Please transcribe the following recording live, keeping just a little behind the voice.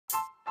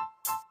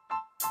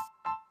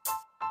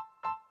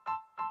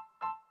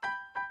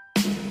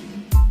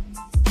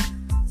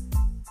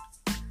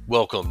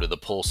Welcome to the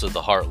Pulse of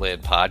the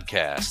Heartland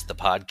podcast, the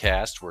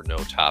podcast where no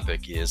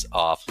topic is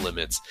off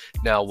limits.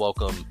 Now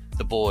welcome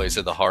the boys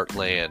of the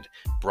Heartland,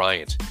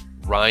 Bryant,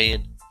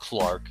 Ryan,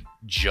 Clark,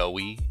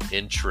 Joey,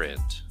 and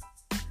Trent.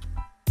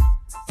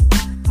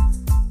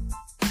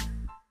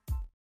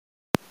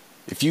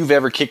 If you've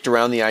ever kicked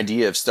around the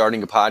idea of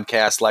starting a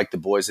podcast like the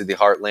boys of the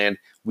Heartland,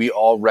 we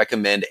all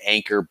recommend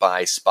Anchor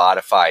by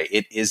Spotify.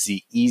 It is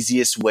the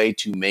easiest way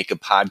to make a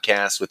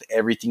podcast with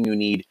everything you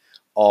need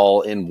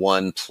all in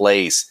one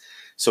place.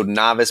 So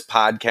novice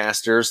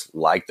podcasters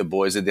like the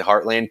boys of the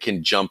Heartland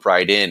can jump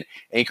right in.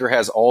 Anchor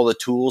has all the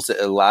tools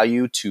that allow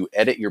you to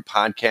edit your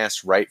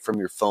podcast right from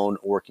your phone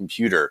or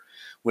computer.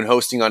 When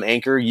hosting on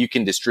Anchor, you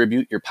can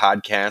distribute your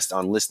podcast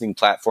on listening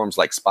platforms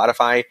like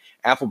Spotify,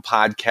 Apple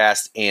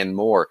Podcasts, and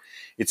more.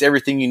 It's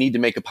everything you need to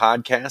make a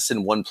podcast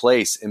in one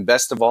place. And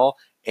best of all,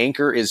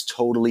 Anchor is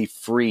totally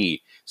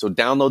free. So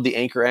download the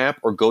Anchor app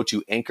or go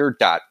to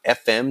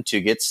anchor.fm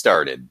to get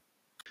started.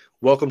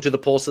 Welcome to the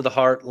Pulse of the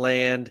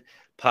Heartland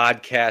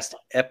podcast,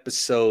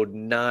 episode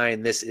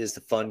 9. This is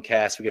the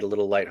Funcast. We get a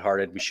little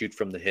lighthearted. We shoot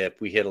from the hip.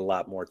 We hit a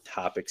lot more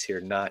topics here,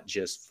 not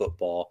just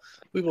football.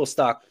 We will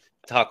talk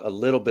a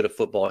little bit of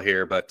football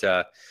here, but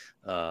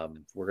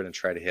we're going to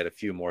try to hit a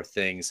few more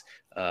things.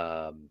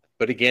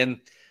 But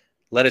again,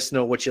 let us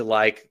know what you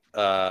like.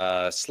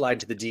 Slide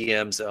to the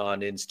DMs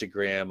on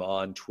Instagram,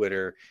 on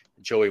Twitter.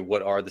 Joey,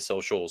 what are the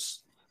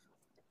socials?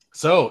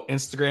 So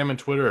Instagram and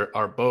Twitter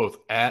are both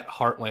at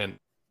Heartland.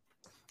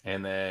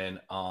 And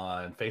then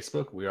on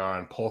Facebook, we are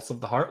on Pulse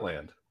of the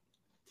Heartland.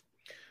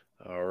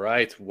 All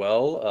right.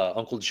 Well,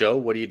 Uncle Joe,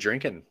 what are you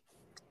drinking?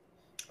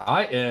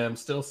 I am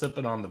still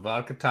sipping on the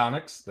vodka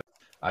tonics.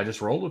 I just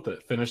rolled with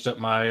it. Finished up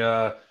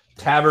my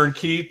Tavern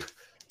Keep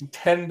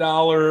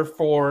 $10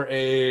 for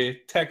a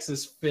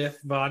Texas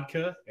Fifth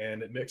vodka,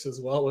 and it mixes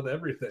well with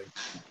everything.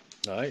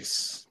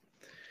 Nice.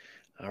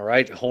 All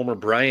right. Homer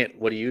Bryant,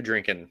 what are you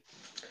drinking?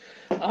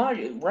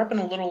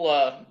 Repping a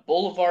little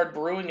Boulevard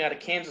Brewing out of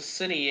Kansas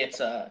City.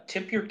 It's a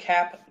Tip Your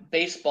Cap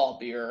baseball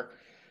beer.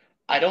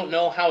 I don't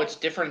know how it's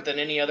different than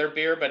any other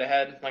beer, but it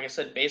had, like I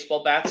said,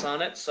 baseball bats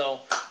on it,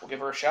 so we'll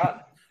give her a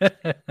shot.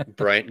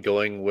 Bryant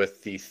going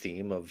with the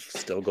theme of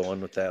still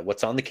going with that.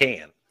 What's on the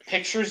can?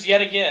 Pictures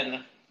yet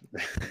again.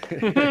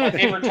 My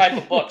favorite type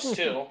of books,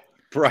 too.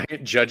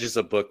 Bryant judges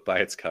a book by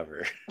its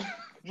cover.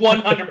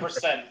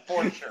 100%,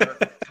 for sure.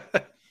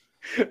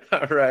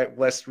 All right,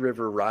 West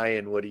River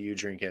Ryan, what are you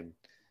drinking?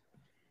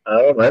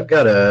 I've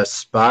got a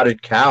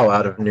Spotted Cow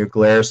out of New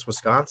Glarus,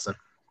 Wisconsin.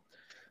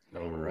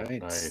 All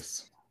right.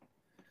 Nice.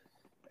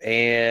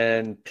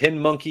 And Pin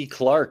Monkey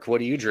Clark,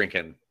 what are you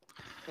drinking?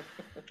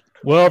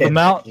 Well, the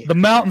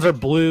mountains are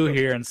blue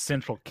here in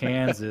central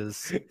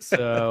Kansas,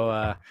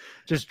 so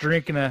just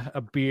drinking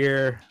a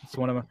beer. It's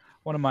one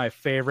of my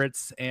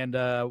favorites and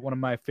one of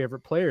my favorite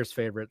players'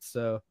 favorites.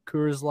 So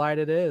Coors Light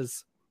it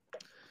is.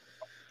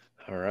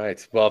 All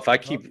right. Well, if I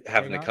keep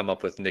having to come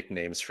up with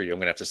nicknames for you, I'm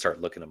gonna have to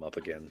start looking them up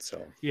again.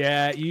 So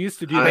yeah, you used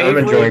to do I'm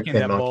enjoying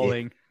that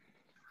bowling.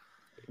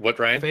 What,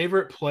 Ryan?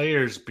 Favorite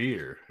player's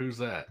beer? Who's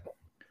that?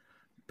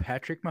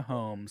 Patrick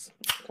Mahomes.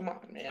 Come on,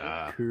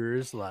 man.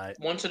 Coors Light.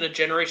 Once in a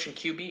generation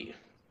QB.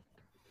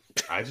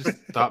 I just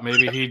thought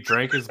maybe he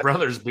drank his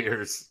brother's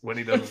beers when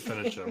he doesn't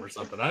finish them or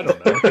something. I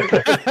don't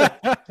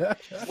know.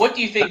 What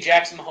do you think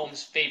Jackson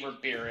Mahomes'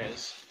 favorite beer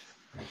is?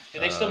 Do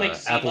they still make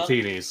Zima?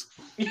 Appletinis.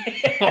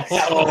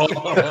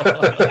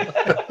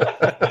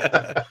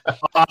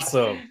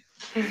 Awesome.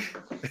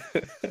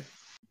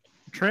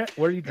 Trent,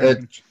 what are you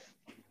drinking?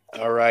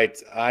 All right.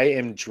 I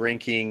am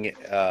drinking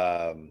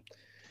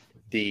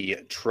the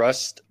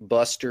Trust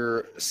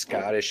Buster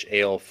Scottish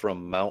Ale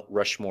from Mount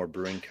Rushmore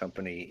Brewing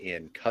Company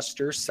in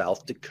Custer,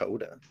 South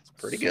Dakota. It's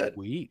pretty good.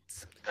 Sweet.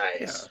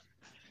 Nice.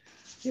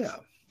 Yeah.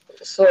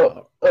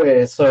 So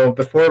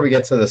before we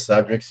get to the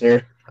subjects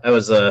here, I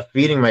was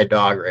feeding my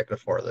dog right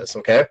before this,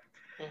 okay?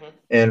 Mm-hmm.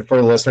 And for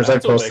the listeners,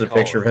 That's I posted a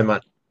picture of him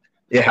on.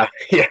 Yeah.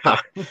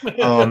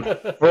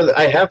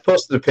 I have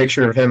posted a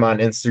picture of him on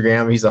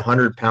Instagram. He's a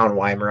 100-pound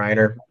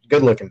Weimaraner,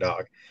 good-looking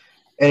dog.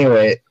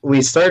 Anyway,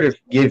 we started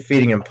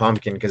feeding him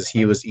pumpkin because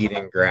he was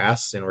eating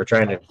grass, and we're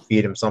trying to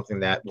feed him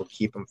something that will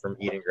keep him from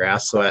eating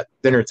grass. So at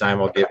dinner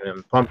time, I'll give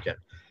him pumpkin.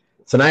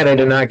 Tonight, I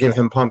did not give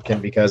him pumpkin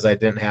because I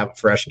didn't have a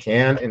fresh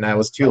can, and I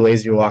was too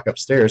lazy to walk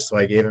upstairs, so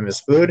I gave him his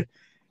food.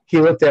 He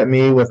looked at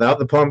me without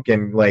the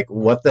pumpkin like,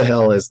 what the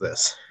hell is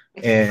this?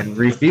 And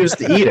refused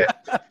to eat it.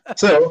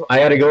 So I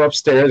had to go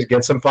upstairs,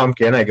 get some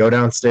pumpkin. I go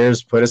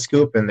downstairs, put a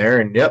scoop in there,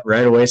 and yep,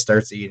 right away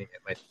starts eating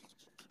it. My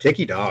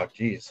picky dog,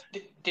 jeez.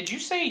 Did you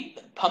say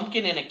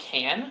pumpkin in a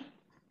can?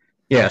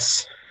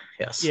 Yes.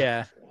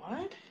 Yeah.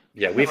 What?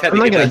 Yeah, we've had. I'm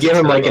not going to give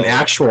him like an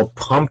actual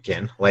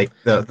pumpkin, like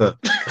the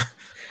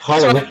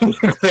Halloween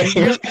thing.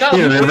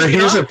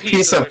 Here's a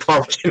piece of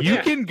pumpkin. You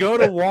can go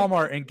to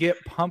Walmart and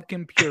get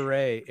pumpkin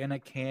puree in a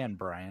can,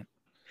 Bryant.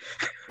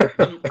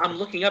 I'm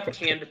looking up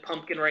canned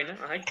pumpkin right now.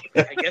 I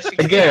guess you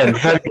can. Again,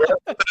 have you ever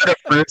heard of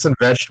fruits and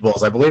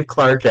vegetables? I believe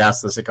Clark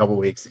asked this a couple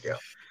weeks ago.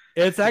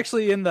 It's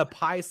actually in the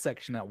pie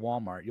section at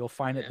Walmart. You'll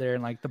find it there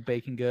in like the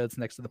baking goods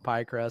next to the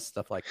pie crust,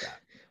 stuff like that.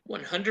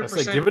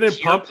 100% giving it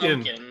pure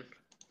pumpkin.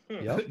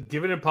 Yep.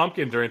 Giving it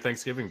pumpkin during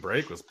Thanksgiving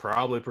break was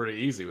probably pretty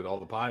easy with all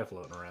the pie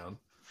floating around.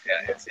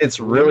 Yeah, it's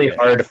really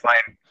hard to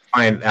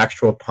find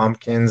actual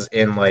pumpkins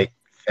in like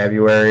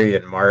February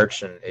and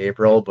March and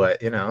April,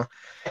 but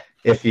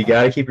if you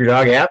got to keep your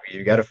dog happy,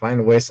 you got to find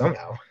a way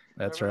somehow.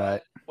 That's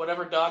right.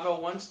 Whatever doggo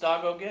wants,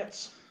 doggo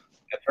gets.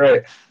 That's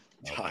right.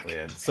 Oh,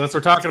 man. Since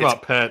we're talking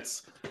about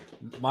pets,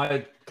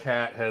 my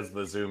cat has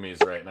the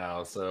zoomies right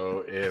now,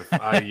 so if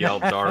I yell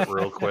Dart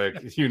real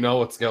quick, you know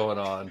what's going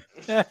on.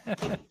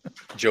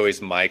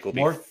 Joey's mic will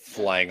be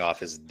flying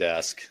off his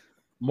desk.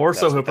 More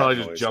so, he'll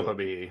probably just jump at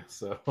me.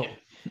 So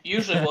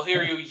usually we'll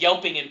hear you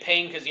yelping in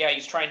pain because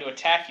he's trying to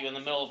attack you in the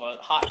middle of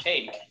a hot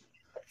take.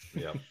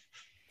 Yeah,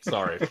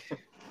 sorry.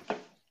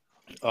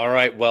 All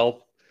right,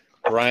 well,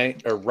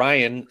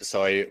 Ryan.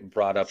 So I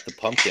brought up the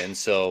pumpkin.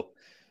 So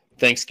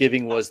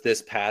Thanksgiving was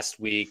this past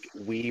week.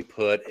 We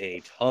put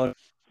a ton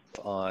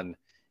on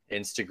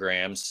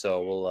Instagram,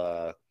 so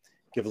we'll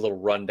give a little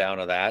rundown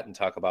of that and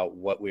talk about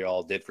what we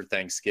all did for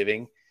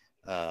Thanksgiving.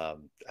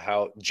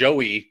 How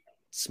Joey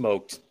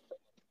smoked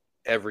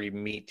every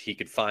meat he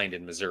could find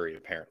in Missouri,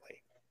 apparently.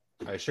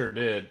 I sure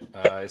did.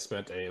 I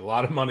spent a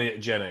lot of money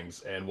at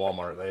Jennings and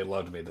Walmart. They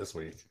loved me this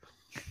week.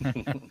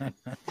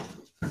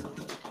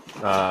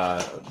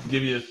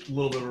 Give you a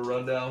little bit of a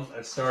rundown.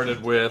 I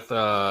started with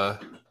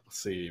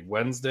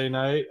Wednesday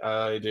night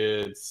I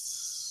did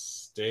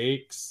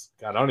steaks.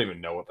 God, I don't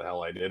even know what the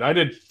hell I did. I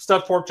did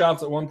stuffed pork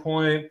chops at one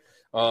point.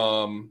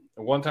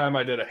 One time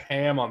I did a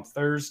ham on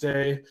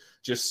Thursday,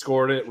 just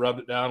scored it,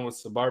 rubbed it down with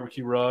some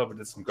barbecue rub, and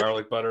did some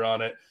garlic butter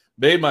on it.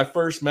 Made my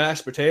first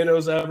mashed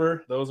potatoes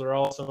ever. Those are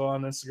also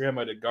on Instagram.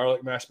 I did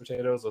garlic mashed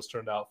potatoes. Those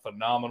turned out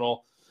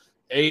phenomenal.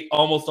 Ate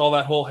almost all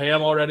that whole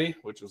ham already,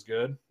 which was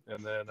good.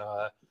 And then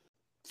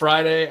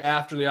Friday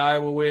after the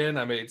Iowa win,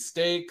 I made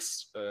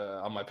steaks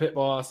on my Pit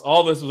Boss.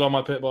 All this was on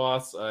my Pit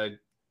Boss. I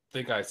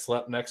think I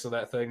slept next to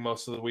that thing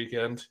most of the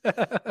weekend.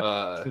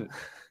 And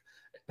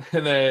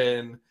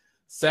then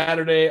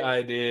Saturday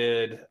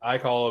I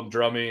call them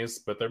drummies,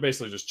 but they're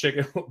basically just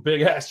chicken,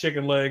 big ass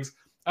chicken legs.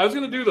 I was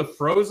gonna do the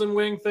frozen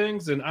wing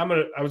things, and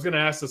I was gonna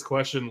ask this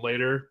question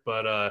later,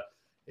 but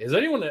is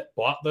anyone that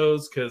bought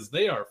those? Because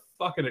they are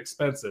fucking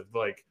expensive,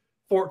 like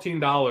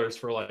 $14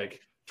 for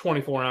like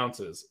 24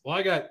 ounces. Well,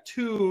 I got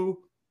 2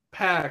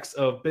 packs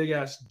of big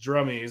ass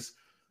drummies.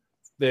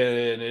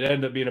 Then it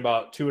ended up being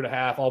about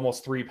 2.5,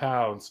 almost 3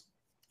 pounds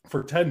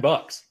for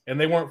 $10, and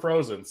they weren't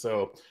frozen.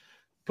 So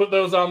put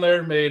those on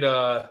there. Made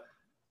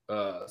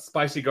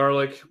spicy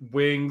garlic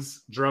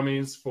wings,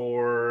 drummies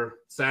for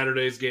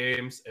Saturday's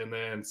games, and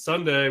then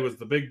Sunday was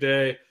the big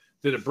day.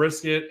 Did a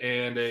brisket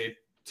and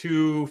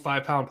 2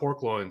 5-pound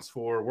pork loins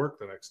for work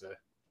the next day.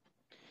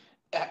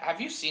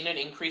 Have you seen an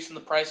increase in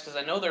the price? Because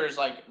I know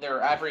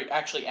they're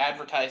actually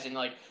advertising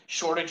like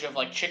shortage of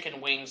like chicken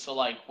wings. So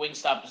like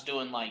Wingstop is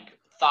doing like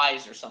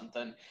thighs or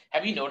something.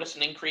 Have you noticed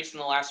an increase in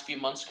the last few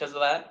months because of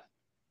that?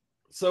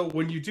 So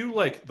when you do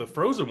like the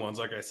frozen ones,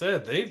 like I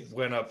said, they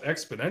went up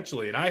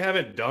exponentially, and I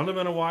haven't done them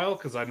in a while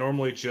because I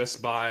normally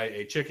just buy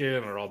a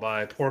chicken or I'll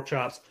buy pork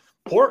chops.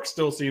 Pork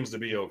still seems to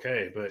be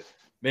okay, but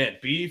man,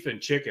 beef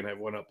and chicken have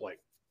went up like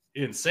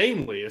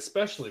insanely,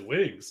 especially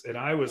wings. And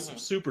I was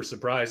super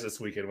surprised this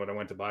weekend when I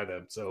went to buy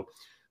them. So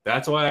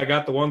that's why I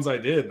got the ones I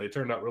did, and they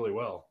turned out really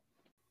well.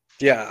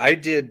 Yeah, I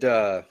did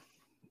those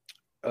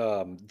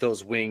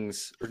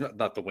wings, or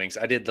not the wings.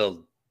 I did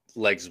the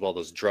legs as well,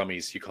 those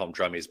drummies. You call them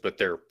drummies, but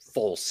they're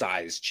full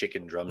size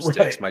chicken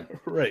drumsticks.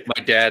 Right,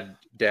 my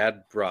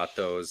dad brought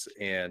those,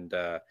 and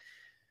I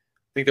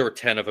think there were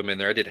 10 of them in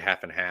there. I did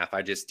half and half.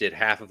 I just did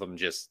half of them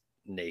just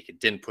naked,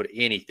 didn't put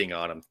anything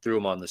on them, threw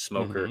them on the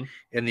smoker.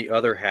 And the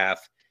other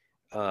half,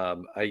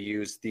 I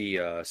used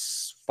the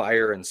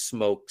Fire and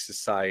Smoke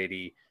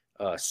Society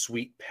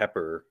sweet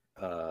pepper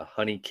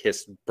honey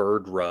kissed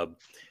bird rub,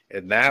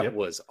 and that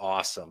was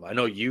awesome. I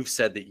know you've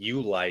said that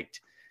you liked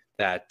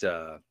that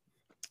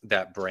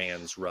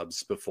brand's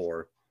rubs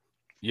before.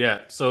 Yeah,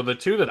 so the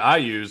 2 that I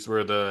used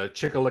were the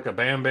Chicka-Licka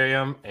Bam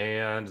Bam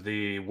and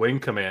the Wing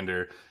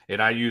Commander, and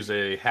I use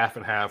a half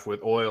and half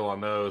with oil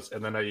on those,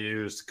 and then I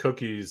used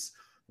Cookies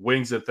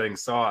Wings and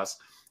Things sauce.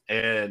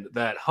 And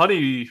that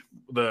honey,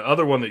 the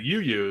other one that you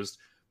used,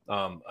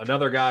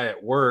 another guy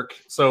at work,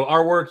 so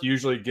our work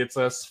usually gets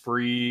us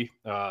free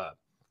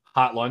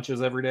hot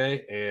lunches every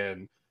day,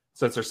 and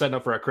since they're setting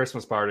up for a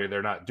Christmas party,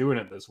 they're not doing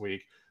it this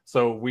week.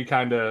 So we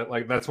kind of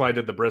like, that's why I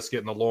did the brisket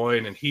and the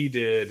loin, and he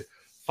did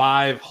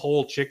 5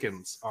 whole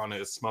chickens on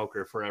his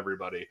smoker for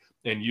everybody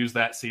and use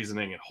that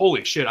seasoning. And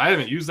holy shit, I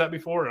haven't used that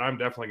before, and I'm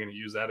definitely going to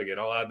use that again.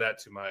 I'll add that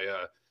to my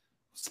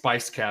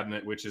spice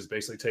cabinet, which is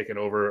basically taking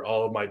over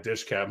all of my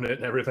dish cabinet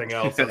and everything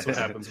else. That's what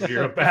happens when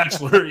you're a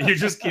bachelor. You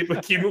just keep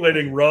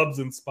accumulating rubs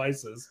and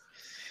spices.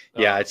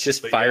 Yeah, it's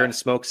just Fire and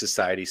Smoke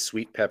Society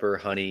sweet pepper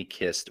honey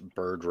kissed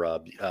bird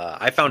rub.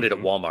 I found it at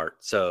Walmart,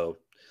 so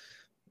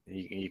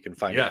you can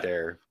find it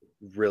there.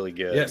 Really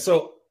good. Yeah,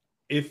 so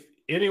if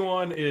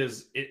anyone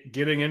is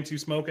getting into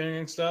smoking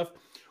and stuff,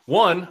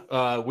 one,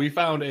 we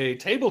found a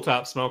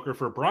tabletop smoker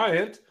for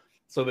Bryant.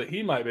 so that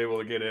he might be able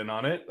to get in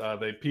on it. A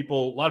lot of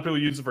people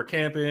use it for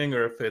camping,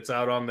 or if it's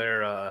out on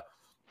their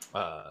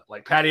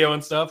like patio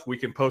and stuff. We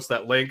can post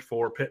that link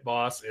for Pit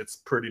Boss. It's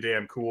pretty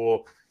damn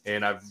cool.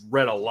 And I've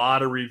read a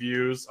lot of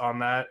reviews on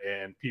that,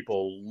 and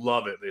people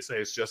love it. They say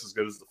it's just as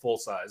good as the full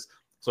size.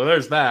 So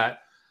there's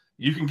that.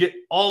 You can get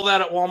all that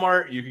at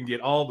Walmart. You can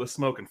get all the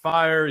smoke and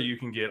fire. You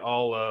can get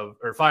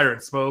fire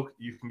and smoke.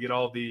 You can get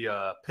all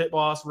the Pit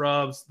Boss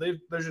rubs.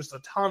 There's just a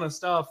ton of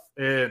stuff,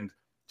 and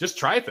just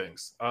try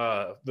things.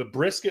 The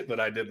brisket that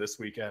I did this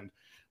weekend,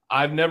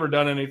 I've never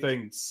done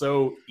anything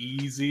so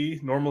easy.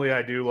 Normally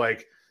I do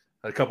like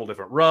a couple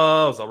different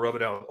rubs. I'll rub it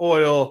down with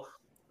oil.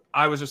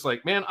 I was just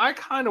like, man, I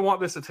kind of want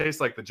this to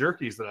taste like the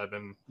jerkies that I've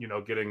been,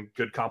 getting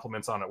good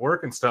compliments on at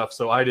work and stuff.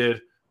 So I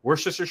did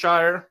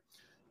Worcestershire,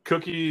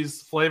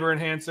 cookies, flavor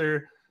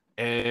enhancer,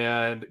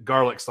 and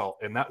garlic salt.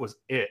 And that was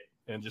it.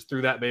 And just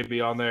threw that baby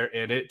on there,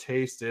 and it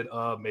tasted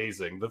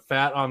amazing. The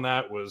fat on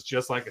that was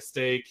just like a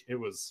steak. It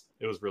was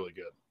really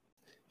good.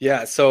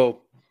 Yeah.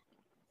 So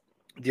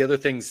the other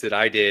things that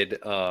I did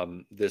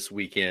this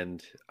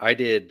weekend, I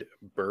did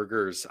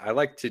burgers. I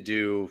like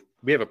to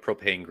we have a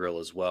propane grill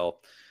as well,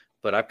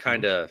 but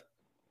I've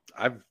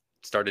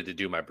started to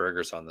do my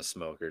burgers on the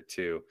smoker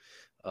too.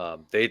 I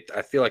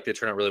feel like they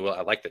turn out really well.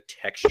 I like the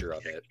texture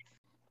of it.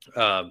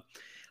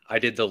 I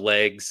did the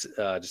legs,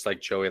 just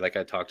like Joey, like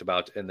I talked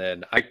about. And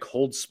then I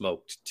cold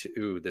smoked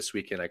too this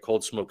weekend. I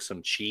cold smoked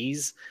some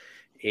cheese,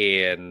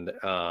 and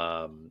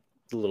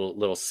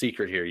little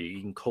secret here.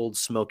 You can cold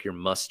smoke your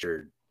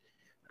mustard.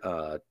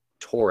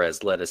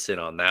 Torres let us in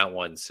on that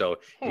one. So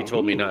he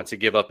told me not to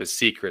give up his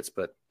secrets,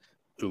 but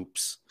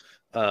oops.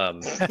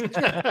 But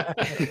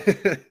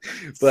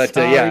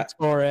Sorry, yeah,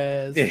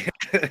 Torres.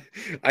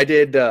 I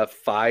did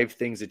 5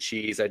 things of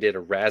cheese. I did a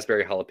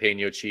raspberry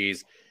jalapeno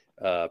cheese,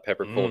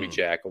 pepper Colby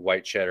Jack, a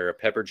white cheddar, a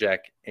pepper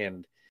jack,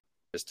 and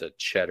just a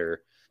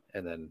cheddar,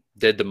 and then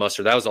did the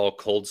mustard. That was all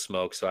cold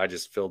smoke. So I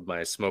just filled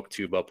my smoke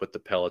tube up with the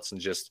pellets and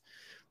just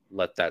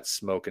let that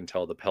smoke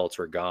until the pellets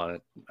were gone.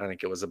 I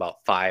think it was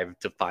about 5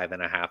 to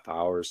 5.5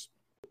 hours.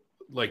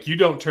 Like, you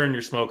don't turn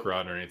your smoker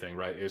on or anything,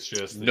 right? It's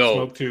just the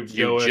smoke tubes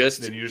go in,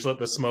 then you just let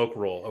the smoke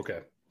roll.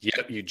 Okay.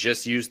 Yep. You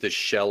just use the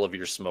shell of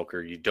your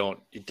smoker. It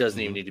doesn't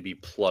even need to be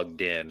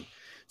plugged in.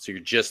 So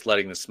you're just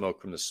letting the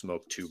smoke from the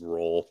smoke tube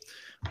roll.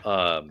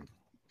 So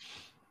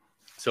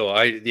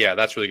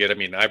that's really good. I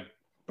mean, I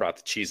brought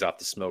the cheese off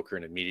the smoker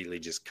and immediately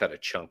just cut a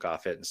chunk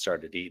off it and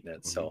started eating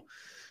it. So,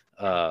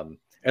 and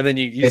then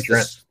you use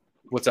this.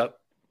 What's up?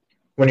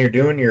 When you're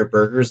doing your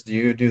burgers, do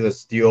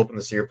you open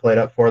the sear plate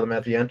up for them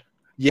at the end?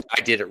 Yeah,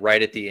 I did it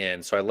right at the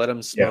end. So I let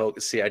them smoke.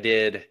 Yeah. See, I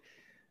did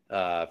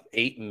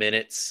 8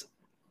 minutes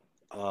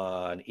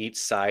on each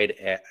side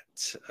at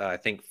I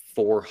think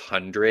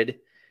 400,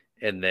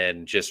 and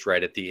then just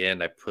right at the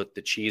end, I put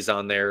the cheese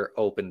on there,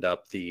 opened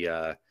up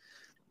the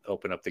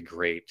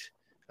grate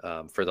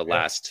for the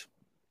last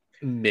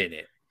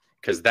minute,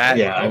 because that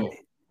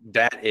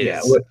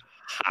is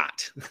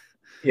hot.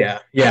 Yeah.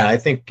 I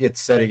think it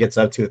said it gets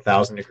up to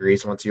 1,000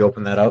 degrees once you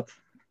open that up.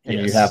 And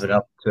you have it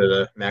up to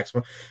the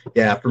maximum.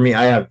 Yeah, for me,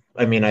 I've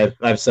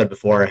said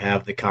before, I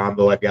have the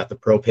combo. I've got the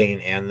propane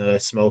and the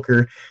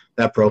smoker.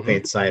 That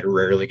propane side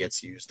rarely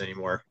gets used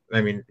anymore.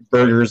 I mean,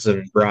 burgers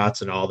and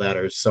brats and all that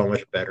are so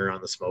much better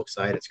on the smoke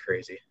side. It's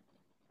crazy.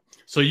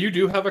 So you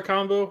do have a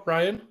combo,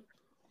 Ryan?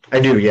 I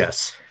do,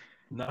 yes.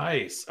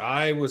 Nice.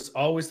 I was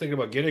always thinking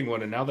about getting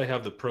one, and now they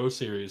have the Pro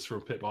Series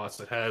from Pit Boss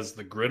that has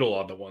the griddle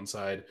on the one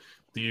side.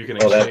 You can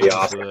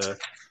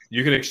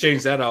you can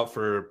exchange that out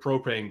for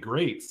propane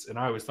grates, and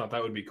I always thought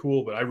that would be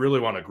cool, but I really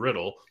want a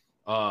griddle.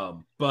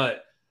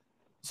 But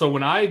so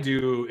when I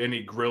do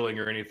any grilling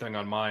or anything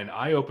on mine,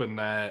 I open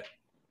that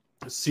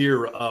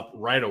sear up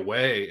right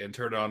away and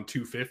turn it on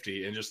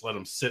 250 and just let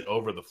them sit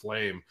over the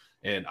flame.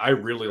 And I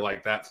really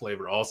like that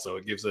flavor also.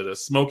 It gives it a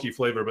smoky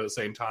flavor, but at the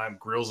same time,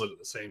 grills it at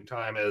the same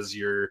time as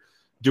you're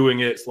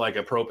doing it like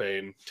a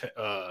propane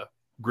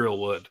grill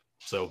would.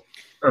 So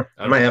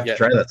I might have to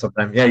try that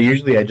sometime. Yeah,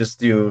 usually I just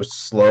do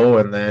slow,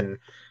 and then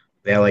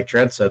like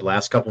Trent said,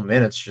 last couple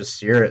minutes just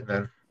sear it.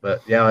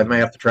 But yeah, I might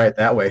have to try it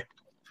that way.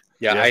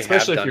 Yeah,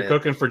 especially if you're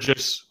cooking for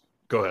just.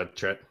 Go ahead,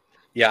 Trent.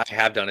 Yeah, I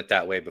have done it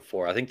that way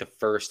before. I think the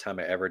first time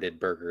I ever did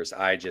burgers,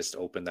 I just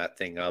opened that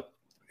thing up.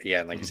 Yeah,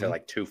 and like you said,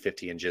 like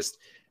 250, and just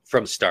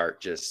from start,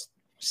 just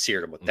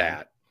seared them with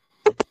that.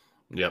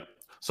 Yep.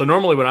 So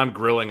normally when I'm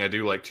grilling, I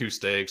do like 2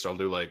 steaks. I'll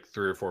do like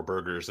 3 or 4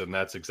 burgers, and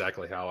that's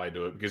exactly how I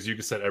do it, because you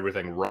can set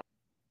everything right on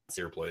the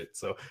sear plate.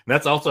 So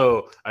that's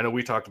also, I know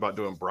we talked about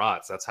doing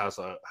brats. That's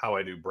how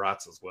I do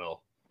brats as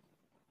well.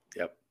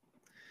 Yep.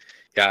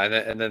 Yeah,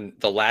 and then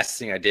the last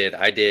thing I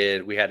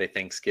did, we had a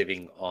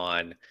Thanksgiving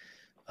on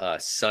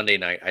Sunday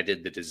night. I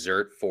did the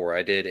dessert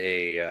I did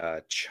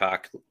a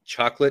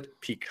chocolate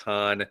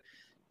pecan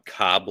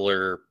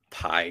cobbler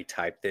pie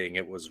type thing.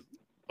 It was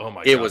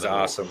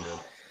awesome.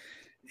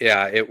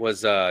 Yeah, it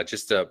was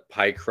just a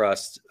pie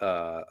crust,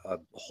 a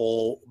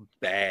whole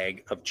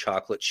bag of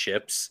chocolate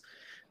chips,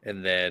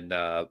 and then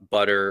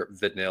butter,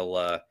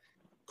 vanilla,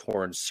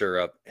 corn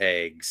syrup,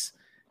 eggs,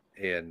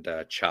 and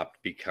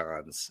chopped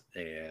pecans,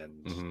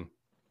 and Mm-hmm.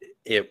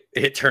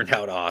 it turned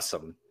out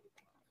awesome.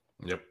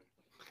 Yep.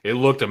 It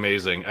looked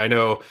amazing. I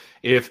know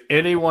if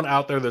anyone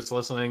out there that's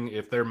listening,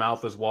 if their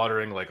mouth is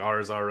watering like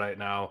ours are right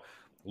now,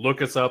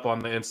 look us up on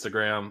the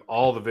Instagram.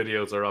 All the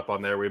videos are up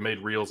on there. We made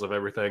reels of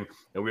everything.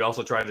 And we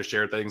also try to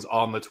share things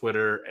on the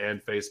Twitter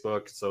and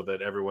Facebook so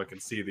that everyone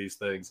can see these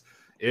things.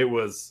 It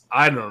was,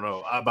 I don't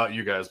know about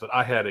you guys, but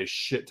I had a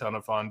shit ton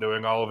of fun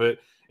doing all of it.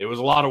 It was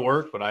a lot of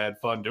work, but I had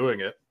fun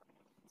doing it.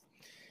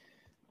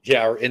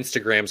 Yeah, our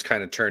Instagrams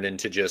kind of turned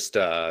into just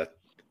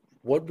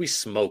what we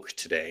smoked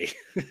today.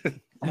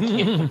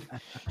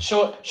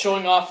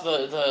 Showing off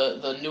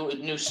the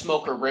new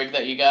smoker rig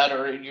that you got,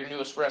 or your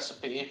newest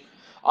recipe.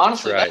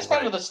 Honestly, that's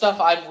kind of the stuff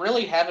I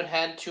really haven't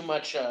had too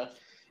much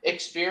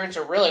experience,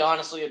 or really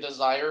honestly a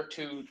desire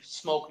to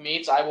smoke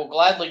meats. I will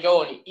gladly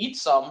go and eat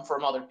some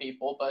from other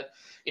people, but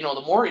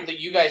the more that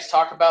you guys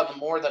talk about, the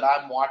more that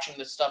I'm watching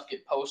this stuff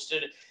get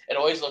posted, it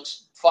always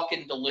looks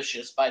fucking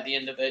delicious by the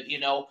end of it,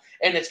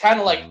 and it's kind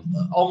of like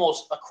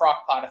almost a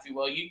crock pot, if you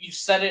will. You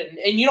set it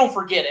and you don't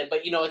forget it,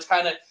 but it's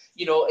kind of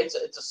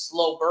it's a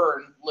slow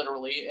burn,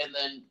 literally, and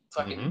then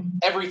fucking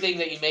everything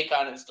that you make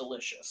on it is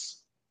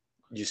delicious.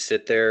 You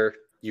sit there,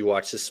 you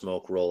watch the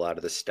smoke roll out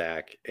of the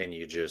stack, and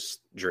you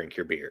just drink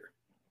your beer.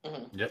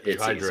 Yep, you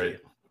hydrate.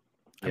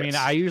 I mean,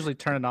 I usually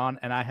turn it on,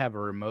 and I have a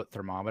remote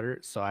thermometer,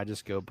 so I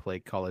just go play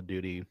Call of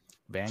Duty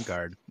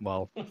Vanguard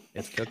while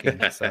it's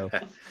cooking. So,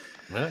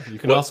 yeah, you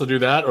can also do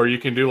that, or you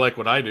can do like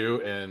what I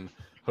do and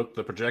hook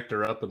the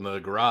projector up in the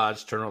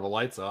garage, turn all the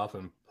lights off,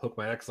 and hook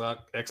my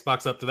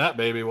Xbox up to that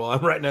baby while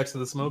I'm right next to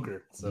the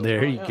smoker. So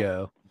there you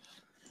go.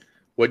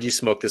 What did you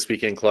smoke this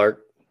weekend,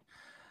 Clark?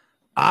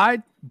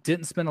 I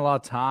didn't spend a lot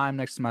of time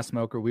next to my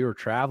smoker. We were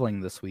traveling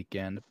this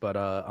weekend, but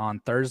on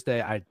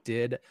Thursday I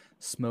did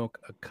smoke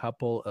a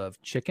couple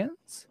of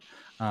chickens.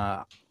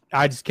 I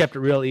just kept it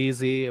real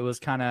easy. It was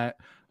kind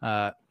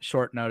of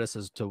short notice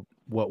as to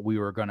what we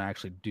were going to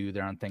actually do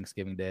there on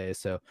Thanksgiving Day.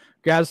 So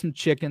grabbed some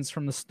chickens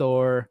from the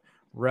store,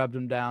 rubbed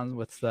them down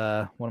with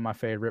one of my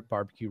favorite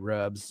barbecue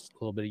rubs, a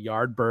little bit of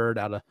yard bird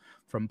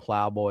from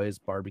Plowboys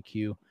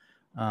Barbecue.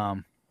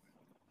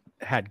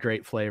 Had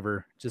great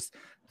flavor. Just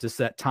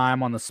that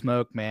time on the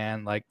smoke,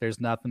 man. Like there's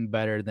nothing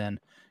better than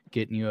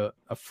getting you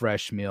a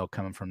fresh meal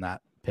coming from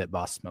that Pit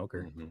Boss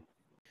smoker.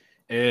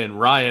 And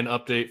Ryan,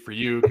 update for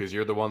you, because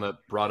you're the one that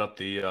brought up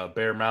the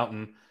Bear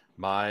Mountain.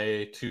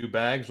 My 2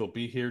 bags will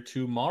be here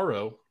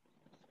tomorrow.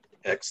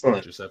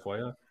 Excellent. Just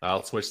FYI.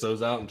 I'll switch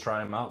those out and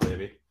try them out,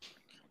 baby.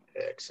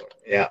 Excellent.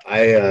 Yeah,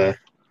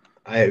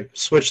 I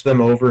switched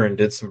them over and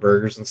did some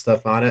burgers and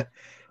stuff on it.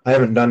 I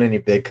haven't done any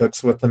big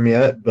cooks with them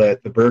yet,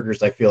 but the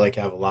burgers I feel like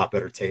have a lot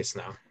better taste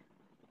now.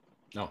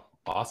 Oh,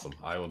 awesome.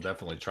 I will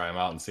definitely try them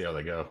out and see how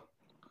they go.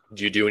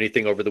 Did you do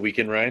anything over the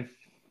weekend, Ryan?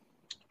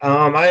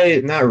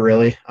 Not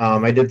really.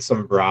 I did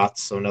some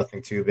brats, so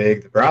nothing too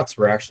big. The brats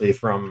were actually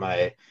from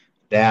my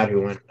dad,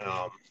 who went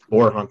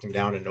boar hunting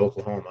down in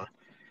Oklahoma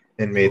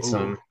and made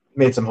some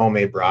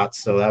homemade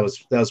brats. So that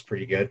was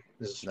pretty good.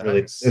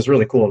 It was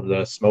really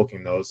cool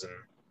smoking those and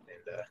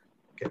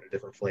getting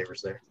different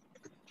flavors there.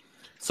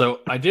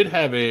 So I did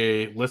have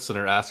a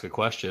listener ask a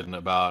question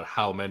about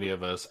how many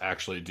of us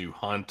actually do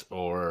hunt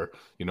or,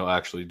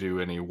 actually do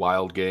any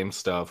wild game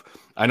stuff.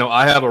 I know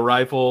I have a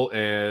rifle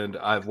and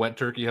I've went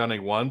turkey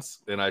hunting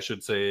once, and I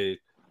should say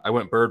I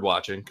went bird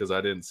watching because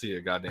I didn't see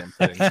a goddamn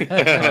thing.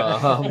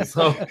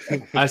 So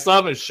I still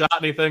haven't shot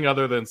anything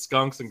other than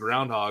skunks and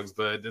groundhogs,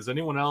 but does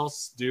anyone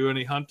else do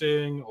any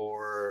hunting?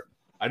 Or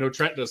I know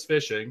Trent does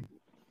fishing.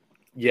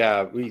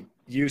 Yeah, we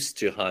used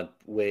to hunt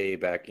way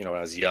back, when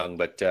I was young,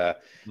 but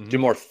do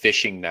more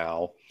fishing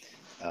now.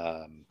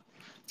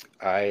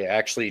 I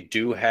actually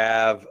do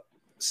have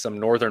some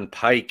northern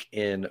pike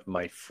in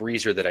my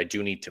freezer that I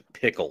do need to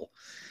pickle.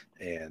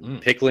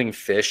 And pickling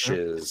fish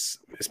is,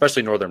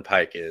 especially northern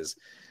pike, is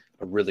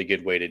a really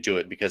good way to do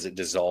it because it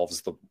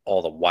dissolves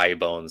all the Y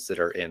bones that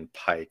are in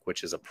pike,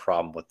 which is a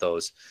problem with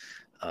those.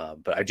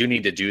 But I do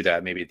need to do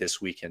that. Maybe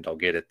this weekend I'll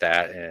get at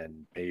that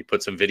and maybe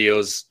put some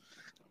videos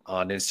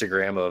on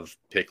Instagram of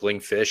pickling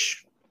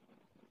fish.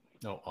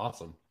 Oh,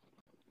 awesome.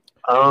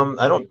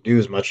 I don't do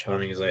as much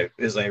hunting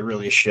as I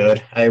really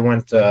should. I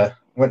went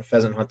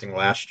pheasant hunting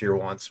last year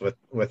once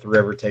with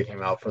River taking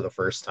him out for the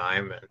first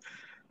time, and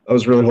I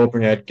was really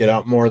hoping I'd get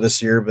out more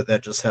this year, but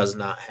that just has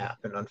not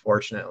happened,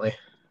 unfortunately.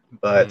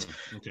 But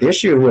the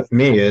issue with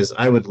me is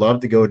I would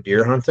love to go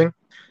deer hunting,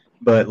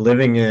 but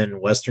living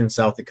in western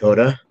South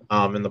Dakota,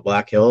 in the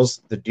Black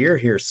Hills, the deer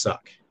here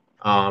suck.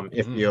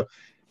 If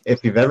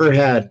you've ever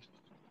had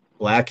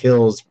Black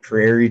Hills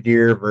prairie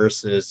deer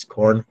versus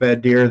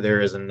corn-fed deer,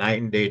 there is a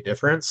night and day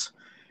difference,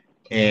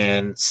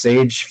 and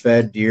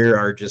sage-fed deer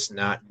are just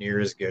not near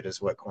as good as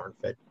what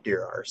corn-fed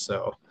deer are.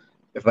 So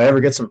if I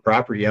ever get some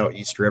property out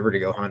East River to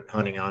go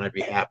hunting on, I'd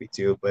be happy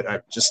to, but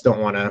I just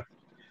don't want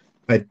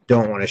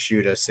to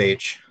shoot a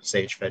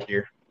sage-fed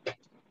deer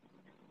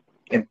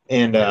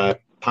and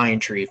pine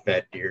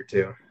tree-fed deer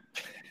too.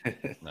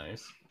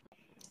 Nice.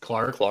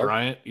 Clark,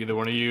 Bryant, either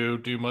one of you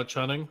do much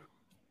hunting?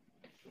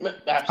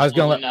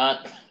 Absolutely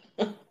not.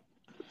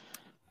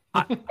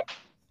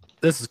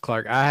 This is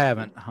Clark. I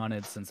haven't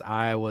hunted since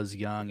I was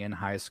young in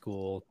high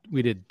school.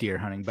 We did deer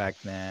hunting back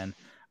then.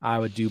 I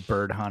would do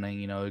bird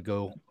hunting,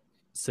 go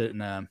sit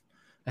in a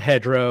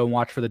hedgerow and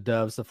watch for the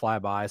doves to fly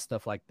by,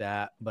 stuff like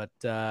that. But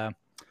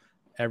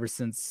ever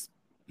since,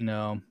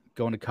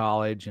 going to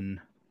college and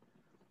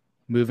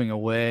moving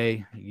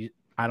away,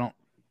 I don't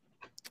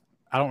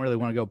really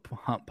want to go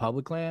hunt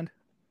public land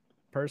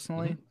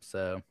personally.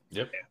 So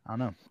Yep. I don't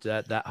know.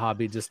 That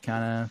hobby just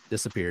kind of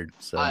disappeared.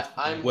 So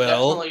I'm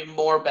definitely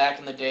more back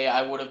in the day.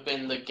 I would have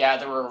been the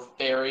gatherer of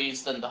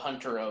berries than the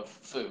hunter of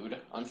food,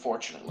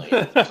 unfortunately.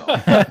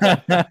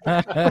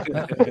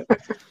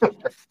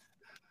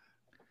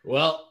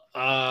 Well,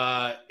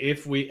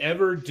 if we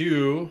ever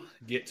do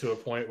get to a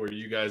point where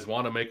you guys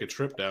want to make a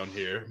trip down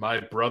here, my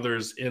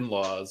brother's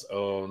in-laws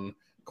own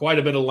quite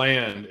a bit of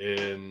land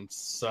in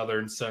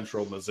southern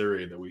central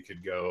Missouri that we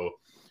could go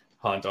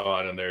hunt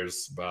on, and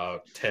there's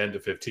about 10 to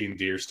 15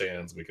 deer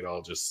stands we could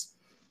all just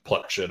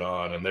pluck shit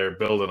on, and they're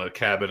building a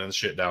cabin and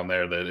shit down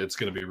there that it's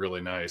going to be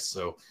really nice.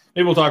 So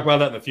maybe we'll talk about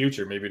that in the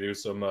future. Maybe do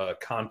some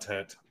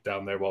content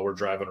down there while we're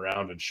driving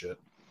around and shit.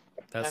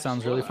 That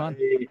sounds really fun.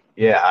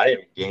 Yeah, I am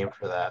game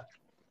for that.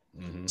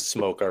 Mm-hmm.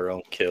 Smoke our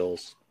own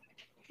kills.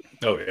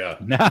 Oh yeah.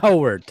 Now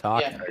we're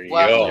talking. Yeah, There you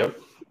we'll go.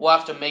 we'll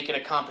have to make it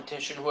a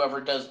competition. Whoever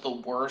does the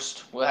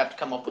worst, we'll have to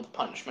come up with a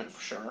punishment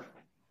for sure.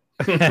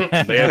 They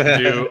have to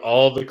do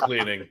all the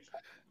cleaning.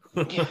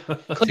 Yeah.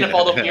 Clean up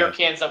all the beer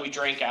cans that we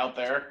drank out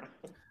there.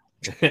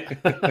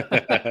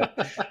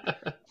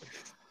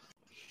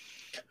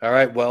 All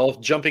right. Well,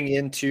 jumping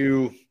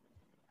into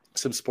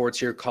some sports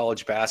here,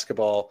 college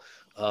basketball.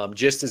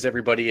 Just as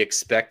everybody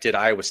expected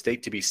Iowa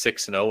State to be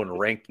 6-0 and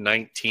ranked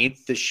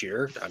 19th this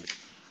year.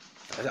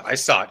 I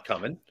saw it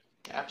coming.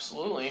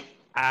 Absolutely.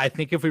 I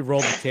think if we roll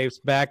the tapes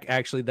back,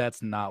 actually,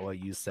 that's not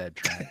what you said,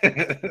 Trent.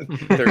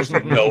 There's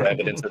no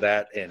evidence of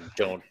that, and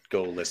don't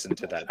go listen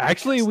to that.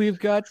 Actually, we've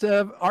got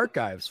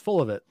archives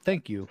full of it.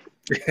 Thank you.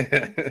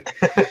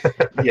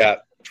 Yeah,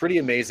 pretty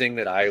amazing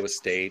that Iowa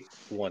State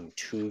won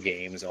 2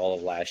 games all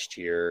of last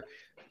year.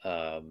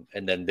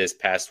 And then this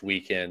past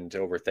weekend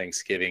over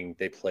Thanksgiving,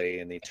 they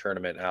play in the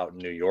tournament out in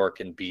New York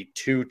and beat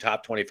 2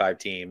 top 25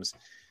 teams.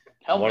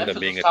 Hell, One of Memphis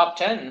them being was top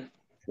 10.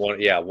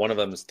 One of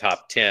them is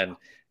top 10,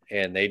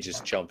 and they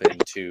just jump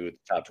into the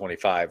top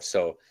 25.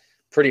 So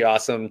pretty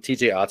awesome.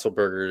 TJ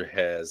Otzelberger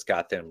has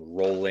got them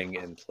rolling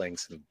and playing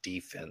some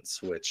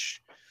defense,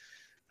 which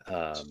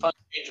It's a fun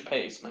change of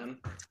pace, man.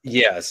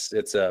 yes,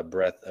 it's a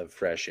breath of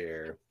fresh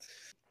air.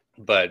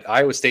 But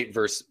Iowa State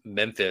versus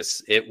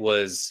Memphis,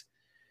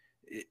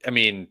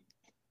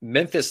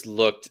 Memphis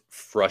looked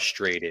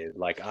frustrated.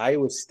 Like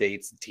Iowa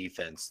State's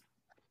defense,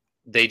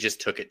 they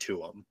just took it to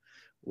them,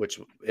 which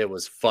it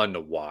was fun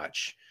to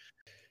watch.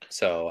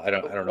 So I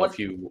don't know if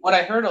you. What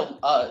I heard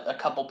a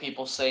couple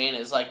people saying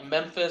is like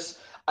Memphis.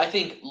 I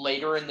think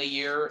later in the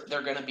year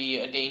they're going to be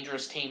a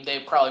dangerous team. They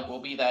probably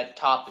will be that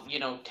top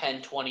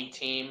 10, 20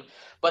 team.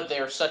 But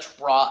they're such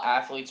raw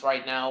athletes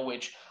right now,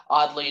 which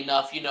oddly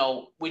enough,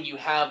 when you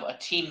have a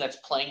team that's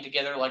playing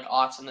together like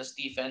Otts in this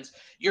defense,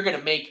 you're going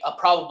to make a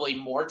probably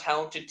more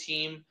talented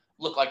team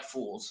look like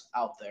fools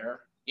out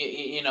there.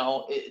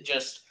 It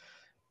just.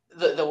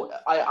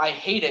 I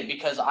hate it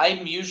because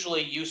I'm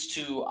usually used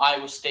to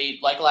Iowa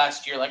State like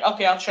last year, like,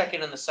 okay, I'll check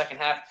in the second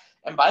half.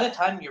 And by the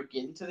time you're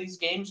getting to these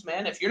games,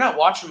 man, if you're not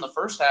watching the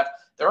first half,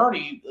 they're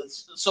already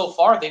so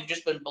far, they've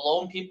just been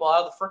blowing people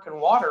out of the freaking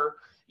water,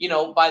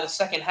 by the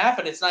second half.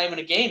 And it's not even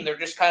a game. They're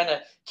just kind of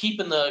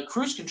keeping the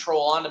cruise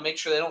control on to make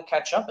sure they don't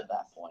catch up at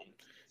that point.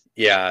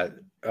 Yeah.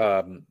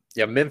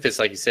 Memphis,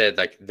 like you said,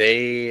 like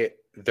they're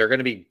going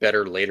to be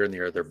better later in the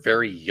year. They're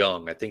very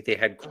young. I think they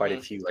had quite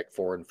a few like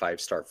 4- and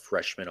 5-star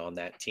freshmen on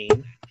that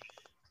team.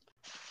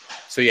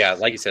 So yeah,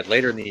 like you said,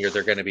 later in the year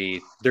they're going to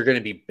be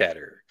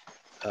better.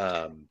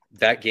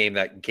 That game,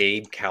 that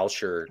Gabe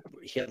Kalsher,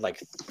 he had like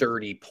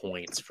 30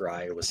 points for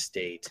Iowa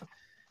State.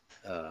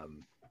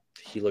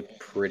 He looked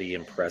pretty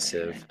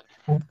impressive.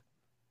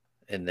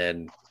 And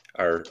then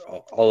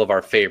all of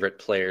our favorite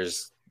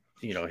players,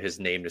 his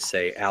name to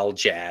say, Al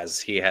Jazz,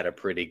 he had a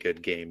pretty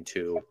good game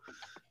too.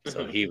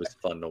 So he was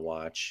fun to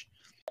watch.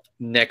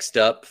 Next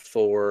up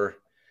for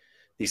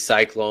the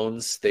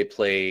Cyclones, they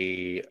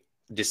play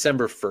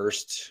December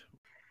 1st.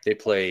 They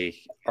play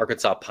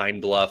Arkansas Pine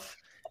Bluff.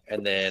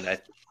 And then I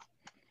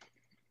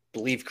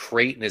believe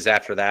Creighton is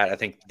after that. I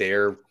think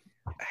they're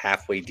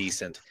halfway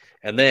decent.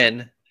 And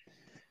then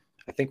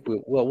I think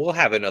we'll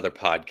have another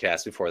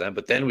podcast before then.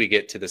 But then we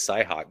get to the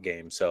Cyhawk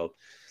game. So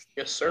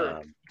yes,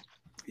 sir.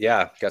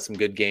 Got some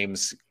good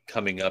games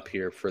coming up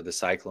here for the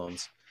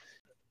Cyclones.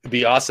 It'd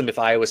be awesome if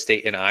Iowa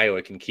State and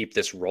Iowa can keep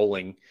this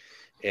rolling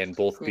and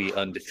both be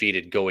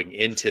undefeated going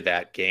into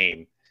that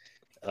game.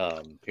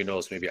 Who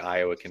knows? Maybe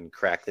Iowa can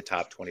crack the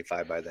top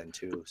 25 by then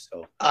too.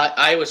 So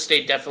Iowa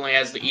State definitely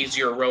has the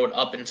easier road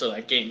up into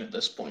that game at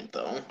this point,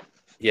 though.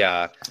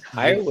 Yeah,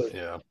 Iowa.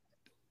 Yeah,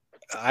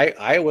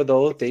 Iowa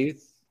though they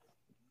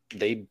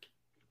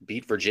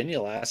beat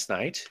Virginia last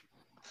night.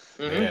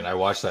 Man, I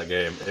watched that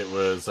game. It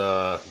was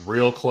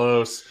real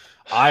close.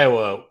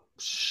 Iowa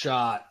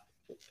shot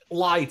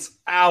lights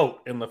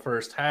out in the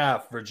first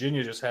half.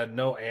 Virginia just had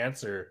no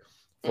answer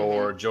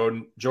for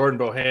Jordan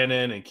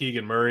Bohannon and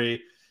Keegan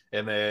Murray.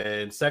 And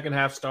then second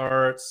half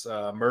starts,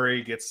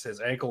 Murray gets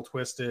his ankle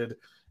twisted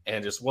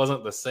and just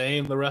wasn't the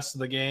same the rest of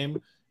the game.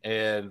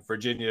 And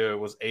Virginia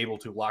was able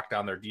to lock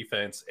down their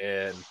defense.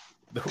 And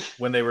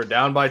when they were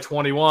down by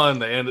 21,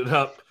 they ended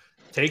up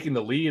taking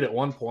the lead at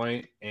one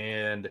point.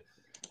 And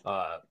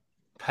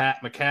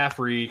Pat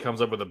McCaffrey comes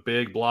up with a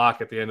big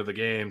block at the end of the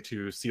game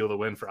to seal the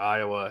win for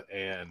Iowa.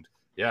 And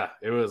yeah,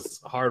 it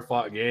was a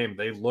hard-fought game.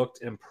 They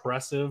looked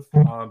impressive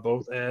on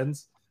both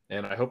ends,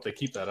 and I hope they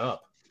keep that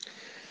up.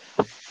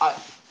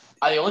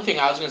 The only thing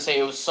I was going to say,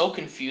 it was so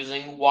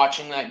confusing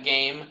watching that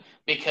game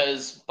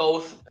because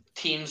both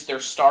teams, their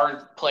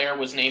star player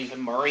was named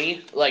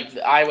Murray. Like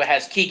Iowa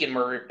has Keegan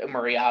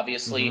Murray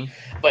obviously,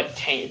 but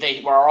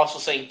they were also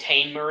saying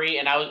Tane Murray,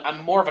 and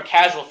I'm more of a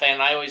casual fan,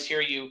 and I always hear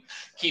you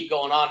keep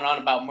going on and on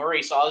about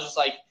Murray, so I was just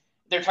like,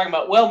 they're talking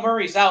about, well,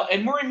 Murray's out,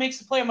 and Murray makes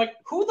the play. I'm like,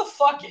 who the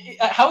fuck?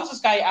 How is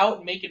this guy out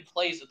and making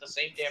plays at the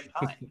same damn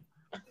time?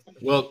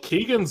 Well,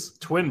 Keegan's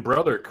twin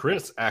brother,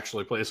 Chris,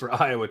 actually plays for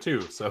Iowa,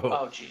 too.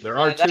 So there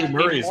are two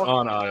Murrays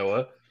on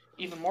Iowa.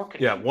 Even more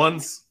confusing. Yeah,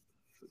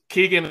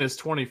 Keegan is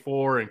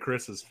 24 and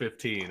Chris is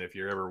 15, if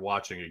you're ever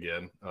watching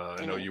again.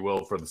 I know you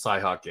will for the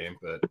Cyhawk game.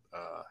 But,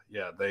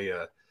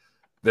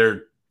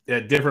 they're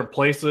at different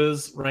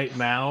places right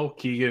now.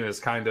 Keegan is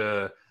kind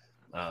of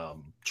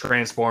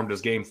transformed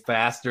his game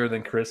faster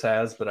than Chris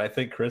has, but I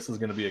think Chris is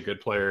going to be a good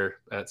player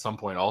at some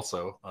point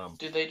also.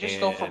 Do they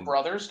just go for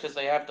brothers? Because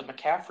they have the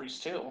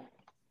McCaffreys too.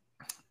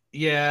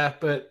 Yeah,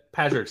 but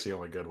Patrick's the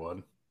only good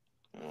one.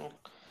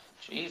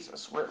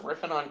 Jesus,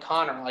 ripping on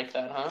Connor like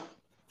that, huh?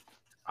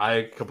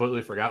 I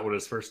completely forgot what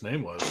his first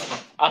name was.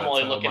 I'm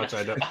only looking at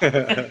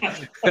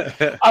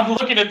I'm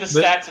looking at the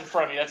stats in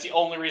front of me. That's the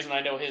only reason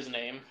I know his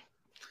name.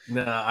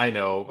 Nah, I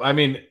know. I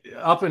mean,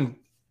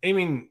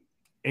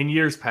 in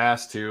years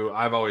past, too,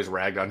 I've always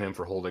ragged on him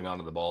for holding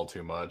onto the ball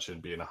too much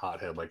and being a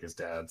hothead like his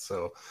dad.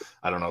 So,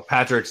 I don't know.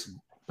 Patrick's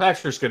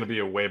going to be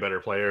a way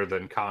better player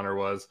than Connor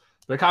was.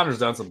 But Connor's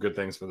done some good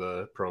things for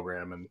the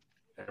program and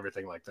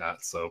everything like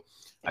that. So,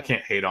 I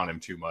can't hate on him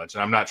too much.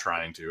 And I'm not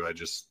trying to.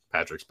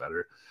 Patrick's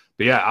better.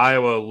 But, yeah,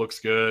 Iowa looks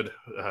good.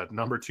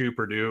 Number 2,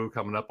 Purdue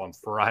coming up on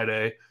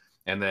Friday.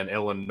 And then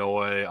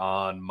Illinois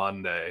on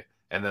Monday.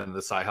 And then the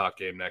Cyhawk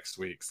game next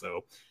week.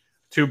 So,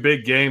 2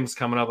 big games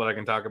coming up that I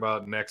can talk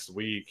about next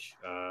week.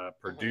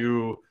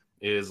 Purdue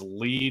is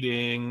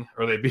leading,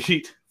 or they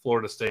beat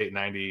Florida State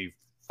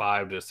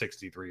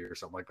 95-63 or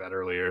something like that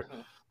earlier.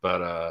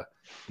 But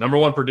number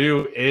 1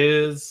 Purdue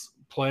is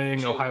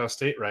playing Ohio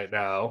State right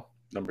now.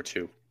 Number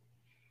 2.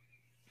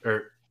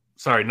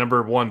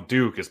 Number 1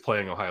 Duke is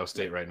playing Ohio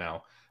State right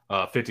now.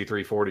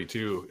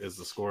 53-42 is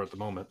the score at the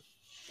moment.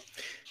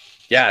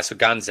 Yeah, so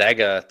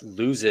Gonzaga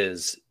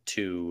loses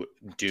to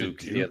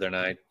Duke the other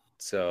night.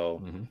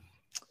 So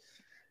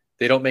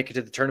they don't make it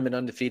to the tournament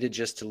undefeated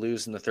just to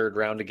lose in the third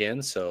round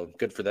again. So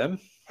good for them.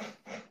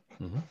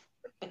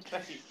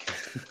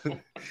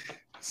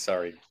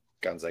 Sorry,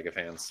 Gonzaga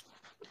fans.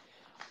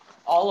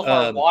 All of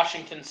our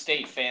Washington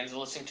State fans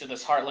listening to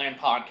this Heartland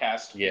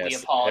podcast, we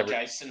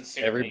apologize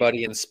sincerely.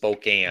 Everybody in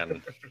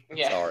Spokane.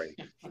 Sorry.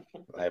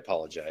 I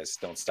apologize.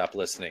 Don't stop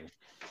listening.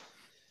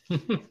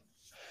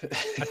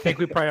 I think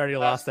we probably already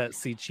lost that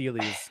C.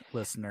 Chiles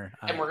listener.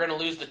 And we're going to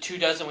lose the 2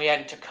 dozen we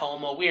had in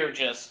Tacoma. We're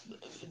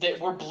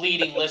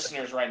bleeding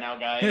listeners right now,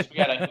 guys. We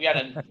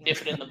gotta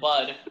nip it in the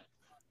bud.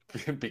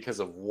 Because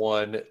of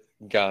one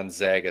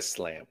Gonzaga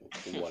slam.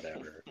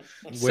 Whatever.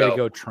 Way to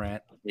go,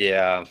 Trent.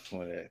 Yeah.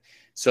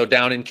 So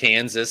down in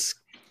Kansas,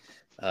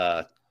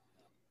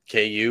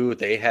 KU,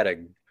 they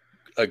had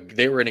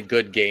they were in a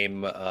good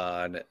game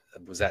on,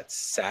 was that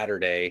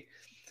Saturday?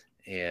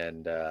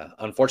 And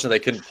unfortunately,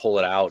 they couldn't pull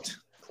it out.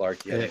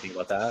 Clark, you have anything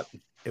about that?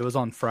 It was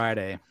on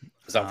Friday.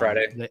 It was on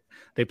Friday?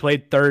 They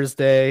played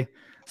Thursday,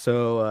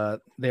 so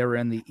they were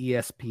in the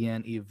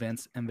ESPN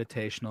Events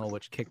Invitational,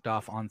 which kicked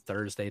off on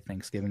Thursday,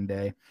 Thanksgiving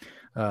Day.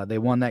 They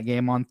won that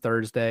game on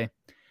Thursday.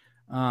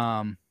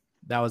 That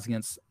was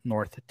against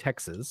North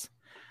Texas.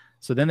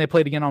 So then they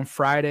played again on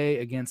Friday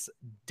against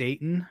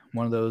Dayton,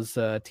 one of those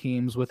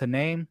teams with a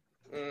name,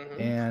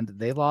 and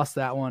they lost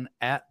that one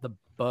at the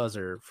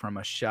buzzer from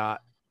a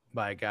shot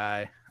by a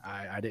guy.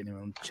 I didn't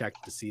even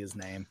check to see his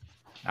name.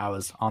 I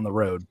was on the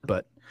road,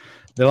 but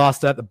they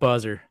lost at the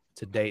buzzer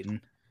to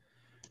Dayton.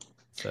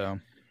 So,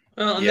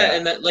 well,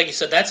 that, like you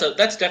said, that's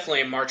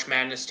definitely a March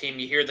Madness team.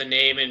 You hear the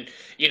name, and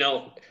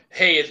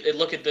hey,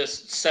 look at this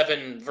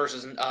 7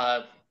 versus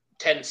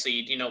 10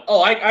 seed.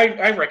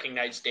 I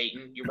recognize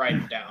Dayton. You write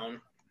it down.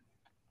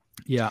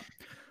 Yeah.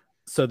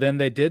 So then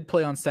they did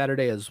play on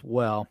Saturday as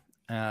well.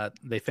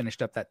 They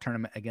finished up that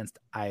tournament against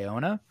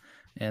Iona,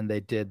 and they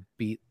did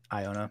beat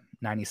Iona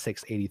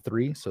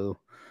 96-83. So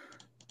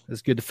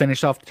it's good to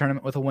finish off the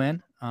tournament with a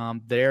win.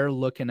 They're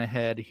looking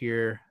ahead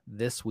here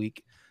this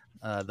week.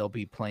 They'll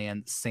be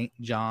playing St.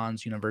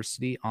 John's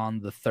University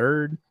on the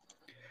 3rd.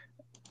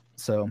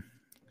 So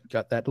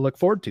got that to look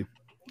forward to.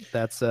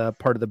 That's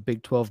part of the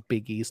Big 12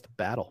 Big East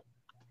battle.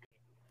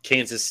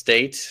 Kansas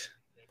State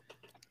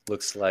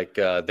looks like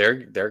they're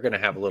going to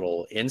have a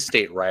little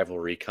in-state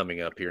rivalry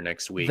coming up here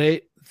next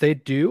week. They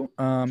do.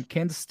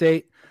 Kansas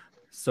State.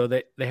 So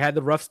they had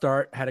the rough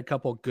start, had a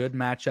couple good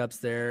matchups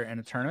there in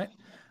a tournament.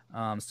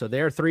 So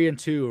they're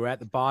 3-2. We're at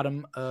the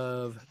bottom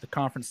of the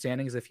conference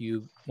standings. If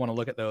you want to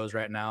look at those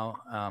right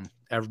now,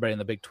 everybody in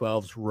the Big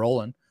 12's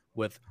rolling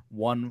with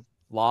one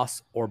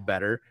loss or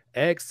better,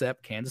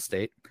 except Kansas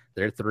State.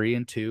 They're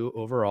 3-2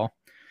 overall.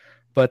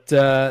 But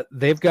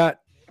they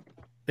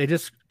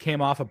just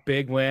came off a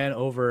big win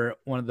over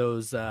one of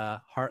those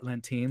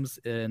Heartland teams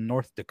in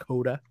North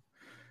Dakota,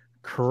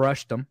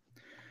 crushed them.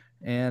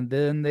 And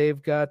then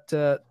they've got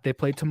they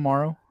play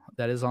tomorrow.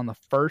 That is on the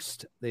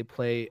 1st. They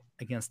play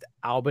against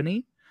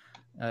Albany.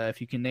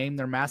 If you can name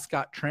their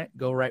mascot, Trent,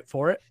 go right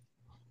for it.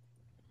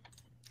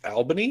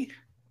 Albany?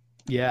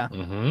 Yeah.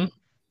 Mm-hmm.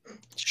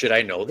 Should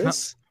I know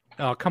this?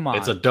 Oh, come on.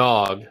 It's a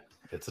dog.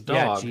 It's a dog.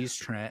 Yeah, geez,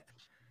 Trent.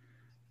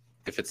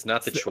 If it's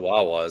not the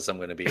Chihuahuas, I'm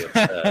going to be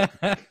upset.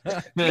 The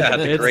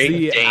It's Great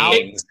the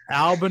Danes.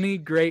 Albany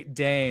Great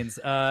Danes.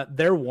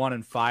 They're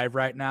 1-5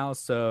 right now.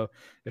 So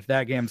if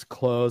that game's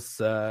close,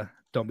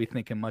 don't be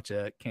thinking much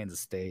of Kansas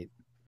State.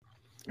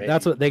 Maybe.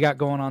 That's what they got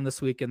going on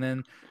this week. And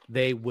then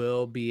they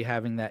will be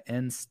having that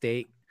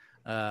in-state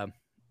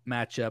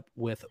matchup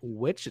with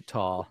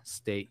Wichita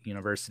State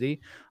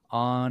University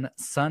on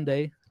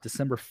Sunday,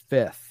 December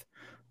 5th.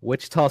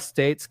 Wichita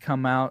State's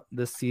come out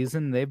this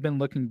season. They've been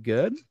looking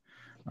good.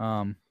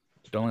 The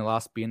only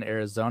loss being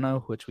Arizona,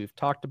 which we've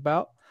talked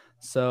about.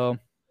 So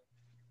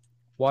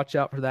watch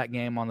out for that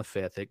game on the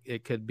 5th.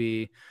 It could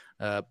be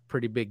a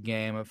pretty big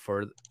game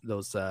for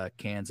those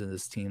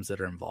Kansas teams that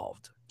are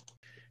involved.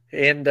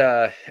 And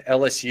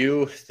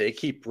LSU, they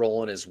keep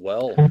rolling as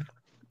well.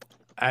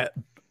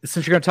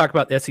 Since you're going to talk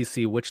about the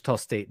SEC, Wichita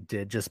State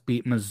did just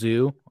beat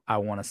Mizzou. I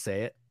want to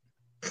say it.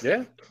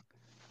 Yeah.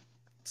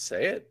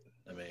 Say it.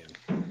 I mean,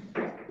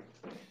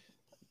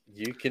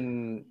 you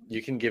can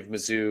give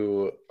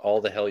Mizzou all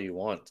the hell you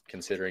want,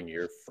 considering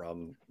you're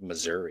from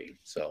Missouri.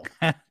 So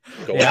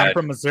go ahead. I'm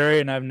from Missouri,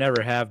 and I've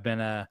never have been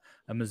a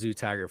Mizzou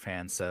Tiger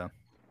fan. So,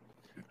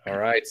 all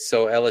right.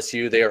 So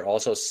LSU, they are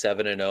also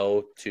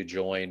 7-0 to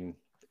join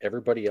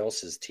everybody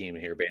else's team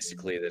here,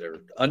 basically, that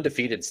are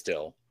undefeated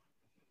still.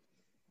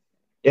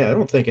 Yeah, I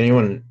don't think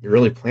anyone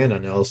really planned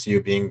on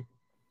LSU being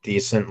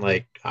decent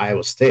like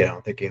Iowa State. I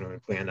don't think anyone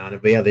planned on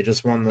it. But yeah, they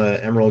just won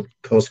the Emerald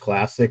Coast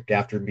Classic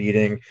after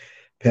beating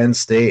Penn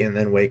State and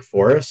then Wake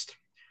Forest.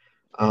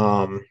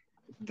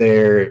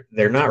 They're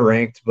not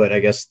ranked, but I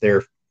guess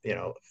they're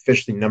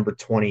officially number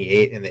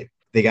 28, and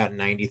they got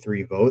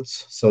 93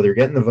 votes. So they're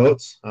getting the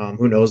votes.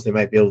 Who knows? They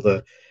might be able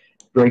to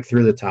break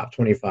through the top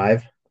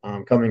 25.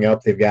 Coming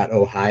up, they've got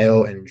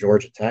Ohio and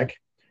Georgia Tech.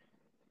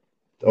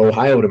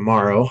 Ohio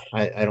tomorrow.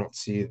 I don't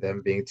see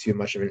them being too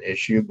much of an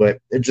issue, but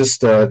it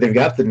just they've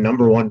got the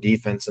number 1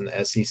 defense in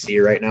the SEC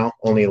right now,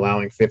 only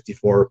allowing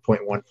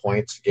 54.1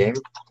 points a game,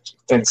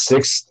 and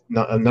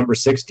number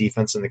 6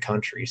 defense in the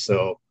country.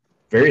 So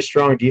very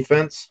strong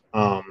defense.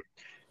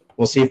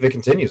 We'll see if it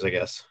continues, I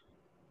guess.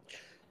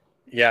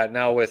 Yeah.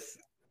 Now with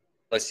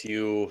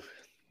LSU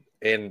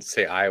and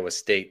say Iowa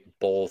State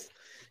both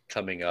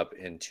coming up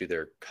into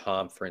their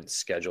conference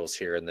schedules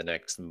here in the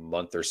next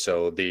month or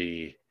so,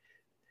 the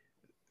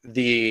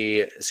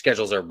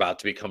schedules are about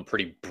to become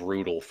pretty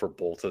brutal for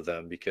both of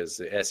them because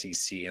the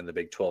SEC and the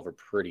Big 12 are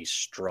pretty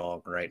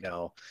strong right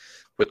now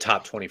with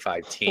top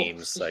 25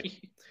 teams like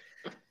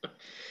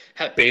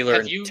Baylor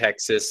and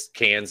Texas,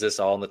 Kansas,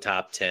 all in the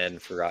top 10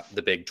 for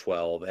the Big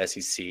 12.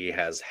 SEC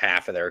has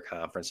half of their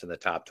conference in the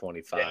top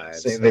 25. Yeah,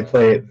 so they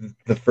play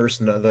the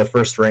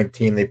first ranked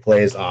team they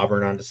play is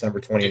Auburn on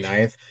December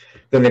 29th.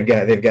 Then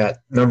they've got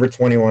number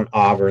 21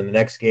 Auburn. The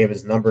next game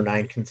is number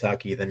 9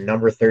 Kentucky. Then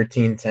number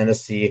 13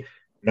 Tennessee.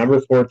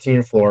 Number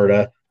 14,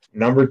 Florida,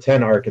 number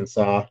 10,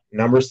 Arkansas,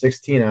 number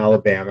 16,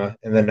 Alabama,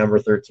 and then number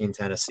 13,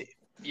 Tennessee.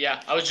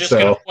 Yeah, I was just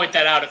going to point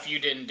that out if you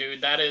didn't,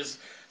 dude.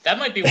 That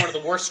might be one of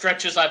the worst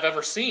stretches I've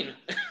ever seen.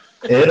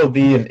 It'll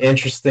be an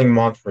interesting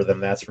month for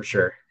them, that's for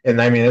sure.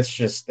 And I mean, that's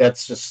just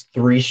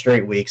 3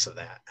 straight weeks of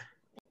that.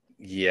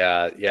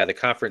 Yeah, the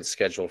conference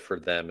schedule for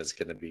them is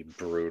going to be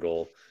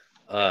brutal.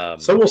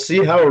 So we'll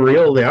see how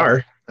real they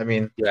are. I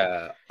mean,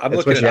 yeah, I'm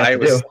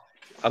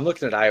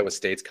looking at Iowa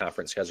State's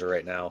conference schedule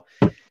right now,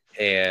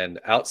 and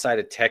outside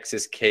of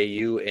Texas,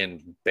 KU,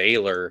 and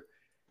Baylor,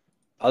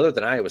 other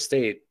than Iowa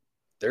State,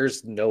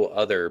 there's no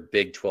other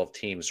Big 12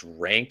 teams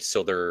ranked.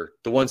 So the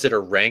ones that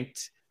are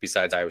ranked,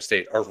 besides Iowa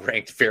State, are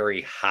ranked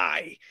very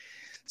high.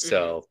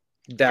 So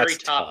that's very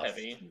top tough.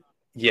 Heavy.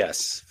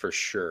 Yes, for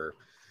sure.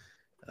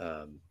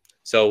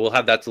 So we'll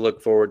have that to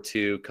look forward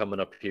to coming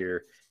up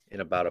here in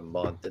about a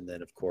month. And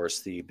then, of course,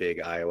 the big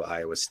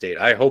Iowa State.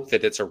 I hope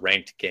that it's a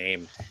ranked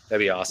game.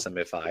 That'd be awesome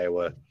if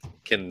Iowa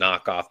can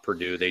knock off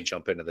Purdue. They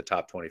jump into the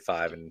top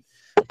 25 and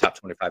top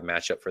 25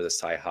 matchup for the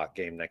Cy-Hawk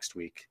game next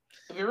week.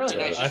 It'd be really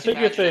nice. I think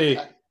if they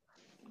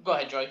go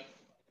ahead, Joy.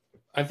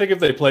 I think if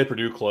they play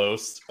Purdue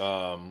close,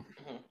 I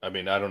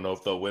mean, I don't know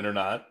if they'll win or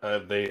not.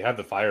 They have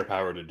the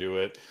firepower to do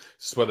it.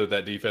 It's just whether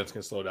that defense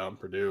can slow down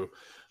Purdue.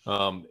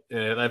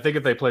 And I think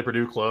if they play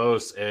Purdue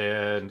close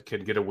and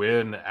can get a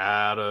win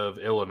out of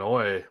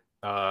Illinois,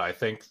 I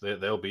think that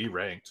they'll be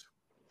ranked,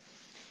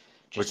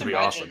 which would be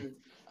awesome.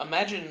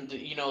 Imagine,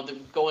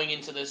 going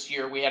into this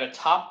year, we had a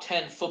top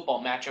 10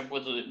 football matchup,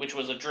 which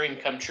was a dream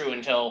come true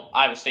until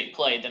Iowa State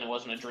played. Then it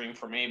wasn't a dream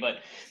for me.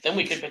 But then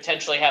we could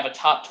potentially have a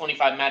top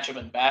 25 matchup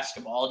in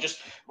basketball. It just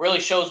really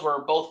shows where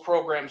both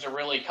programs are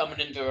really coming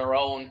into their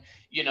own.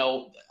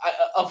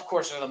 Of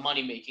course, they're the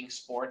money-making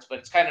sports, but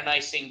it's kind of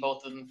nice seeing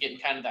both of them getting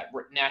kind of that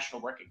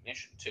national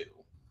recognition, too.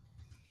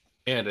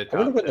 And I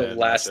wonder when the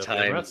last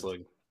time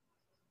wrestling.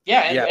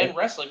 And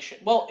wrestling.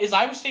 Well, is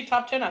Iowa State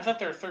top 10? I thought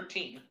they were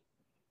 13.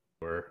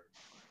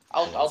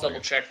 I'll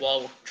double check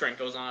while Trent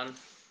goes on.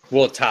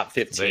 Well, top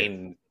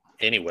 15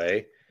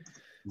 anyway.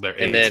 They're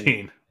 18. And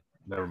then,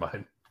 never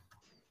mind.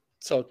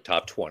 So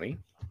top 20.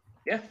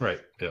 Yeah. Right.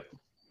 Yeah.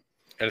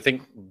 And I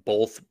think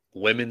both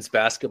women's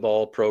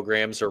basketball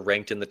programs are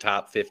ranked in the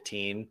top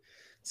 15.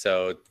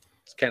 So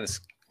it's kind of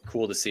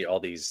cool to see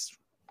all these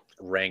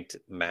ranked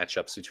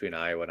matchups between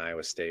Iowa and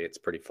Iowa State. It's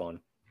pretty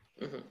fun.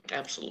 Mm-hmm.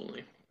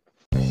 Absolutely.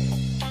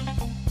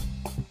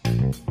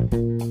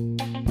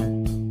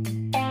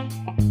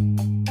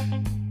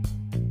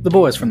 The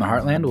boys from the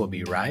Heartland will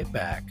be right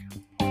back.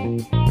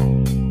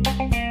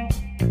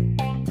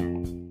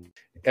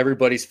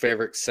 Everybody's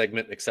favorite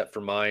segment except for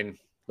mine.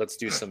 Let's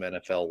do some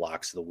NFL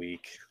locks of the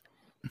week.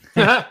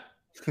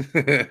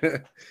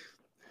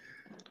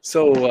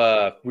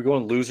 So we're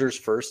going losers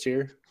first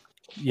here?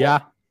 Yeah.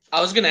 I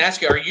was going to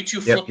ask you, are you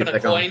two flipping a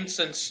coin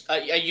since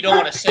you don't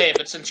want to say it,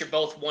 but since you're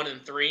both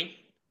 1-3?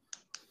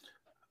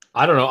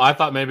 I don't know. I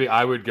thought maybe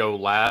I would go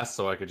last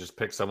so I could just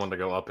pick someone to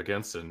go up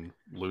against and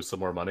lose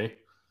some more money.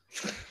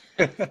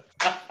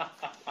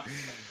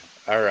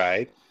 All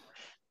right.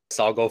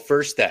 So I'll go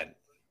first then.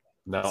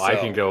 No, I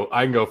can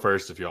go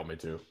first if you want me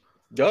to.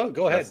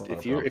 Go ahead.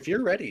 If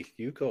you're ready,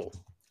 you go.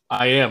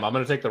 I am. I'm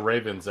going to take the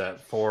Ravens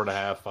at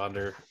 4.5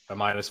 under a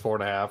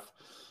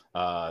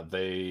 -4.5.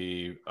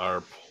 They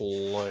are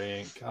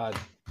playing. God,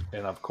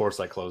 and of course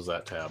I close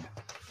that tab.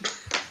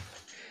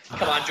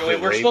 Come on, Joey.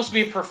 We're supposed to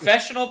be a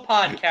professional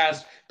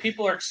podcast.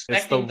 People are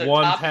expecting the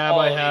one top tab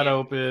quality. I had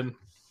open.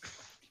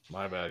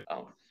 My bad.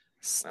 Oh.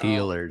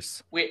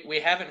 Steelers.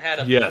 We haven't had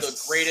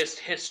the greatest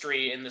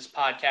history in this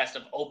podcast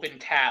of open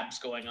tabs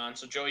going on.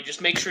 So, Joey,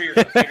 just make sure your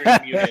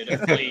computer's muted,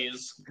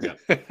 please. Yeah.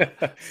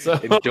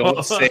 And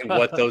don't say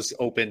what those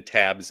open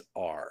tabs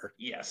are.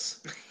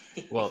 Yes.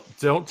 Well,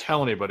 don't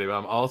tell anybody, but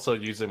I'm also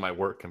using my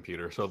work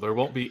computer, so there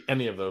won't be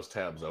any of those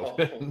tabs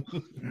open.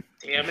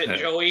 Damn it,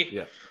 Joey.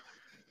 Yeah.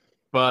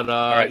 But,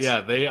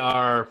 right. They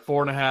are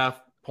 4.5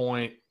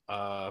 point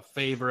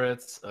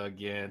favorites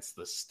against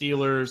the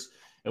Steelers.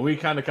 And we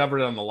kind of covered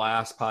it on the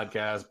last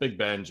podcast. Big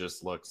Ben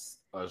just looks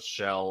a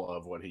shell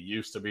of what he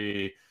used to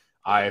be.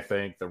 I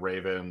think the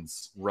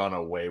Ravens run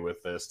away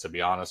with this, to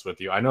be honest with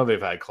you. I know they've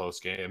had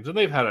close games, and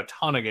they've had a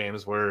ton of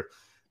games where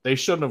they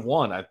shouldn't have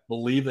won. I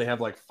believe they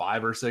have like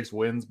 5 or 6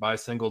 wins by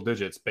single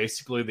digits,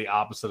 basically the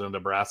opposite of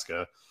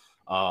Nebraska.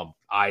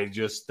 I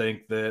just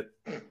think that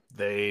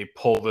they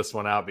pull this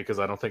one out because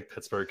I don't think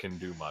Pittsburgh can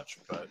do much.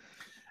 But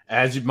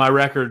as my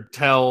record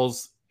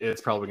tells, it's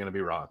probably going to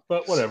be wrong,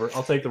 but whatever.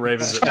 I'll take the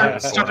Ravens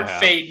at Start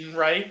fading,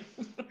 right?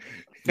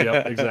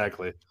 Yep,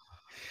 exactly.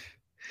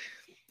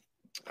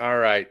 All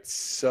right,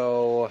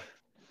 so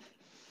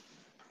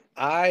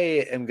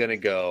I am going to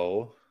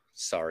go.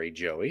 Sorry,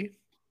 Joey.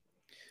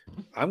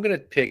 I'm going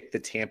to pick the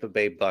Tampa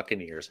Bay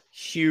Buccaneers.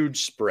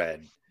 Huge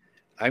spread.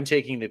 I'm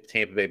taking the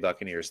Tampa Bay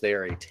Buccaneers. They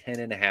are a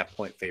 10.5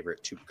 point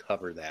favorite to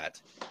cover that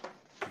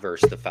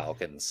versus the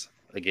Falcons.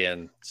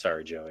 Again,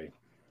 sorry, Joey.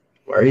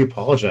 Why are you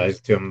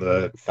apologizing to him?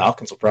 The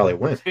Falcons will probably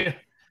win.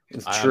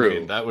 It's true. I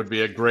mean, that would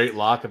be a great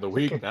lock of the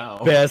week now.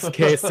 Best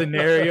case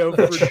scenario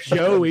for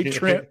Joey.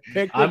 Trent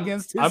picked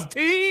against his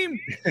team.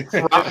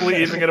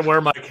 Probably even going to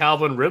wear my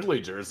Calvin Ridley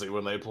jersey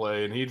when they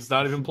play, and he's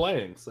not even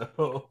playing.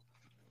 So,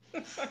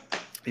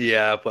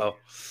 yeah, well,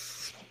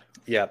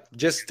 yeah,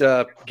 just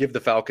give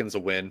the Falcons a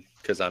win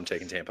because I'm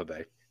taking Tampa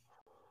Bay.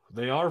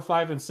 They are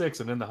 5-6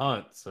 and in the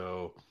hunt,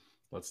 so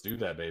let's do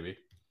that, baby.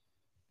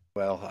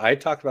 Well, I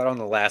talked about on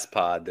the last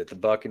pod that the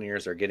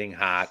Buccaneers are getting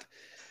hot.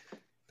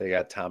 They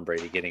got Tom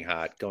Brady getting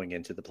hot going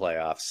into the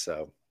playoffs.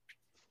 So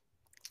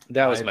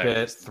that was my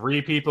bet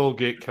 3 people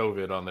get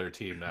COVID on their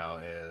team now,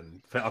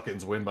 and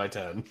Falcons win by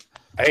 10.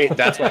 Hey,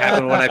 that's what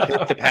happened when I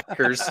picked the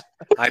Packers.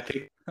 I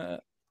picked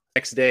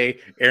next day,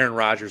 Aaron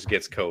Rodgers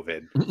gets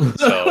COVID.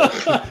 So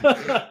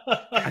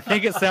I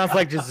think it sounds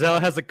like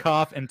Giselle has a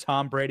cough and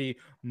Tom Brady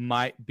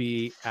might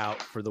be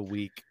out for the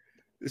week.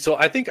 So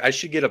I think I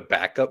should get a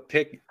backup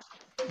pick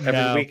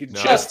every week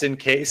just in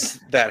case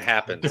that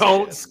happens.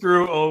 Don't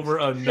screw over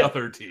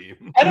another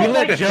team. We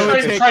let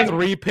Joey take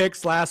 3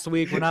 picks last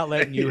week. We're not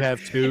letting you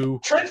have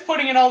 2. Trent's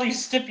putting in all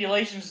these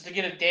stipulations to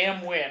get a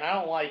damn win. I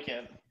don't like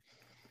it.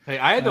 Hey,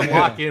 I had to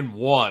lock in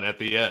 1 at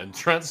the end.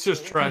 Trent's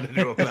just trying to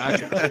do a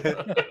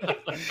backup.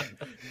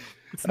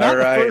 It's not All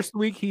right. the first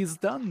week he's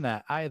done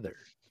that either.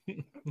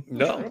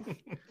 No.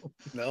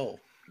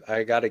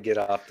 I got to get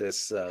off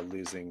this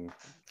losing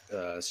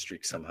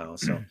streak somehow.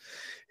 So,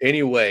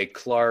 anyway,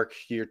 Clark,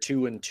 you're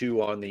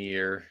 2-2 on the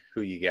year.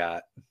 Who you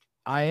got?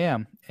 I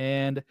am.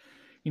 And,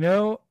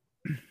 you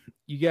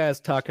guys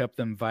talk up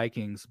them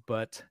Vikings,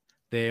 but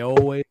they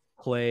always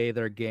play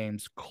their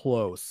games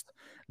close.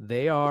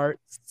 They are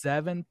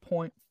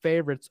 7-point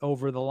favorites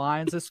over the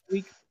Lions this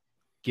week.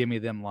 Give me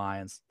them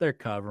Lions. They're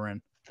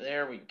covering.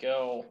 There we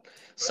go.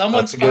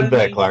 That's a good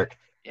bet, Clark.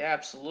 Yeah,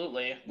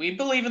 absolutely. We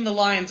believe in the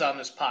Lions on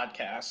this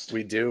podcast.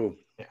 We do.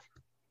 Yeah,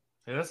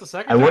 that's the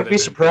second. I wouldn't be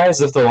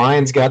surprised if the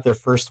Lions got their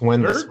first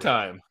win this third week.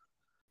 time.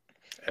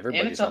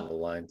 Everybody's on the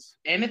lines.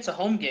 And it's a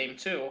home game,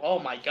 too. Oh,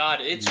 my God.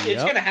 It's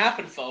going to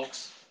happen,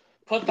 folks.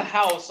 Put the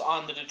house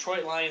on the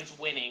Detroit Lions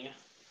winning.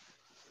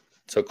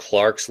 So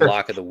Clark's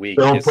lock of the week.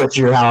 Don't put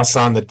your house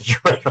on the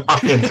Detroit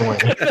Lions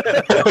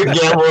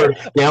winning.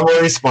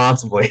 Gamble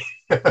responsibly.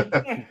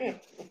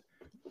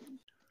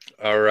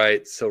 All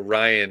right. So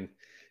Ryan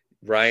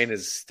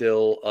is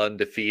still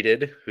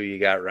undefeated. Who you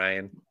got,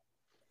 Ryan?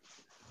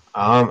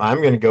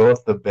 I'm going to go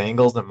with the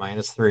Bengals at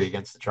 -3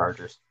 against the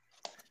Chargers.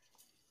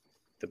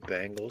 The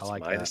Bengals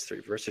like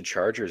 -3 versus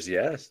Chargers.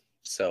 Yes.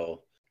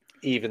 So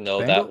even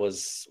though that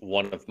was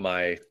one of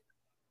my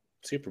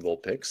Super Bowl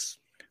picks,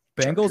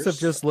 Bengals have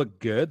just looked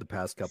good the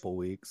past couple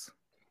weeks.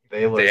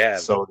 They look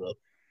so good.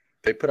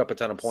 They put up a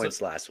ton of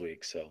points last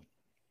week. So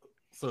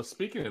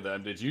speaking of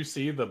them, did you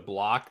see the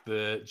block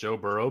that Joe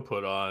Burrow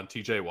put on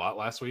TJ Watt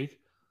last week?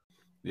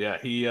 Yeah,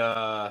 he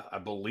I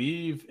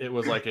believe it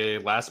was like a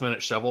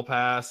last-minute shovel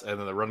pass, and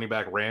then the running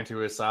back ran to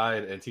his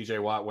side, and TJ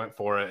Watt went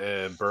for it,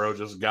 and Burrow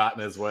just got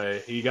in his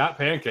way. He got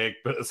pancaked,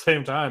 but at the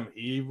same time,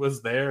 he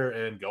was there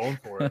and going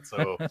for it.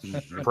 So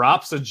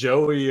props to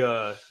Joey,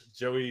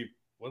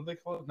 what do they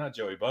call it? Not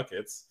Joey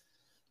Buckets.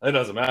 It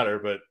doesn't matter,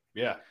 but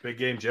yeah, big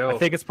game Joe. I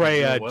think it's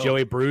probably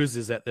Joey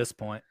Bruises at this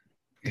point.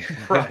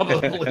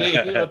 Probably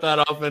with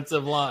that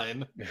offensive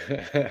line.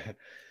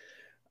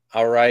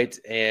 All right,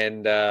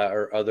 and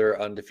our other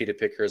undefeated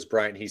picker is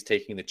Brian. He's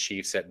taking the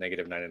Chiefs at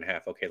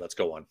 -9.5. Okay, let's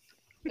go on.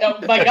 Oh,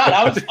 my God,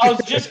 I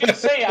was just gonna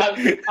say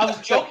I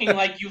was joking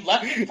like you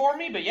left it for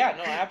me, but yeah,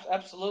 no,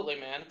 absolutely,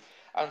 man.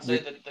 I would say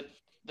that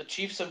the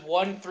Chiefs have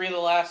won 3 of the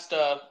last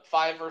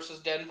 5 versus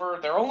Denver.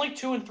 They're only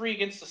 2-3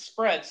 against the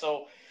spread,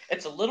 so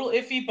it's a little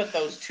iffy. But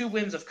those 2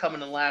 wins have come in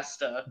the last.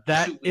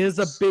 That 2 is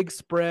weeks. a big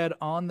spread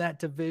on that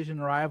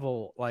division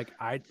rival. Like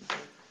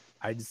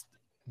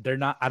they're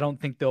not. I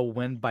don't think they'll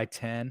win by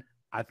 10.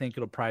 I think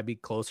it'll probably be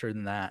closer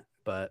than that.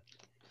 But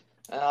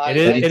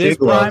it is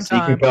prime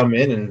time. You can come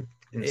in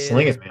and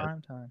sling it, man.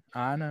 Prime time.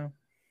 I know.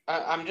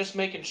 I'm just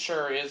making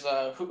sure. Is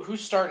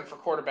who's starting for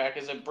quarterback?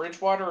 Is it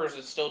Bridgewater or is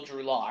it still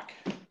Drew Lock?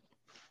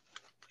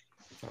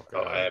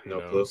 I have no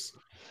clue.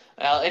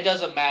 Well, it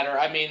doesn't matter.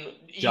 I mean,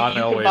 John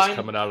Elway's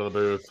coming out of the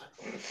booth.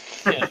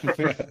 Yeah,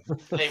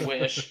 they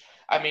wish.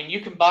 I mean,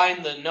 you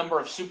combine the number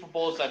of Super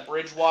Bowls that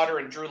Bridgewater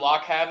and Drew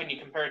Lock have, and you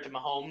compare it to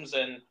Mahomes,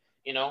 and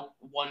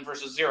 1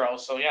 versus 0.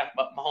 So yeah,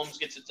 but Mahomes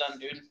gets it done,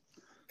 dude.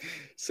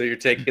 So you're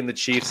taking the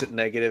Chiefs at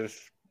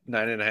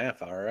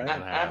 -9.5. All right.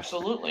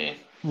 Absolutely.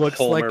 Looks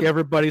like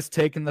everybody's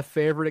taking the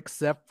favorite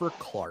except for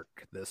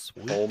Clark this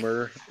week.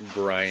 Homer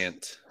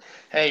Bryant.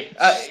 Hey,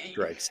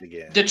 strikes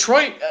again.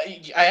 Detroit.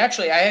 I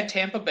had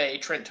Tampa Bay.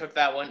 Trent took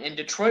that one, and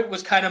Detroit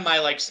was kind of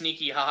my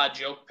sneaky haha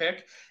joke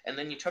pick. And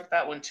then you took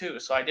that one too,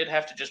 so I did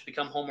have to just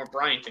become Homer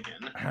Bryant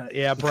again.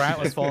 Yeah, Bryant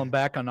was falling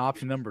back on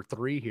option number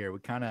 3 here. We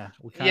kind of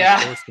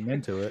forced him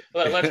into it.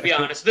 Let's be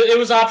honest. It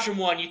was option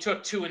 1. You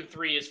took 2 and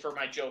 3 as for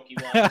my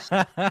jokey ones.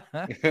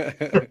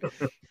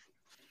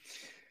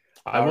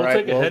 I will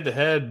take a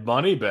head-to-head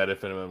money bet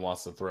if anyone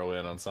wants to throw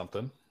in on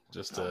something,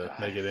 just to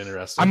make it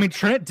interesting. I mean,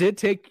 Trent did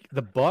take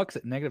the Bucks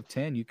at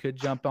 -10. You could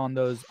jump on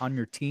those on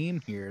your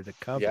team here to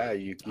cover. Yeah,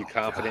 you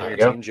confident in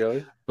your team,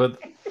 Joey? But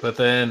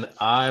then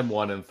I'm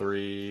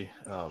 1-3.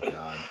 Oh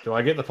God, do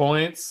I get the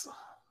points?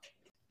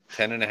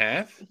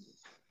 10.5.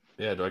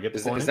 Yeah, do I get the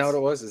points? Is that what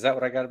it was? Is that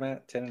what I got him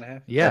at?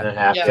 10.5. Yeah,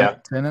 10.5. Yeah.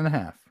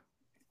 10.5.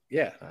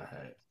 Yeah. All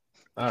right.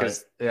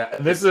 Yeah,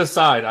 this is a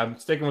side. I'm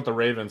sticking with the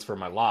Ravens for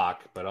my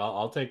lock, but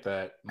I'll take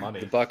that money.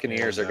 The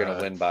Buccaneers are going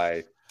to win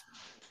by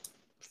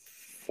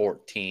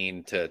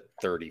 14 to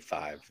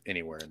 35,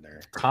 anywhere in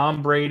there.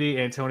 Tom Brady,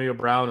 Antonio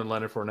Brown, and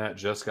Leonard Fournette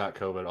just got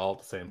COVID all at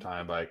the same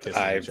time by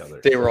kissing each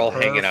other. They were all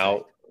hanging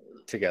out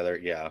together.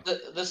 Yeah.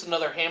 This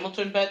another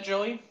Hamilton bet,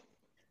 Joey?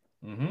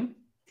 Mm-hmm.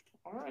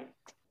 All right.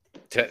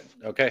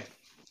 Okay.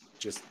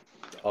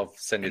 I'll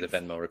send you the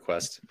Venmo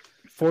request.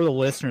 For the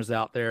listeners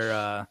out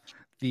there,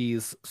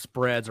 these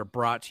spreads are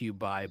brought to you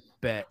by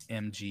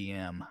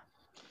BetMGM.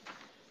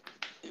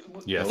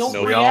 Yes, No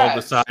we free all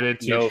ads. decided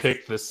to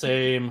pick the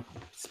same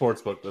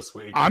sportsbook this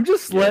week. I'm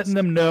just letting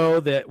them know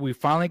that we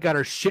finally got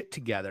our shit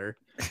together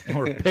and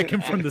we're picking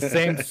from the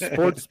same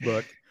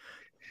sportsbook.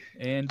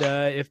 And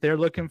if they're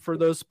looking for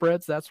those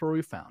spreads, that's where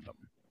we found them.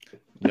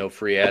 No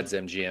free ads,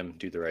 MGM.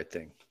 Do the right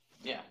thing.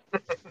 Yeah.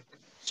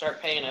 Start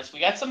paying us.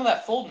 We got some of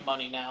that folding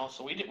money now,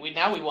 so we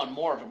want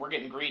more of it. We're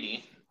getting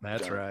greedy.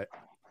 That's right.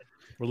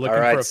 We're looking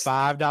All right. for a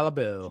 $5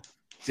 bill.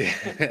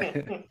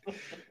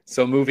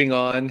 So moving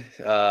on,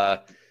 now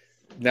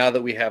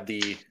that we have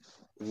the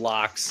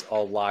locks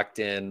all locked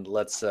in,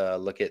 let's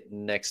look at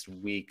next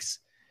week's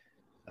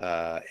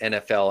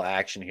NFL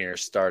action here.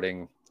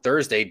 Starting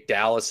Thursday,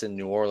 Dallas and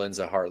New Orleans,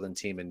 a Heartland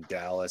team in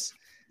Dallas.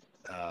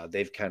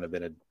 They've kind of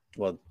been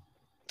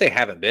they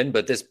haven't been,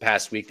 but this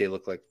past week they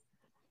look like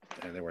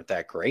they weren't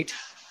that great.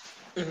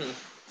 Mhm.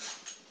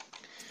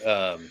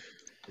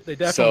 They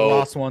definitely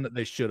lost one that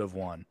they should have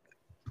won.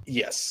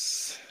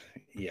 Yes.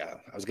 Yeah.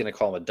 I was going to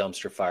call them a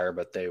dumpster fire,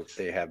 but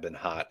they have been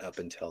hot up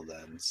until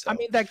then. So. I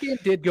mean, that game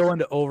did go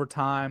into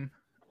overtime.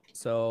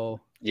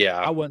 So yeah,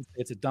 I wouldn't say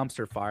it's a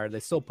dumpster fire.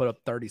 They still put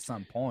up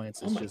 30-some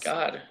points. It's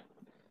God.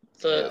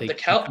 they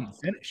couldn't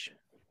finish.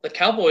 The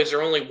Cowboys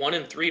are only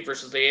 1-3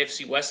 versus the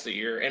AFC West the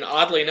year, and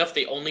oddly enough,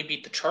 they only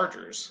beat the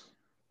Chargers.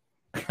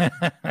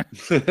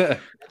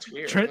 That's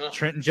weird.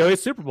 Trent and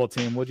Joey's Super Bowl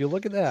team. Would you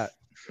look at that?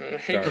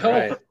 There you go.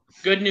 Right.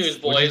 Good news,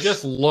 boys. Would you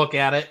just look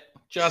at it.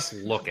 Just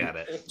look at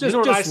it. You know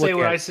what I say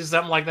when I say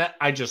something like that?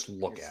 I just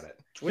look at it.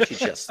 Would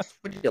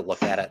you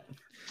look at it?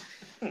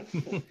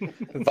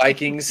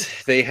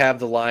 Vikings, they have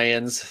the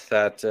Lions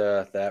that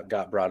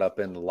got brought up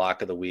in the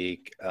lock of the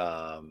week.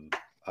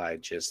 I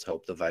just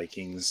hope the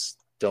Vikings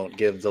don't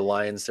give the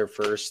Lions their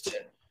first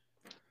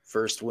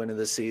win of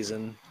the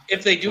season.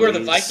 If they do, please. Are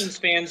the Vikings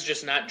fans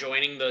just not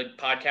joining the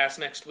podcast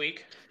next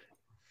week?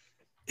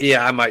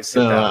 Yeah, I might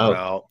sit down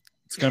out.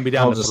 It's going to be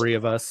down to 3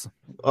 of us.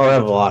 I'll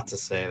have a lot to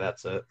say.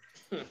 That's it.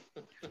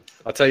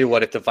 I'll tell you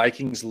what, if the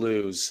Vikings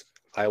lose,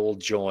 I will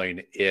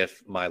join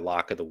if my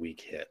lock of the week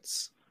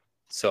hits.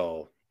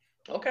 So,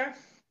 okay.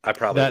 I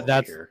probably won't be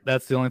here.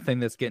 That's the only thing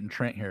that's getting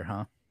Trent here,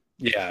 huh?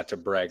 Yeah, to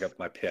brag up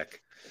my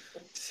pick.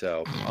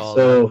 So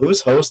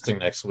who's hosting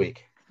next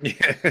week?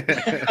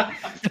 Yeah,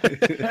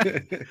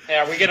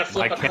 are we gonna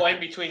flip a coin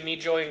between me,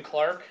 Joey, and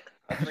Clark?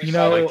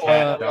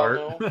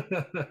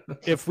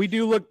 If we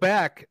do look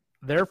back,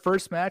 their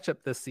first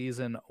matchup this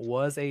season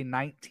was a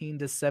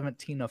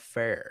 19-17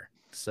 affair.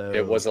 So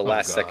it was a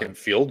last-second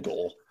field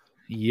goal.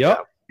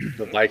 Yep.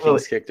 The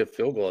Vikings kicked a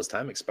field goal as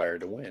time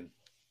expired to win.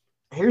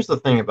 Here's the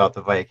thing about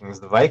the Vikings.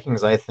 The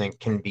Vikings, I think,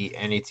 can beat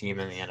any team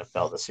in the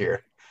NFL this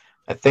year.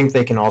 I think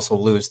they can also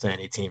lose to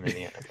any team in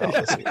the NFL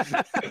this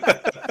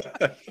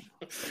year.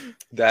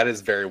 That is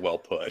very well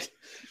put.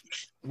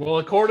 Well,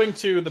 according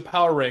to the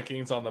power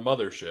rankings on the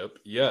mothership,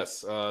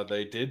 yes,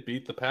 they did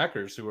beat the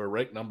Packers, who are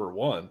ranked number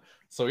 1.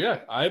 So,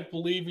 yeah, I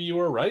believe you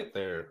were right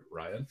there,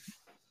 Ryan.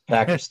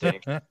 Packers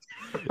stink.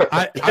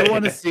 I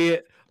want to see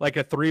it like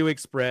a 3-week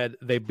spread.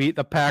 They beat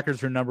the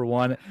Packers, who are number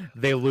 1.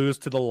 They lose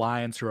to the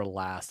Lions, who are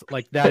last.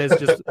 Like, that is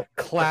just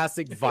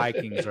classic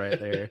Vikings right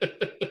there.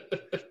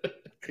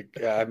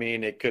 I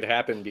mean, it could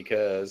happen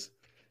because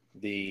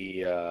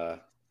the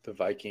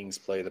Vikings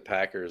play the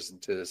Packers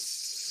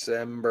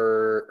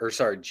January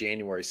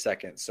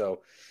 2nd.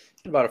 So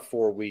in about a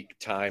 4-week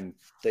time,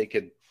 they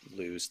could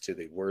lose to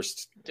the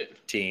worst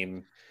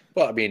team.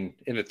 Well, I mean,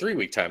 in a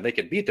 3-week time, they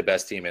could beat the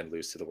best team and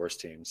lose to the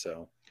worst team.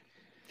 So,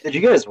 did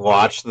you guys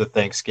watch the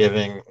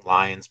Thanksgiving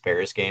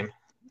Lions-Bears game?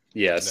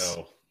 Yes.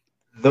 No.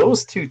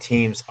 Those two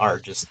teams are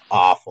just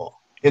awful.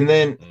 And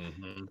then,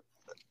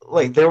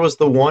 like, there was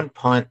the one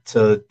punt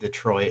to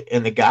Detroit,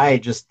 and the guy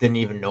just didn't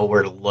even know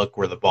where to look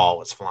where the ball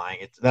was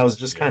flying. That was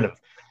just kind of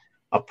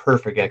a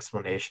perfect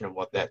explanation of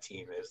what that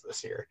team is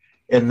this year.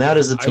 And that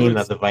is a team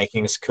that the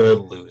Vikings could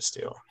lose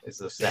to. Is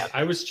the sad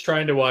I was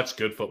trying to watch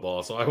good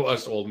football, so I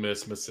watched Ole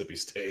Miss, Mississippi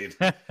State.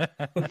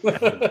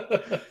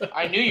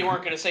 I knew you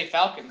weren't going to say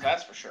Falcons,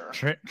 that's for sure.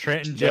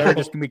 Trent and Joe are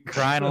just going to be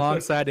crying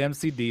alongside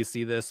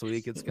MCDC this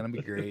week. It's going to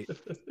be great.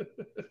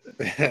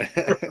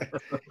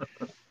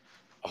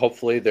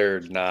 Hopefully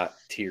they're not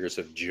tears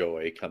of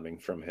joy coming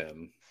from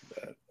him.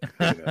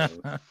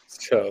 But,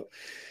 so...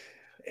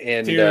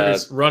 And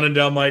tears running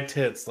down my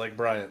tits, like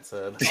Bryant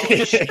said.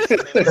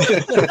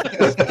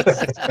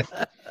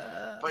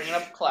 Bringing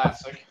up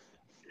classic.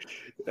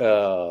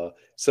 So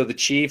the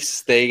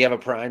Chiefs, they have a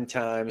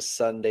primetime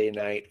Sunday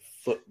night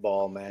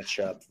football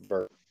matchup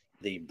versus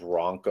the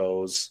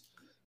Broncos.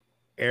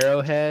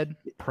 Arrowhead,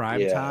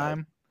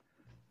 primetime,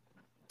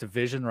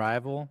 division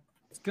rival.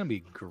 It's going to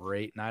be a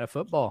great night of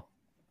football.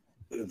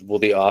 Will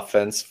the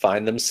offense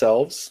find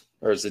themselves,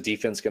 or is the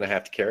defense going to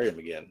have to carry them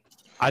again?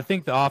 I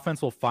think the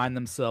offense will find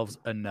themselves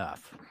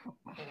enough.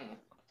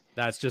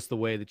 That's just the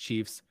way the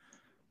Chiefs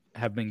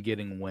have been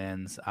getting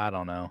wins. I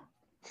don't know.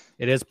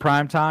 It is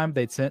prime time.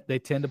 They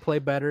tend to play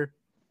better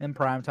in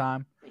prime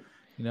time.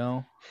 You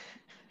know.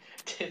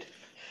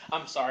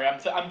 I'm sorry.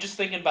 I'm just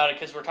thinking about it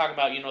because we're talking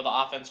about the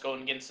offense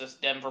going against this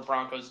Denver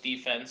Broncos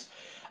defense.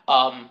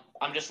 I'm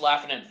just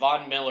laughing at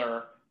Von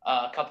Miller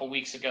a couple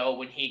weeks ago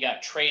when he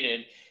got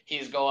traded.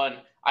 He's going,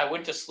 I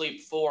went to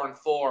sleep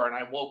 4-4 and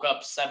I woke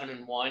up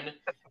 7-1.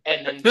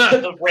 And then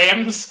the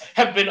Rams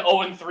have been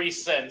 0-3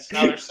 since.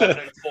 Now they're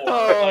 7-4.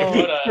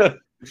 Oh,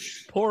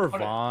 poor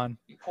Von.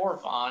 Poor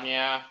Von,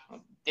 yeah.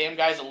 Damn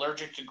guy's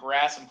allergic to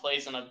grass and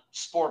plays in a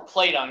sport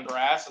played on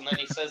grass, and then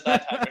he says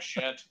that type of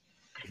shit.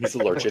 He's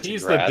allergic to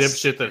He's grass. the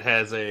dipshit that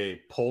has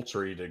a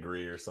poultry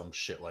degree or some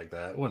shit like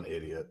that. What an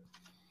idiot.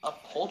 A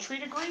poultry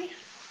degree?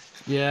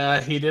 Yeah,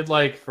 he did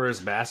for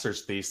his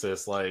master's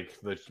thesis,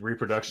 the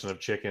reproduction of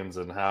chickens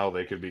and how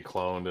they could be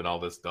cloned and all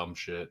this dumb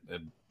shit.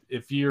 And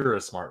if you're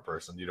a smart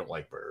person, you don't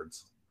like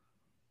birds.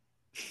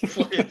 You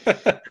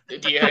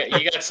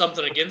got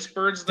something against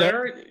birds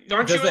there?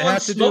 Aren't you the one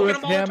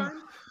smoking them all the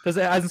time? Does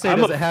it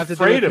have to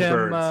do with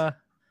him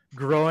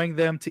growing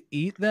them to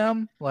eat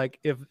them? Like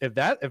if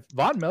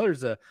Von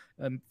Miller's a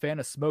fan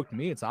of smoked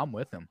meats, I'm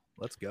with him.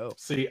 Let's go.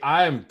 See,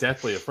 I am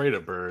deathly afraid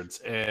of birds,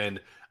 and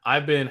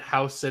I've been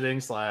house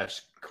sitting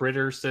 /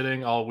 critter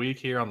sitting all week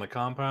here on the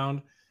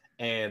compound,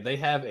 and they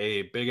have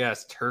a big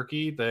ass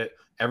turkey that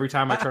every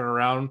time I turn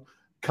around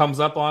comes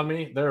up on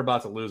me. They're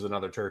about to lose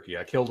another turkey.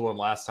 I killed one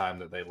last time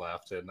that they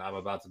left, and I'm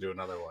about to do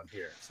another one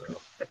here. So,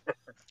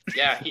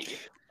 yeah,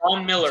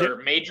 Von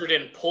Miller majored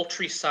in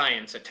poultry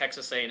science at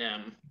Texas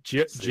A&M.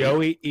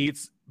 Joey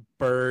eats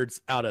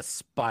birds out of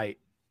spite.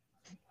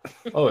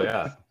 Oh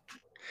yeah.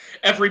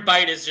 Every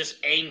bite is just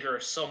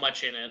anger, so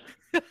much in it.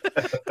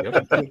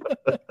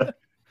 Yep.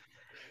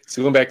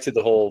 So going back to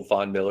the whole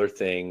Von Miller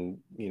thing,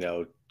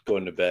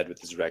 going to bed with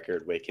his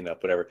record, waking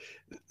up, whatever.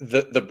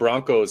 The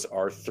Broncos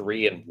are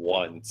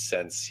 3-1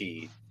 since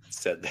he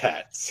said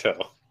that. So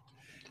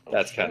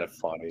that's kind of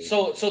funny.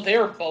 So they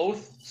are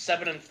both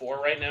 7-4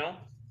 right now.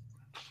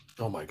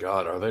 Oh my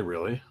God, are they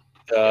really?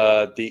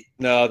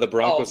 The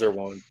Broncos are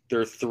one.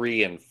 They're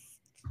 3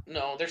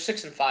 No, they're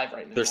 6-5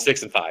 right now. They're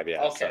 6-5.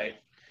 Yeah. Okay. Sorry.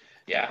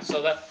 Yeah.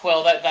 So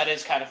that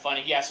is kind of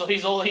funny. Yeah. So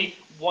he's only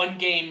one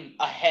game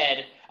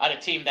ahead on a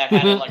team that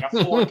had a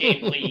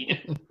 4-game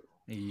lead.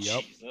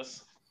 Yep.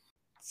 Jesus.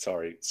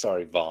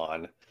 Sorry,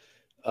 Vaughn.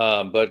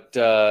 But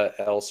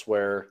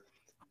elsewhere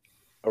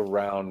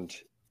around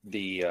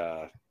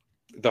the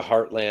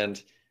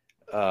Heartland,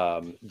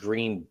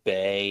 Green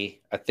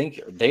Bay, I think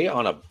are they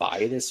on a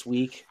bye this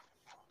week?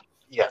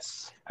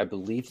 Yes, I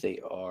believe they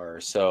are.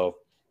 So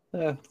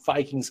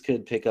Vikings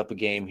could pick up a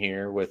game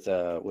here with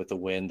a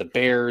win. The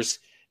Bears,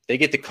 they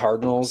get the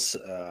Cardinals.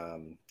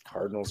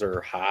 Cardinals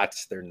are hot.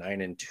 They're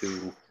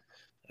 9-2.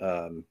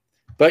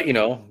 But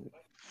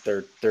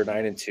they're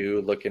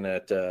 9-2, looking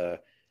at a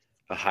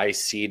high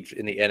seed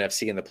in the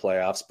NFC in the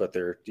playoffs. But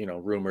they're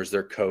rumors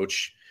their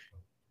coach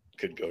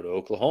could go to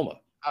Oklahoma.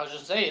 I was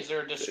just saying, is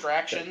there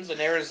distractions in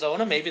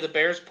Arizona? Maybe the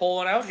Bears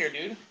pull it out here,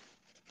 dude.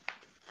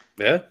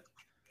 Yeah.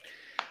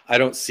 I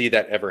don't see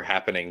that ever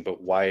happening,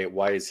 but why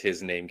is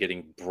his name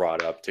getting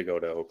brought up to go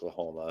to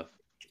Oklahoma?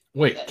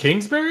 Wait,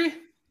 Kingsbury?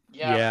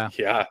 Yeah.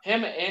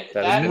 Him and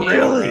that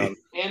really?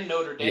 And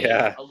Notre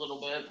Dame a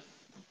little bit.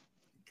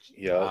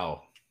 Yeah.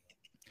 Wow.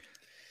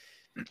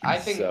 I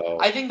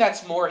think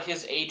that's more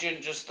his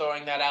agent just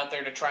throwing that out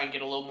there to try and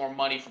get a little more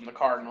money from the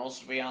Cardinals,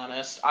 to be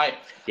honest. I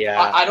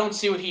don't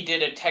see what he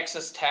did at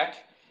Texas Tech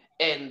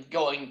and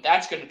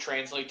that's going to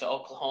translate to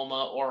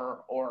Oklahoma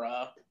or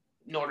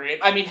Notre Dame.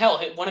 I mean, hell,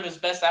 one of his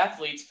best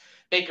athletes,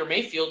 Baker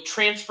Mayfield,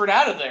 transferred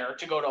out of there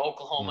to go to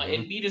Oklahoma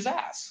and beat his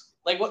ass.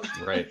 Like what?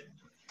 Right.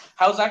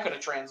 How's that going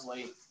to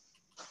translate?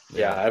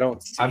 Yeah, I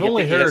don't. I've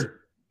only heard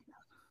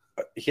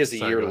he has a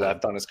year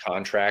left on his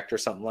contract or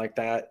something like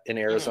that in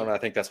Arizona. Mm-hmm. I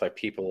think that's why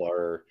people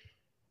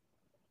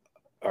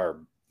are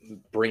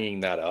bringing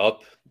that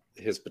up,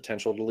 his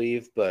potential to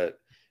leave. But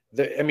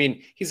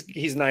he's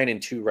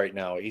 9-2 right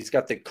now. He's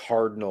got the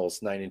Cardinals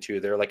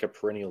 9-2. They're like a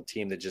perennial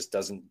team that just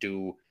doesn't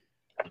do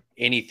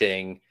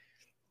anything.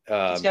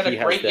 He's got a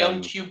great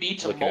young QB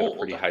to mold. A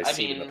pretty high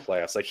seed in the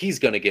playoffs. Like he's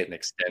going to get an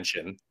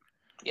extension.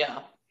 Yeah,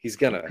 he's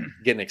going to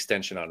get an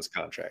extension on his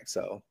contract.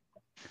 So.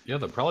 Yeah,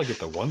 they'll probably get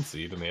the 1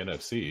 seed in the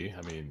NFC.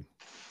 I mean,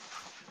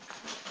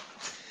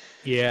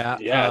 yeah.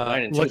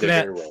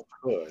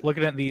 9-2,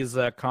 looking at these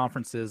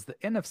conferences, the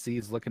NFC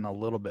is looking a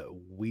little bit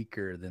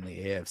weaker than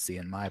the AFC,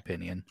 in my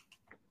opinion.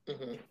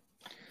 Mm-hmm.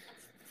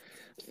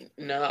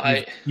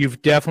 No,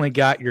 you've definitely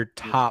got your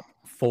top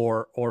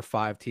 4 or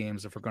 5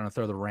 teams. If we're going to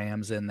throw the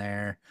Rams in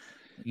there,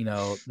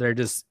 they're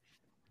just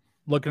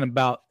looking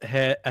about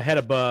ahead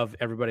above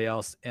everybody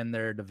else in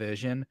their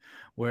division.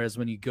 Whereas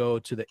when you go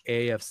to the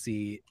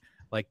AFC,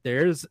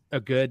 there's a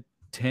good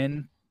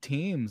 10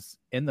 teams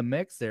in the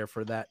mix there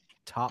for that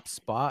top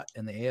spot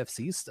in the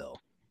AFC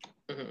still.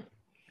 Mm-hmm.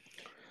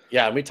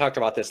 Yeah, and we talked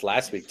about this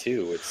last week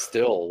too. It's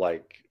still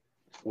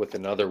with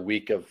another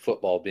week of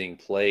football being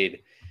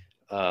played,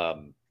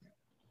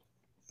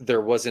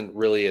 there wasn't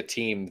really a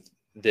team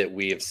that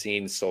we have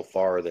seen so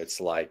far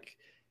that's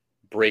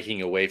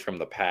breaking away from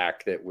the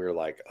pack that we're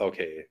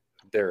okay,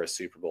 they're a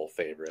Super Bowl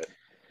favorite.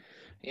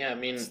 Yeah, I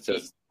mean,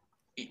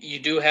 you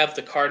do have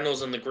the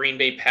Cardinals and the Green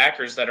Bay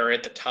Packers that are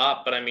at the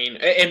top, but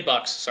and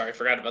Bucks. Sorry, I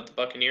forgot about the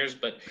Buccaneers.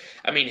 But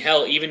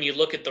hell, even you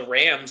look at the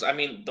Rams.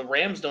 The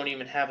Rams don't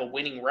even have a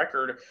winning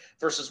record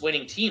versus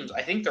winning teams.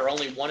 I think they're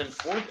only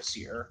 1-4 this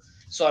year.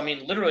 So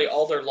literally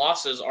all their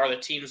losses are the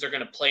teams they're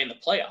going to play in the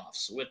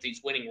playoffs with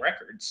these winning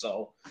records.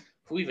 So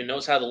who even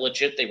knows how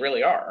legit they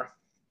really are?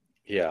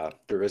 Yeah,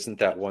 there isn't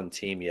that one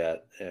team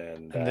yet,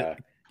 and the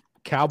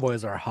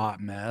Cowboys are a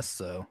hot mess.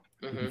 So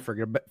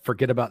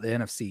forget about the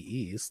NFC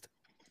East.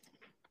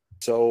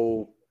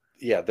 so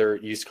yeah, they're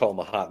you used to call them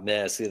a hot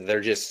mess.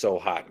 They're just so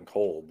hot and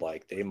cold.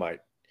 Like they might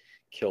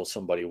kill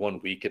somebody one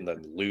week and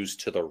then lose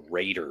to the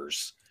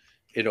Raiders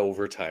in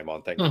overtime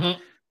on Thanksgiving.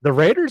 The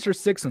Raiders are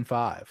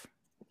 6-5.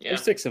 They're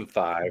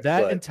 6-5.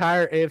 That but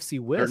entire AFC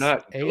West, they're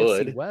not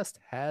AFC good. West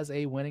has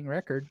a winning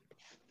record.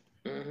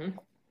 Mm-hmm.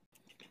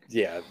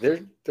 Yeah, they're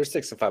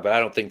 6-5, but I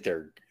don't think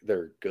they're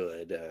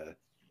good.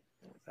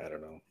 I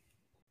don't know.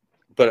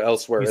 But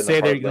elsewhere You in say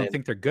the they Heartland, don't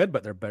think they're good,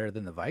 but they're better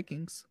than the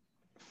Vikings.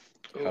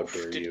 how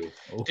dare you?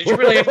 Did you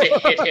really have to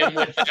hit him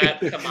with that?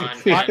 Come on,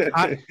 man.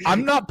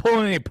 I'm not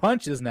pulling any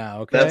punches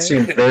now. Okay, That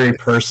seemed very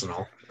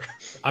personal.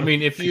 I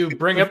mean, if you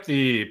bring up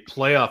the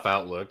playoff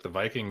outlook, the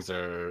Vikings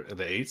are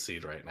the 8th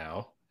seed right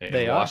now, and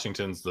They are.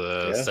 Washington's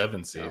the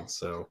 7th seed.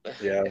 So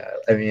Yeah, Yeah,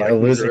 I mean, a Vikings are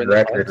losing in the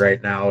record hunt.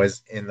 right now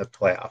is in the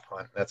playoff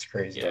hunt. That's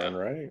crazy. Yeah. Darn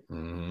right.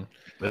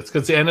 that's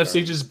because the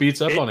NFC just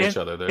beats up on In- each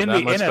other. They're in that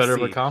the much better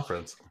of a NFC.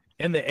 conference.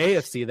 in the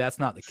AFC, that's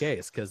not the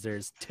case because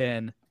there's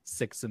 10,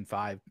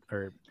 6-5,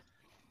 or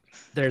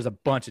there's a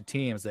bunch of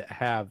teams that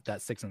have that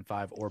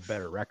 6-5 or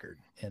better record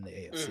in the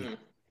AFC. Mm-hmm.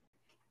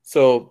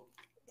 So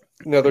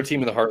another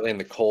team in the Heartland,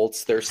 the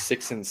Colts, they're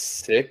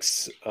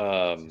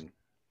 6-6.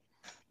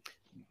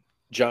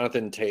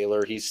 Jonathan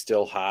Taylor, he's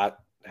still hot,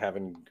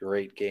 having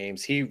great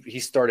games. He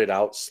started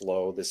out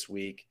slow this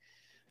week,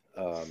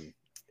 and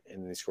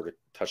he scored a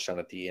touchdown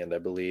at the end, I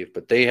believe.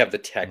 But they have the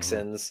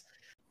Texans.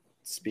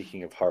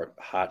 Speaking of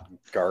hot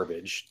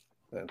garbage,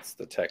 that's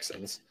the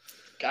Texans.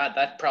 God,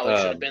 that probably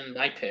should have been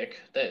my pick.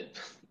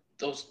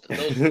 Those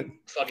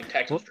fucking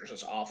Texans are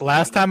just awful.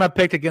 Last time I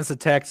picked against the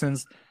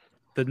Texans,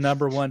 the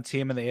number one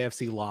team in the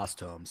AFC lost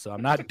to them. So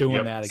I'm not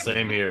doing that again.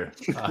 Same here.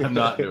 I'm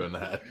not doing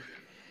that.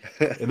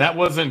 And that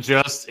wasn't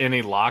just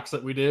any locks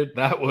that we did.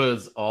 That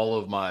was all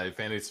of my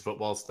fantasy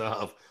football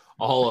stuff.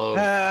 All of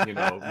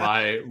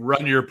my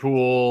run your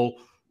pool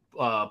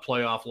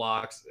playoff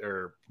locks,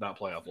 or not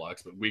playoff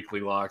locks, but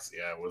weekly locks.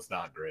 Yeah, it was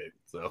not great.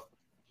 So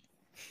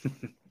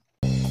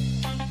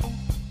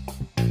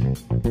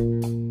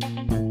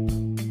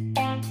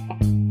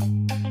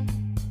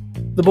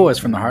The boys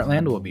from the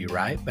Heartland will be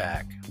right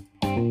back.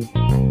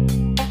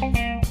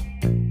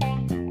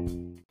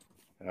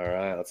 All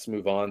right, let's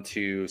move on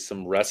to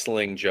some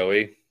wrestling,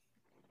 Joey.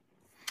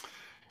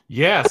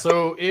 yeah,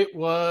 so it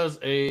was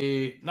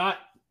not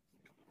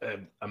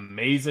an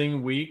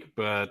amazing week,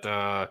 but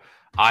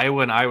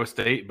Iowa and Iowa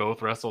State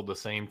both wrestled the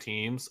same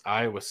teams.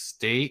 Iowa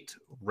State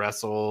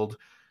wrestled,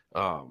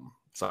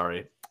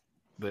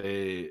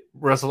 they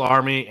wrestled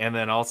Army, and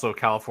then also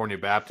California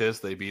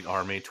Baptist. They beat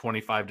Army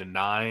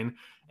 25-9,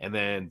 and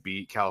then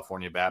beat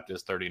California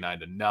Baptist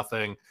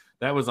 39-0.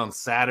 That was on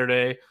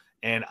Saturday.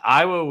 And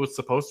Iowa was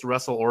supposed to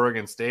wrestle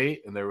Oregon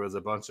State, and there was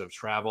a bunch of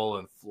travel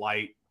and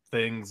flight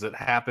things that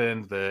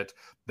happened that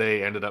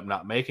they ended up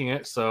not making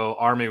it. So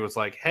Army was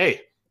like,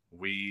 hey,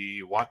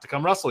 we want to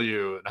come wrestle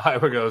you. And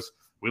Iowa goes,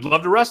 we'd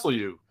love to wrestle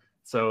you.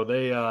 So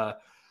they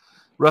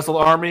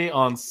wrestled Army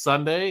on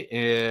Sunday,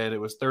 and it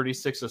was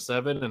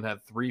 36-7 and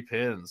had 3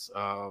 pins,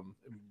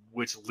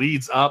 which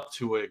leads up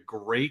to a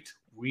great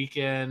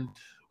weekend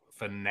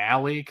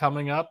finale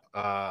coming up.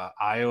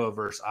 Iowa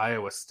versus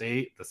Iowa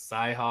State. The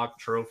Cy-Hawk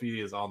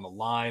Trophy is on the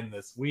line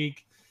this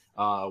week.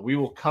 We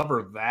will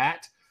cover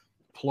that,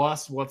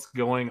 plus what's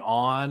going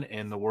on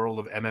in the world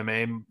of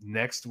MMA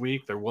next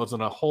week. There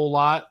wasn't a whole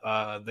lot.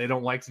 They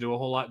don't like to do a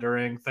whole lot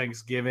during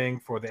Thanksgiving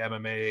for the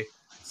MMA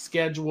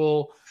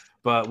schedule,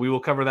 but we will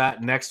cover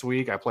that next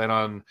week. I plan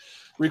on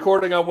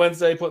recording on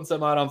Wednesday, putting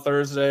some out on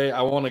Thursday.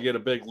 I want to get a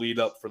big lead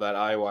up for that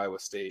Iowa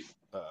State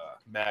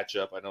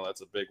matchup. I know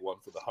that's a big one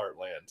for the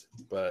Heartland,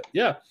 but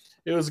yeah,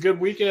 it was a good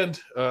weekend.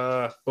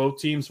 Both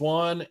teams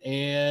won,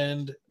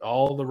 and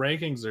all the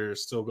rankings are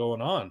still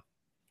going on.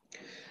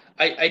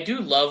 I do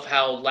love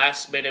how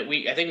last minute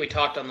I think we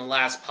talked on the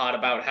last pod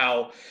about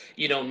how,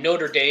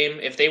 Notre Dame,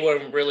 if they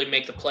wouldn't really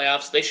make the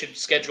playoffs, they should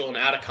schedule an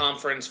out of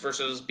conference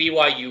versus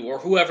BYU or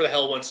whoever the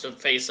hell wants to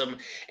face them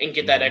and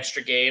get that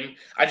extra game.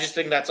 I just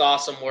think that's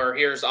awesome where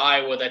here's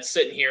Iowa that's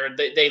sitting here,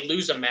 they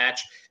lose a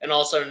match, and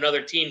all of a sudden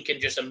another team can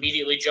just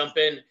immediately jump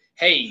in.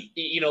 Hey,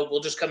 we'll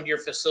just come to your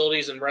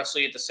facilities and wrestle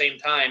you at the same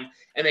time,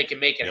 and they can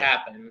make it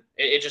happen.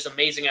 It's just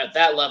amazing at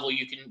that level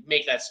you can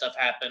make that stuff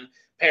happen.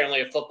 Apparently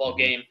a football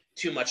game,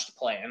 too much to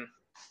plan.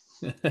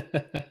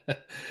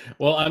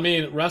 Well, I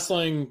mean,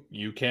 wrestling,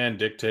 you can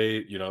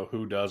dictate,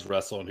 who does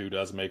wrestle and who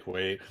does make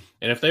weight.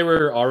 And if they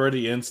were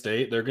already in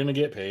state, they're going to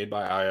get paid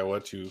by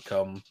Iowa to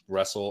come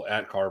wrestle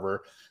at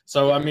Carver.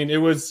 So, I mean, it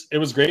was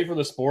great for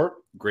the sport,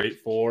 great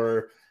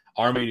for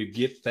Army to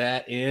get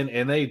that in.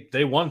 And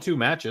they won 2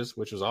 matches,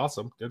 which was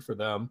awesome. Good for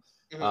them.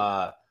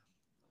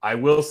 I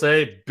will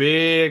say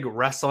big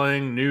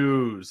wrestling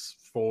news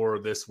for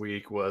this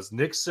week was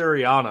Nick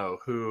Sirianno,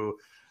 who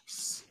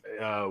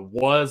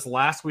was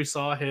last we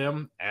saw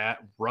him at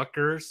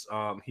Rutgers.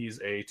 He's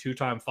a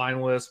 2-time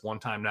finalist,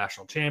 1-time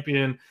national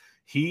champion.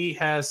 He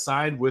has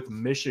signed with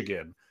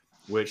Michigan,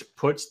 which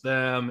puts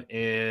them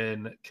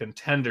in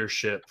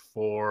contendership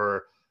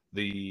for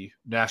the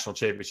national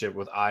championship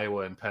with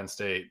Iowa and Penn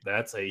State.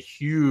 That's a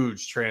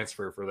huge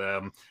transfer for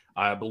them.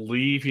 I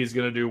believe he's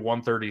going to do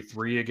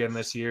 133 again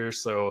this year,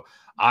 so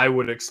I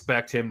would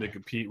expect him to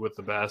compete with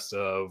the best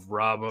of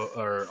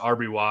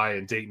RBY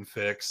and Dayton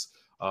Fix,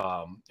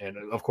 and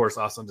of course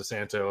Austin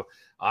DeSanto.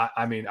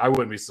 I mean, I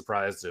wouldn't be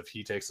surprised if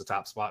he takes the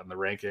top spot in the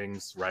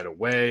rankings right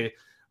away.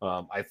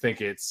 I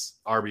think it's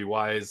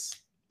RBY's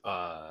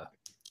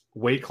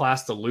weight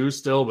class to lose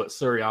still, but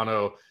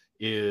Suriano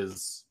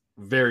is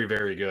very,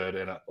 very good.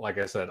 And like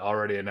I said,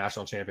 already a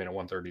national champion at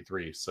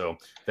 133. So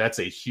that's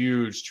a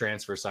huge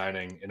transfer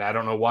signing. And I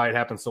don't know why it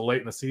happened so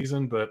late in the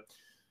season, but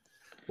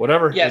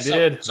whatever Yeah, it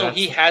did. So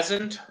he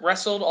hasn't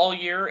wrestled all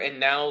year, and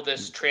now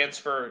this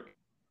transfer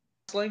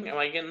wrestling. Am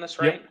I getting this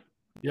right?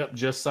 Yep.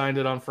 Just signed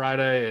it on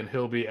Friday, and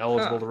he'll be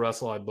eligible to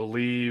wrestle, I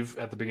believe,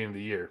 at the beginning of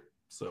the year.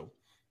 So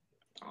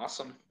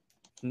awesome.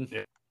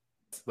 Yeah,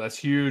 that's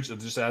huge. It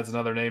just adds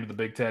another name to the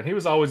Big Ten. He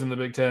was always in the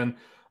Big Ten.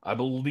 I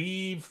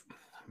believe,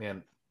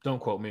 man, don't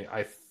quote me.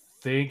 I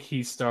think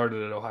he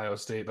started at Ohio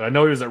State, but I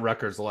know he was at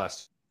Rutgers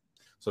last.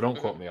 So don't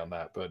quote me on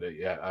that. But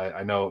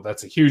I know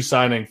that's a huge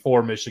signing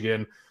for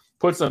Michigan.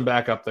 Puts them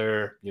back up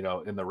there, in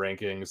the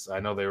rankings. I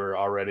know they were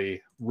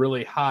already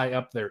really high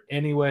up there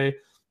anyway,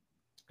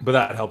 but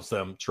that helps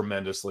them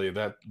tremendously.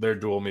 That their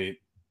dual meet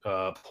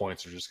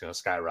points are just going to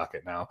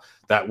skyrocket now.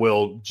 That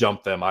will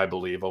jump them, I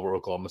believe, over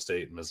Oklahoma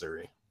State and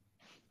Missouri.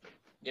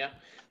 Yeah,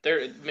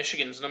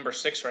 Michigan's number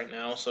 6 right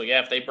now. So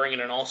yeah, if they bring in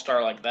an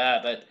all-star like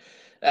that,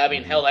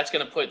 hell, that's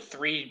going to put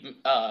 3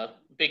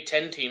 Big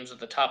Ten teams at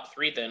the top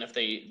 3. Then, if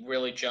they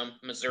really jump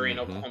Missouri and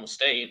Oklahoma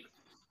State.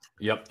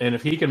 Yep, and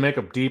if he can make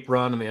a deep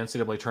run in the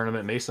NCAA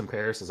tournament, Mason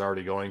Paris is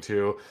already going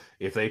to.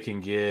 If they can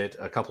get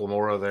a couple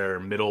more of their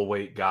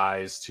middleweight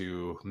guys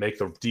to make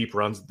the deep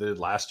runs they did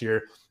last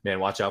year, man,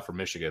 watch out for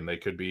Michigan. They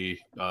could be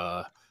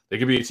a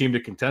team to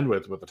contend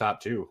with the top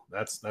 2.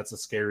 That's a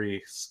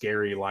scary,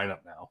 scary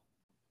lineup now.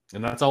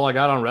 And that's all I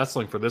got on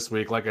wrestling for this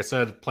week. Like I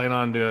said, plan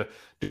on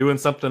doing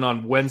something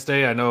on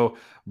Wednesday. I know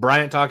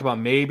Bryant talked about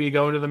maybe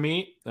going to the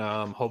meet.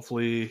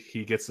 Hopefully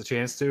he gets the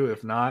chance to.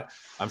 If not,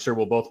 I'm sure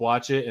we'll both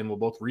watch it and we'll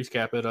both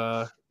recap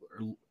it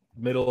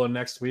middle of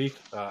next week.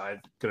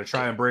 I'm going to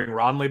try and bring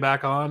Ronley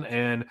back on,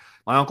 and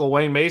my uncle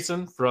Wayne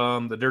Mason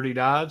from the Dirty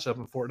Dodge up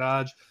in Fort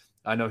Dodge.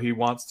 I know he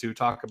wants to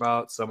talk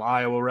about some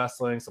Iowa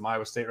wrestling, some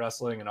Iowa State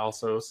wrestling, and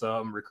also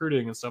some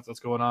recruiting and stuff that's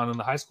going on in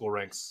the high school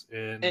ranks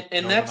in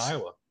Northern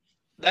Iowa.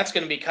 That's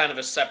going to be kind of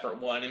a separate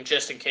one, and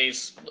just in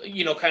case,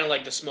 kind of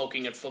like the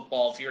smoking in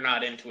football, if you're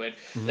not into it,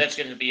 that's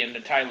going to be an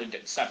entirely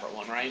separate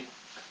one, right?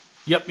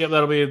 Yep,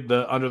 that'll be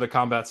under the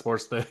combat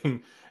sports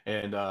thing,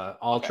 and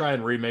I'll try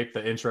and remake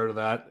the intro to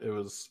that. It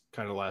was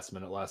kind of last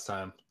minute last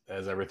time,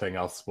 as everything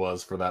else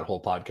was for that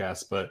whole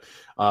podcast, but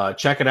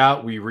check it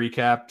out. We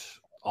recapped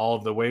all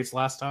of the weights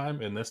last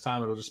time, and this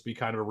time it'll just be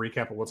kind of a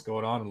recap of what's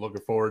going on, and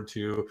looking forward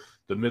to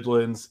the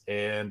Midlands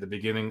and the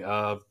beginning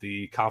of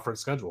the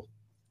conference schedule.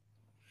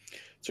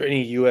 Is there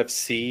any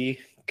UFC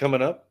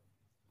coming up?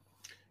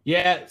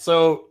 Yeah,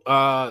 so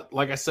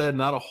like I said,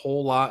 not a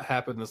whole lot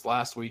happened this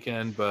last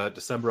weekend, but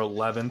December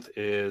 11th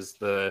is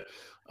the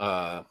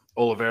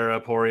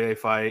Oliveira-Poirier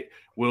fight.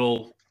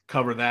 We'll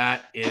cover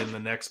that in the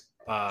next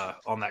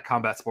on that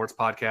Combat Sports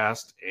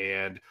podcast,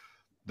 and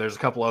there's a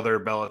couple other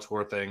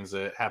Bellator things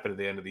that happen at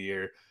the end of the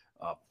year.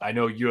 I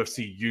know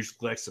UFC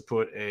usually likes to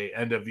put a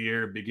end of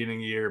year,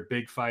 beginning of year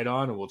big fight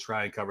on, and we'll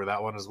try and cover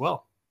that one as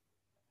well.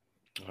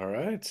 All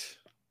right.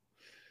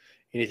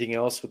 Anything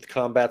else with the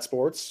combat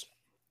sports?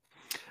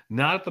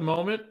 Not at the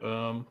moment.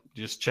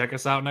 Just check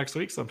us out next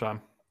week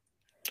sometime.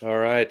 All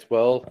right.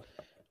 Well,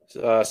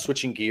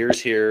 switching gears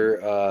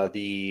here,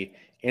 the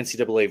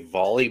NCAA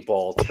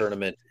volleyball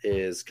tournament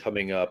is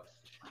coming up.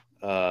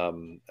 I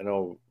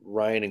know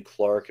Ryan and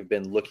Clark have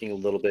been looking a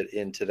little bit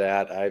into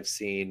that. I've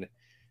seen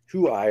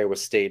who Iowa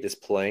State is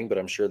playing, but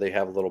I'm sure they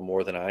have a little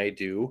more than I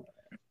do.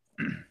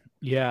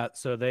 Yeah,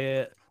 so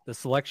the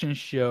selection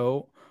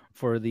show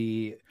for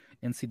the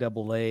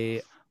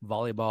NCAA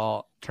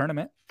volleyball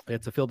tournament,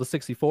 it's a field of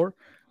 64.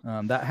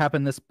 That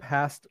happened this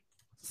past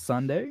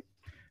Sunday.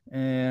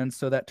 And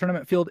so that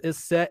tournament field is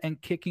set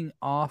and kicking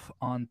off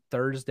on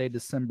Thursday,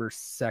 December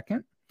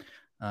 2nd.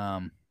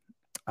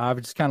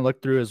 I've just kind of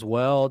looked through as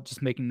well,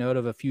 just making note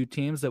of a few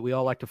teams that we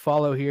all like to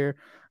follow here.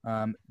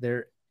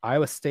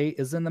 Iowa State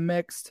is in the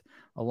mix,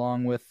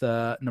 along with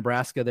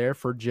Nebraska there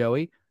for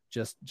Joey.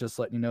 Just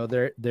letting you know,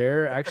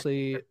 they're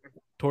actually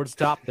towards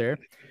the top there.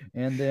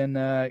 And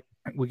then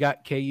we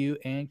got KU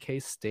and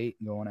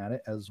K-State going at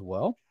it as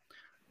well.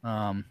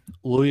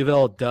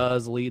 Louisville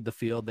does lead the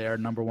field. They are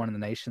number 1 in the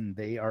nation.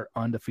 They are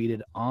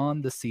undefeated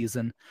on the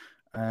season.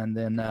 And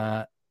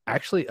then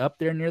actually up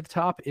there near the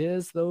top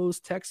is those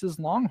Texas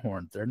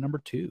Longhorns. They're number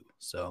 2.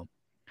 So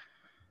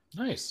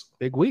nice.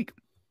 Big week.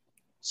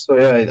 So,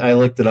 yeah, I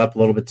looked it up a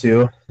little bit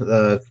too.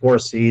 The 4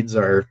 seeds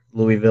are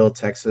Louisville,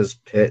 Texas,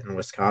 Pitt, and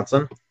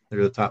Wisconsin.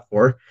 They're the top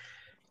 4.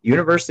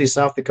 University of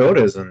South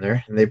Dakota is in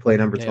there, and they play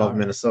number 12,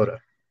 Minnesota.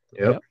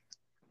 Yep.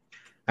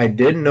 I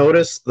did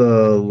notice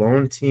the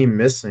lone team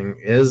missing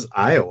is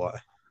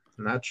Iowa.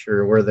 I'm not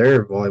sure where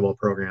their volleyball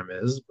program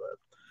is,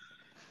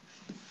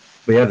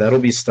 but yeah, that'll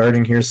be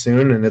starting here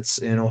soon, and it's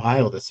in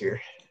Ohio this year.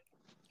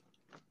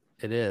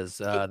 It is.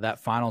 That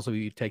finals will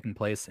be taking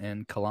place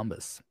in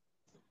Columbus.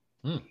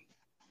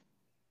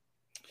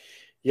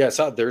 Yeah, I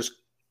saw there's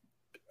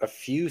a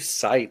few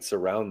sites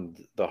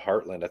around the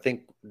Heartland. I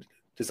think,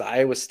 does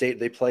Iowa State,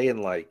 they play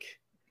in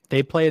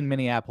They play in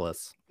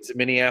Minneapolis. Is it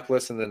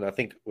Minneapolis? And then I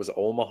think was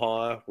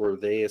Omaha, were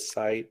they a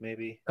site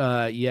maybe?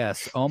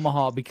 Yes,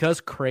 Omaha, because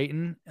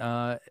Creighton,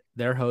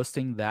 they're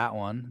hosting that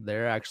one.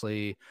 They're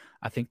actually,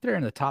 I think they're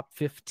in the top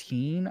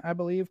 15, I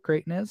believe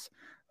Creighton is.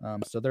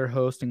 So they're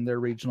hosting their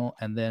regional,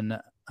 and then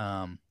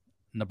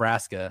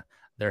Nebraska,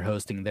 they're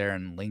hosting there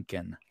in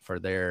Lincoln for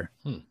their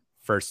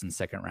first and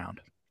second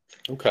round.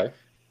 Okay.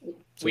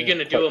 We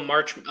gonna do a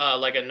March,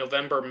 like a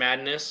November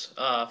Madness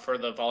for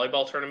the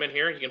volleyball tournament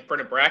here? You can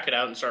print a bracket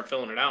out and start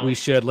filling it out. We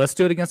should. Let's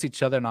do it against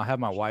each other, and I'll have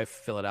my wife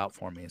fill it out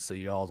for me, so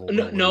you all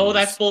will No,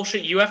 that's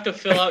bullshit. You have to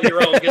fill out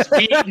your own because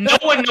no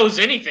one knows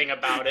anything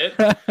about it.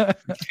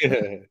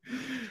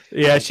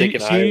 Yeah,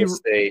 Iowa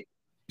State.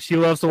 She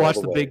loves to watch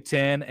the Big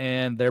Ten,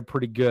 and they're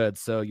pretty good.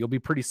 So you'll be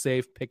pretty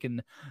safe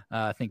picking,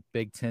 I think,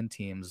 Big Ten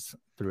teams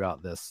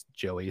throughout this,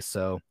 Joey.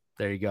 So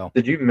there you go.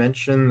 Did you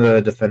mention the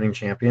defending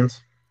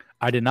champions?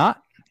 I did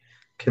not.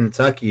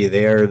 Kentucky,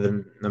 they are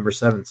the number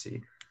 7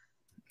 seed.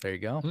 There you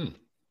go. All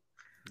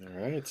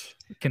right.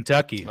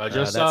 Kentucky. That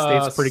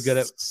state's pretty good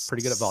at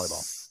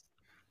volleyball.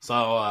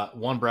 So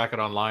one bracket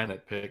online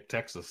that picked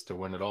Texas to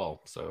win it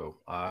all. So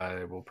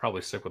I will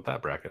probably stick with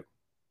that bracket.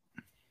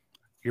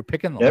 You're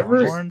picking the Never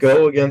Longhorns?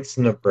 go against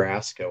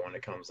Nebraska when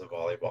it comes to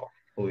volleyball,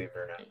 believe it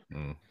or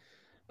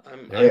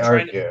not. They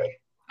are good.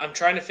 I'm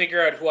trying to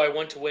figure out who I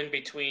want to win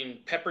between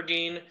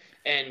Pepperdine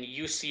and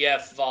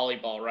UCF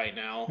volleyball right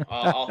now.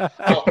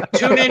 I'll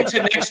tune in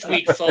to next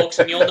week, folks,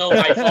 and you'll know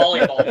my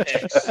volleyball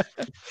picks.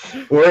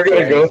 We're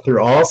going to go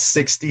through all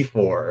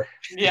 64.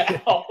 Yeah,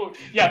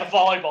 the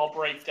volleyball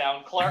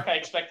breakdown. Clark, I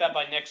expect that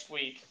by next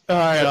week. All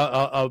right,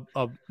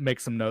 I'll make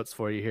some notes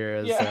for you here.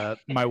 As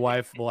my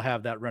wife will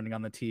have that running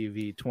on the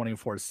TV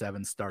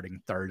 24/7 starting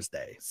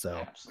Thursday.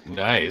 So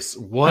nice.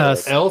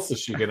 What else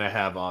is she gonna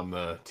have on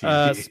the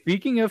TV?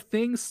 Speaking of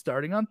things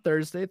starting on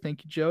Thursday,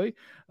 thank you, Joey.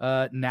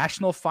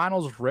 National Finals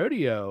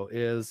Rodeo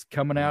is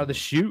coming out of the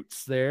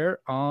chutes there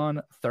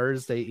on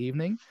Thursday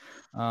evening.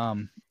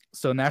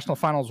 So National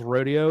Finals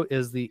Rodeo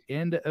is the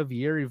end of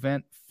year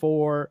event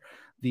for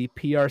the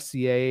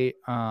PRCA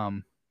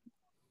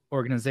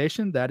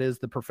organization. That is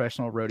the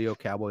Professional Rodeo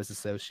Cowboys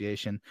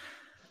Association.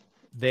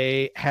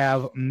 They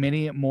have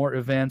many more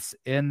events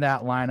in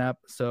that lineup.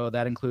 So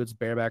that includes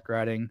bareback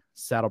riding,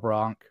 saddle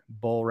bronc,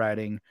 bull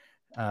riding,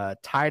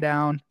 tie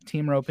down,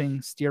 team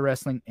roping, steer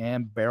wrestling,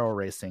 and barrel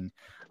racing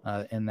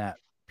in that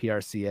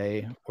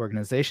PRCA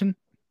organization.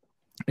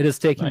 It is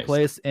taking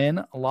place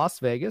in Las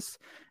Vegas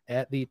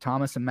at the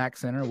Thomas and Mack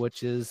Center,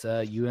 which is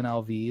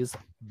UNLV's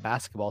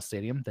basketball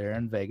stadium there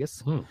in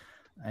Vegas.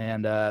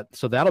 And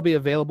so that'll be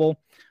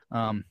available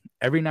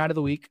every night of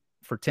the week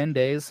for 10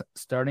 days,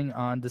 starting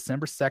on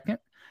December 2nd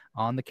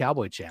on the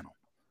Cowboy Channel.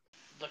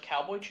 The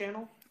Cowboy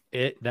Channel?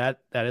 That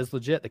is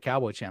legit, the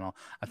Cowboy Channel.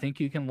 I think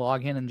you can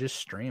log in and just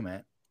stream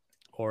it.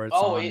 Or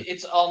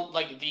it's on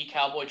like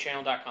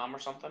thecowboychannel.com or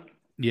something?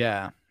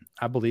 Yeah,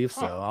 I believe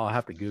so. I'll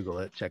have to Google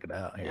it, check it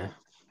out here.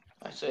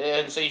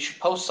 And so you should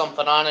post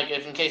something on it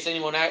in case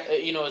anyone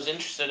is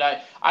interested.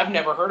 I've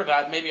never heard of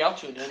it. Maybe I'll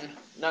tune in.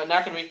 Not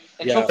gonna be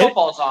until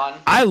football's on.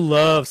 I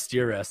love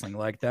steer wrestling.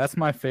 Like that's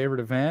my favorite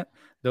event.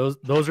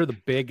 Those are the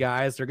big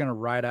guys. They're gonna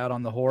ride out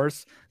on the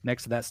horse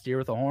next to that steer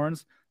with the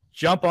horns,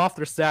 jump off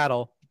their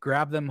saddle,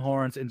 grab them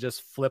horns, and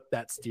just flip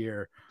that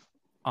steer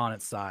on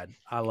its side.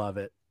 I love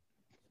it.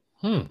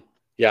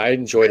 Yeah, I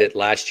enjoyed it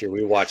last year.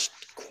 We watched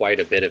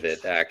quite a bit of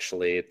it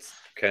actually. It's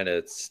kind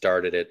of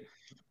started at.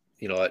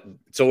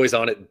 It's always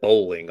on at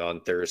bowling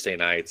on Thursday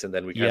nights, and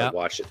then we kind of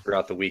watched it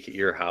throughout the week at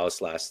your house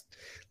last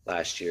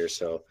year.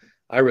 So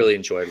I really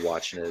enjoyed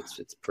watching it.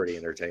 It's pretty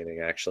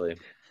entertaining, actually.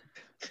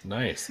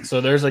 Nice.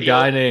 So there's a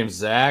guy named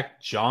Zach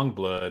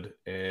Jongblood,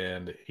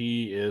 and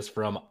he is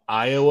from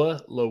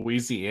Iowa,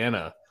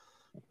 Louisiana.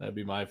 That'd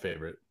be my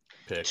favorite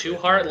pick. Two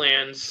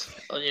Heartlands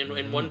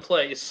in one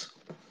place.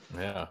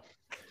 Yeah.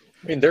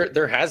 I mean,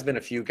 there has been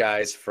a few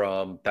guys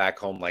from back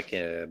home, like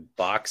in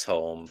Box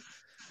Home,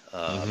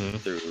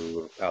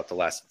 throughout the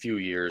last few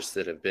years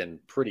that have been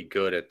pretty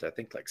good at, I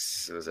think, like,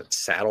 was it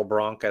saddle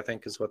bronc, I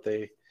think is what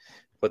they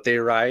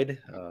ride.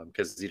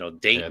 Because,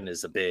 Dayton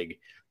is the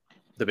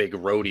big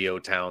rodeo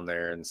town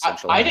there in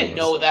central I didn't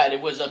know that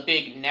it was a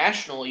big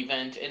national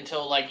event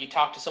until you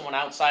talk to someone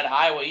outside of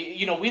Iowa.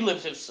 We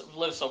live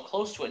so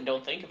close to it and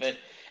don't think of it.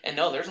 And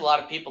no, there's a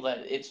lot of people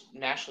that it's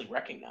nationally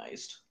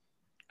recognized.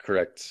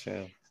 Correct.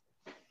 Yeah.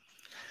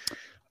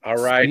 All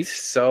right.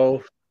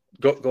 So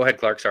go ahead,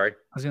 Clark. Sorry.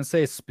 I was going to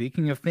say,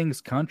 speaking of things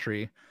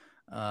country,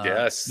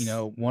 Yes.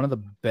 One of the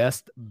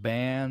best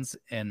bands,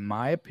 in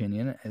my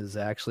opinion, is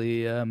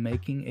actually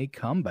making a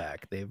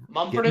comeback. They've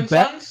Mumford &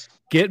 Sons?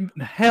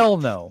 Hell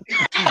no.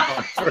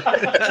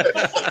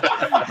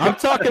 I'm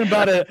talking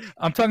about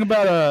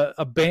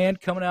a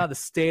band coming out of the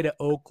state of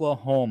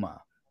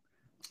Oklahoma.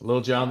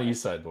 Little John, the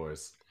East Side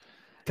Boys.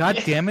 God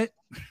damn it.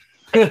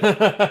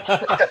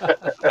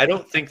 I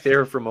don't think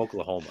they're from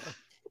Oklahoma.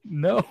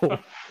 No.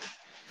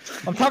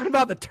 I'm talking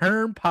about the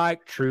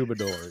Turnpike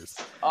Troubadours.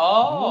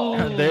 Oh.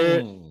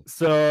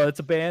 So it's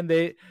a band.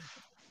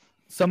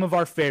 Some of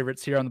our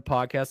favorites here on the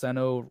podcast. I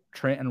know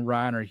Trent and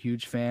Ryan are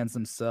huge fans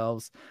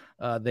themselves.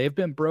 They've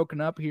been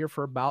broken up here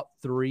for about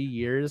 3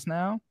 years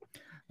now.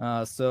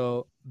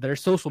 So their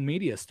social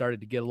media started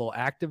to get a little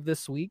active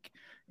this week.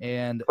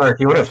 And Clark,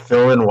 you want to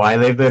fill in why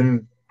they've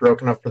been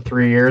broken up for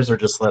 3 years, or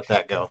just let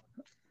that go?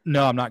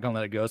 No, I'm not going to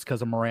let it go. It's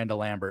because of Miranda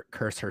Lambert.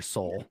 Curse her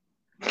soul.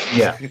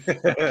 Yeah.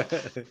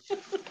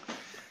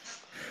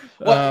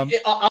 Well,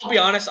 I'll be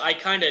honest. I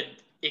kind of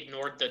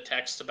ignored the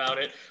text about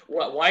it.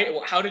 Why?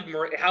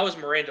 How is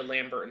Miranda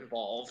Lambert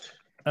involved?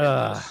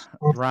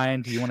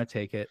 Ryan, do you want to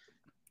take it?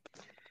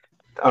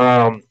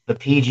 The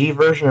PG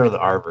version or the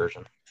R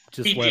version?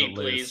 Just PG,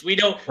 please. We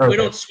don't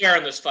swear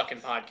on this fucking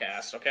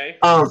podcast, okay?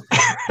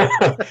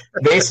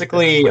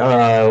 Basically,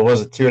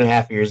 was it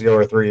 2.5 years ago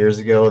or 3 years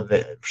ago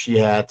that she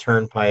had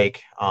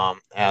Turnpike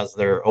as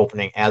her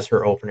opening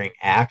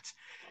act,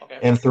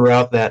 Okay. And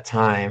throughout that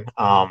time,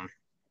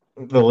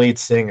 the lead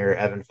singer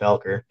Evan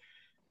Felker,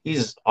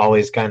 he's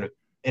always kind of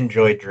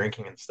enjoyed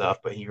drinking and stuff,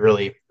 but he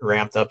really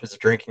ramped up his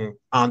drinking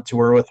on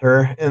tour with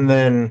her, and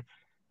then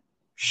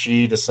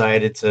she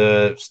decided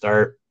to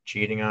start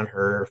cheating on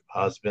her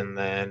husband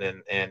then,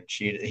 and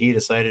he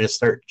decided to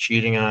start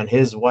cheating on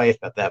his wife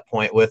at that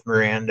point with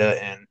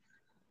Miranda, and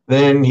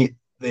then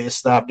they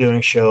stopped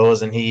doing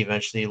shows, and he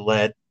eventually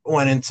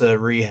went into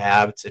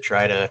rehab to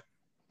try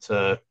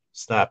to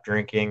stop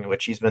drinking,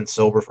 which he's been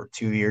sober for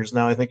 2 years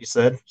now, I think he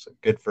said. So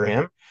good for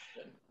him.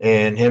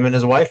 And him and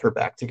his wife are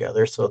back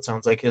together, so it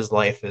sounds like his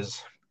life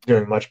is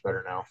doing much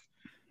better now.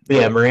 But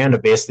yeah, Miranda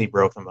basically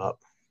broke them up.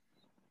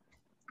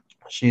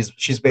 She's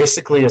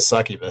basically a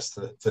succubus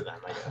to them,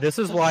 I guess. This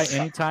is why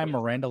anytime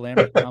Miranda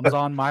Lambert comes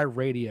on my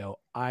radio,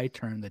 I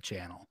turn the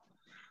channel.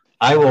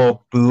 I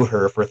will boo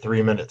her for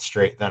 3 minutes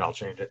straight, then I'll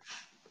change it.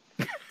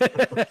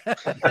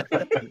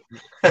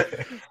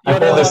 I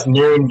hold this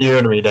near and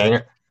dear to me, dang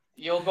it.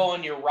 You'll go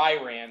on your rye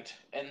rant,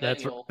 and then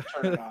you'll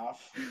turn it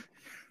off.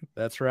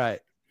 That's right.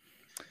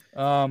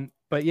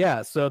 But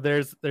yeah, so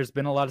there's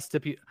been a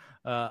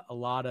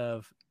lot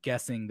of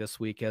guessing this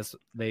week as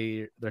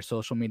their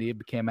social media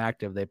became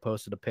active. They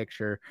posted a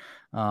picture,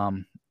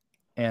 and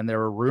there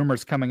were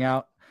rumors coming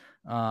out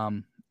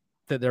that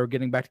they were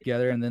getting back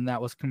together, and then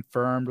that was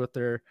confirmed with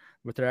their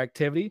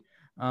activity.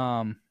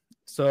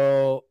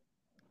 So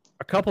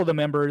a couple of the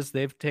members,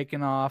 they've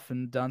taken off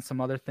and done some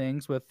other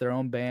things with their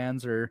own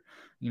bands, or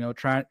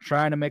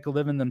trying to make a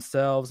living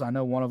themselves. I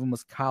know one of them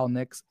was Kyle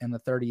Nix and the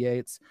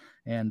 38s,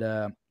 and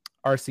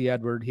RC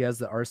Edward. He has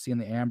the RC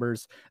and the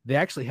Ambers. They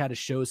actually had a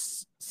show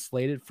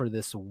slated for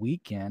this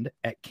weekend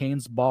at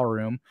Kane's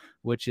Ballroom,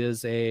 which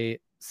is a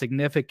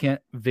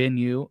significant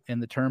venue in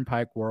the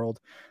Turnpike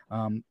world.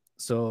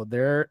 So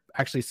they're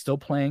actually still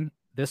playing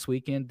this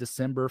weekend,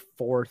 December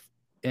 4th,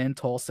 in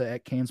Tulsa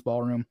at Kane's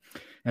Ballroom.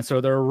 And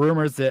so there are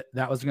rumors that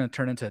was going to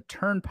turn into a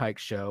Turnpike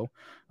show.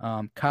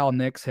 Kyle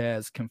Nix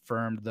has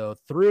confirmed, though,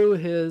 through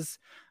his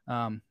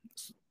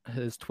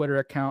Twitter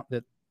account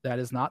that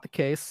is not the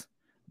case.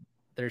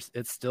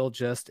 It's still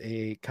just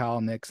a Kyle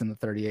Nix and the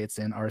 38s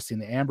and RC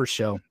and the Amber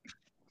show.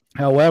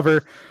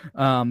 However,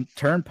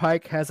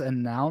 Turnpike has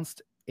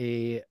announced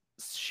a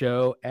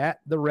show at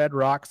the Red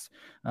Rocks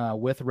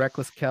with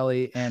Reckless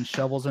Kelly and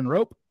Shovels and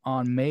Rope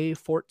on May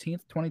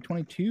 14th,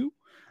 2022.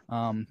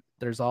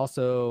 There's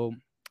also,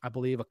 I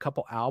believe, a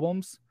couple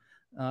albums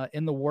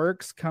in the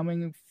works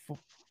coming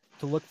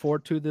to look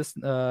forward to this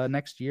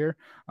next year.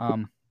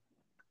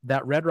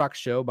 That Red Rocks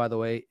show, by the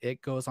way,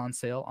 it goes on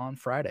sale on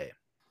Friday.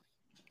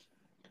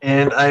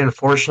 And I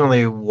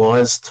unfortunately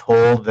was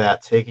told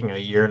that taking a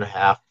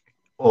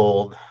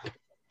 1.5-year-old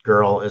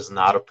girl is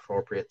not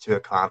appropriate to a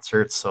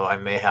concert, so I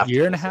may have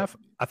year and a half?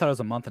 I thought it was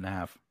a month and a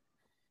half.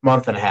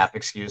 Month and a half,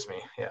 excuse me.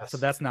 Yes. So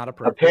that's not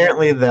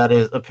appropriate.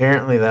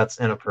 Apparently that's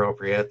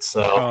inappropriate.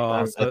 So,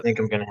 I think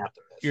I'm gonna have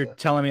to miss You're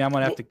telling me I'm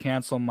gonna have to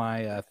cancel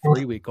my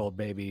 3-week-old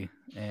baby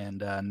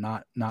and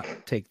not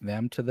take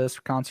them to this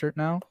concert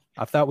now?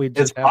 I thought we'd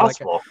just have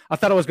possible. I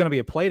thought it was gonna be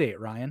a play date,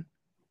 Ryan.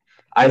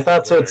 I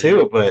thought so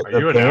too, but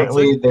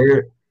apparently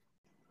they're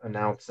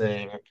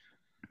announcing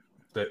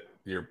that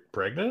you're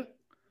pregnant.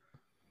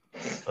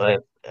 I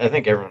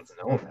think everyone's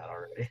known that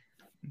already.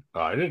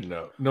 Oh, I didn't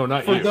know. No,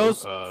 not for you.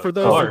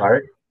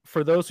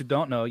 For those who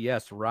don't know,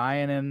 yes,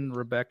 Ryan and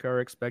Rebecca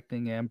are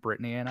expecting, and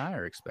Brittany and I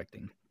are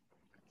expecting.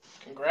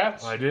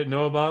 Congrats! I didn't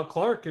know about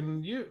Clark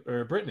and you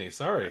or Brittany.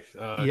 Sorry.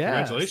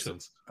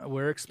 Congratulations.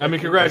 We're expecting. I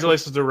mean,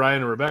 congratulations to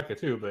Ryan and Rebecca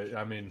too. But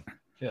I mean,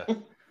 yeah.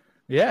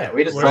 Yeah,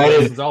 we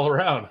decided it's all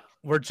around.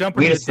 we're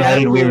jumping. We to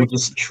decided we Deadpool. would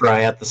just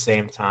try at the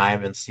same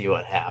time and see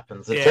what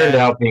happens. It Yeah. turned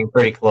out being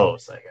pretty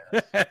close, I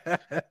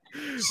guess.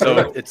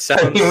 So it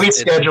sounds. We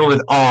scheduled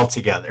it all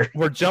together.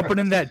 We're jumping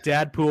in that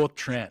Deadpool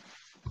Trent.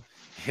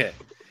 Yeah.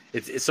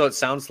 So it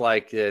sounds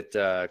like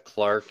that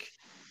Clark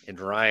and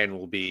Ryan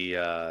will be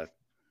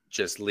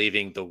just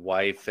leaving the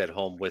wife at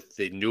home with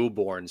the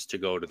newborns to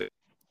go to the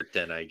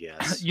then, I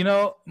guess. You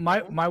know,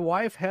 my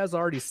wife has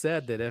already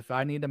said that if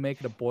I need to make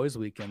it a boys'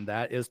 weekend,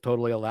 that is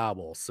totally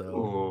allowable. So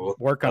Ooh.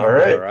 work on All it.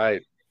 right. All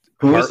right.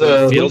 Who's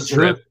Heartland field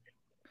trip.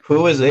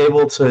 Who is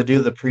able to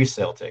do the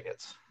pre-sale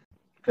tickets?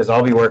 Because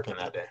I'll be working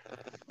that day.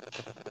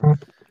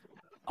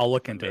 I'll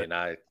look into it.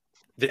 Man,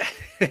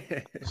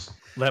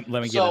 Let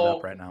me get it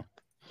up right now.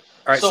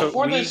 All right. So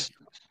for this.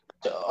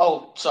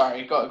 Oh,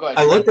 sorry. Go ahead.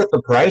 I looked at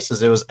the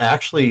prices.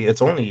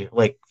 It's only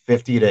like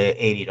 $50 to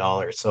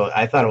 $80. So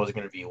I thought it was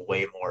going to be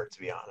way more, to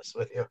be honest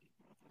with you.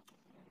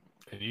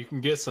 And you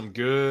can get some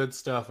good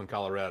stuff in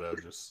Colorado,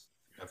 just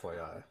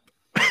FYI.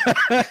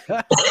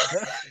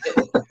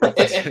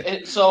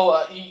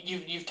 So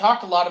you've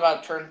talked a lot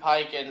about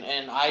Turnpike,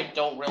 and I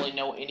don't really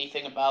know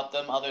anything about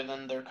them other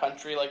than their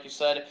country, like you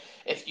said.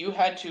 If you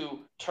had to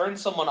turn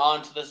someone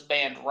on to this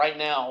band right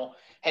now,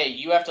 hey,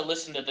 you have to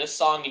listen to this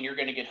song and you're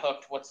going to get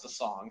hooked. What's the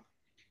song?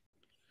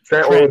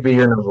 Trent, what would be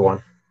your number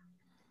one?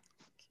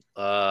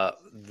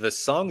 the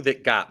song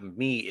that got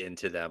me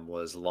into them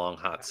was Long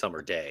Hot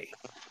Summer Day.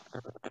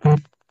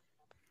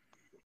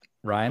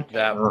 Ryan?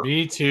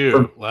 Me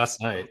too.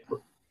 Last night.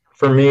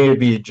 For me, it'd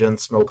be Gin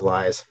Smoke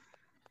Lies.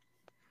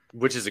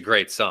 Which is a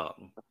great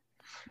song.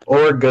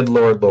 Or Good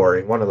Lord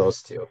Lori. One of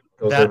those two.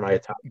 Those are my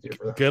top two.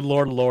 For that. Good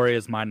Lord Lori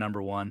is my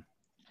number one.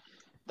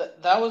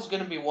 That was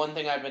going to be one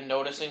thing I've been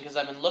noticing because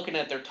I've been looking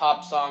at their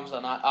top songs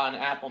on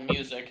Apple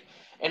Music,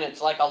 and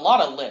it's like a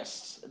lot of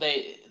lists.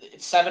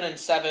 It's 7 and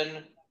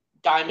 7,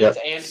 Diamonds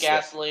and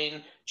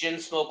Gasoline, Gin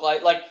Smoke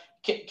Light. Like,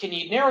 can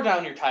you narrow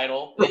down your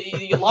title?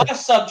 A lot of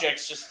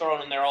subjects just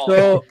thrown in there all.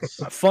 So,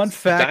 fun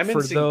fact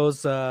Diamonds for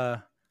those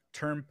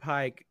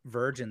Turnpike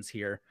virgins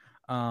here,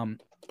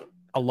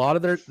 a lot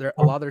of their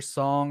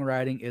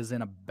songwriting is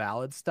in a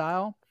ballad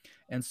style,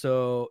 and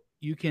so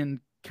you can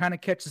kind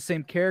of catch the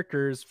same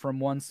characters from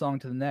one song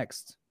to the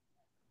next.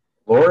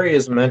 Lori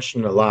is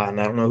mentioned a lot, and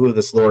I don't know who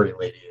this Lori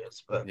lady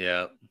is, but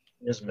yeah,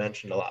 is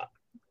mentioned a lot.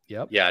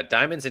 Yep. Yeah,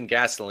 Diamonds and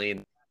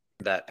Gasoline,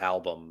 that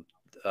album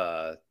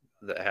that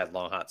had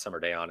Long Hot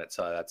Summer Day on it.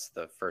 So that's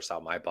the first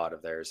album I bought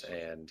of theirs,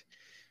 and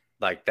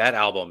like that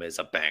album is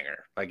a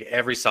banger. Like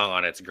every song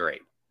on it's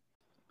great.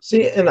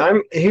 See, and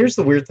here's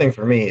the weird thing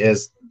for me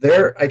is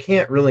I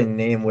can't really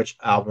name which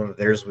album of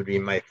theirs would be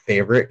my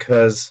favorite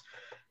because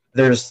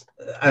there's,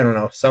 I don't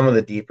know, some of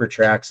the deeper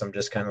tracks I'm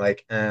just kind of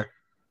like,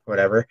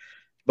 whatever.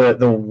 But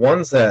the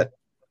ones that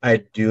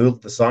the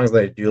songs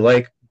that I do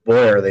like,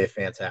 boy, are they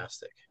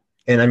fantastic.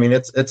 And I mean,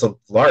 it's a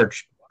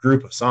large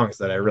group of songs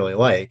that I really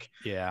like.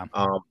 Yeah.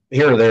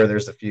 Here or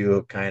there's a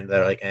few kind that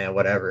are like,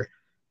 whatever.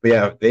 But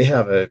yeah, they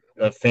have a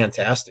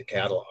fantastic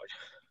catalog.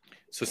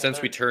 So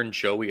since we turned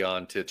Joey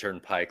on to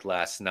Turnpike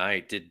last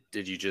night,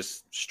 did you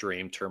just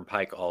stream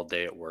Turnpike all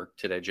day at work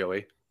today,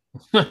 Joey?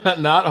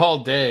 Not all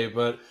day,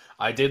 but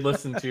I did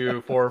listen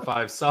to 4 or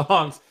 5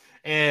 songs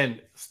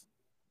and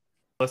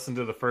listen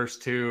to the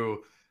first 2.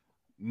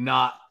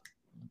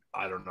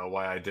 I don't know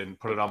why I didn't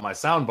put it on my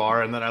sound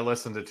bar. And then I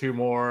listened to 2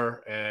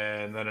 more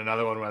and then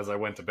another one as I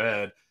went to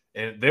bed,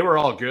 and they were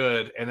all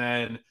good. And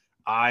then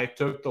I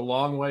took the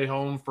long way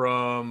home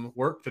from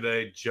work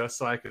today just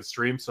so I could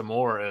stream some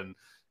more. And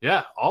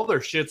yeah, all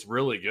their shit's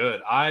really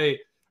good. I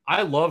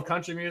love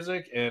country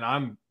music, and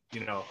I'm,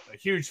 a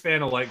huge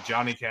fan of like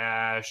Johnny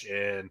Cash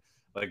and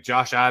like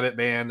Josh Abbott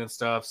band and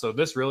stuff. So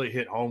this really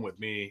hit home with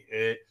me.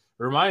 It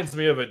reminds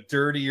me of a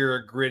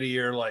dirtier,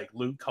 grittier, like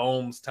Luke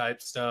Combs type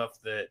stuff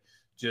that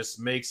just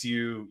makes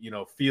you,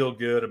 feel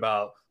good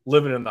about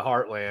living in the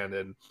heartland.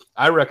 And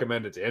I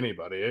recommend it to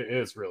anybody. It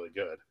is really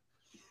good.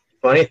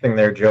 Funny thing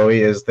there,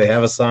 Joey, is they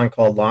have a song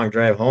called Long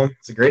Drive Home.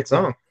 It's a great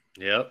song.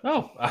 Yep.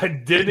 Oh, I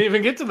didn't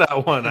even get to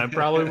that one. I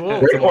probably will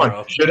Great tomorrow.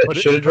 one.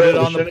 Put it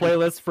on the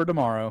playlist for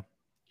tomorrow.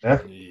 Yeah.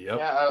 Yep.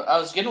 Yeah, I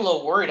was getting a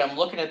little worried. I'm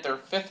looking at their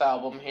 5th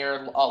album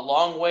here, A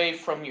Long Way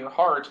From Your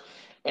Heart,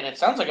 and it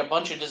sounds like a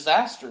bunch of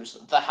disasters.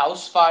 The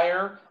house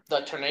fire, the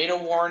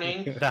tornado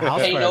warning, The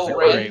House Pay Fire No is a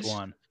Rent, great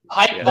one.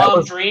 Pipe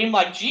Bomb Dream.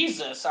 Like,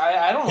 Jesus,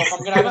 I don't know if I'm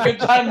going to have a good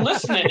time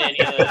listening to any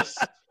of this.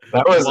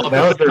 That was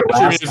their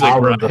last music,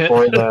 album Brian.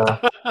 before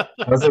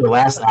that was their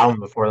last album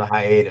before the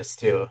hiatus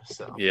too.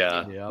 So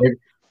Yeah.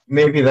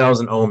 maybe that was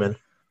an omen.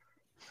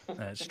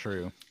 That's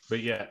true. But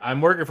yeah, I'm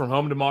working from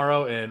home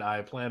tomorrow, and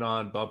I plan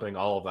on bumping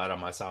all of that on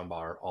my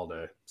soundbar all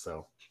day.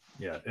 So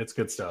yeah, it's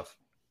good stuff.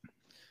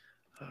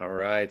 All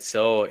right.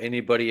 So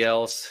anybody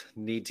else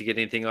need to get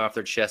anything off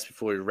their chest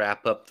before we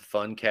wrap up the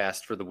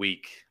Funcast for the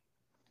week?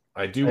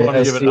 I do want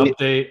to give an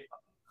update.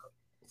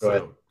 Go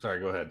ahead. Sorry,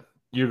 go ahead.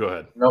 You go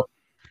ahead. Nope.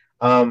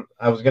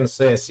 I was gonna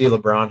say I see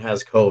LeBron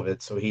has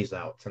COVID, so he's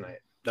out tonight.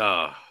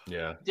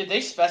 Yeah. Did they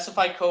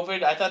specify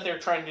COVID? I thought they were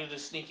trying to do the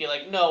sneaky,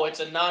 like, no,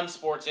 it's a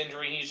non-sports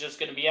injury. He's just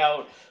going to be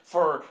out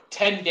for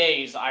 10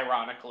 days,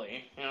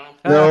 ironically. You know?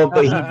 No,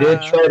 but he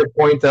did try to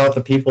point out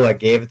the people that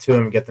gave it to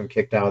him and get them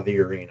kicked out of the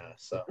arena.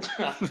 So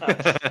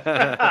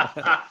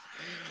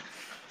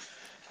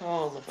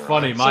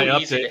Funny, my So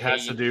easy update to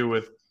has hate. to do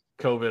with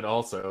COVID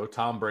also.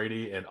 Tom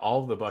Brady and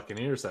all of the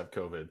Buccaneers have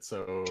COVID.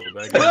 So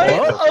What?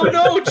 Oh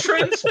no,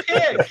 Trent's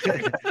pick.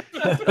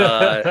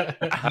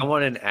 I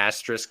want an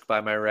asterisk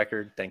by my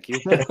record. Thank you.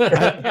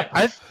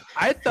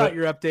 I thought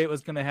your update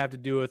was going to have to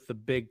do with the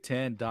Big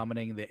Ten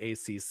dominating the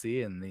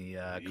ACC and the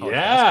college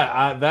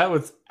basketball. that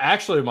was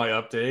actually my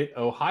update.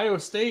 Ohio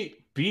State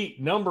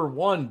beat number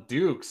 1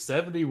 Duke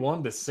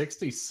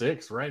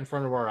 71-66 right in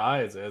front of our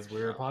eyes as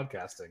we were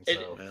podcasting.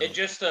 So It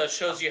just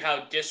shows you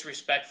how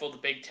disrespectful the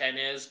Big Ten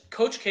is.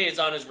 Coach K is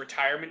on his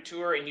retirement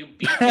tour, and you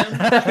beat him.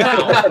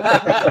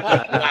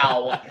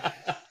 Wow.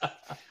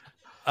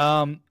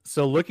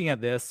 So looking at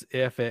this,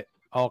 if it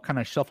all kind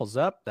of shuffles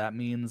up, that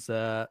means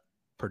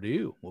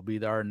Purdue will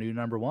be our new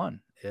number 1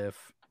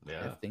 if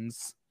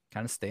things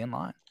kind of stay in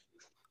line.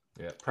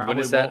 Yeah. When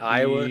is that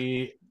Iowa?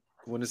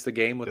 When is the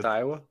game with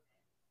Iowa?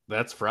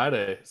 That's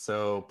Friday.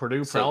 So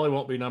Purdue probably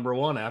won't be number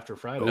 1 after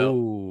Friday.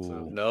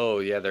 No,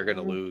 yeah, they're going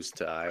to lose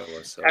to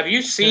Iowa. So Have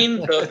you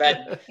seen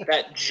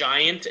that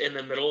giant in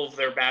the middle of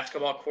their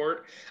basketball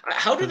court?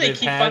 How do they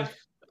keep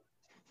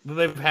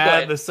They've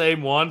had the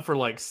same one for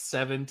like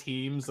 7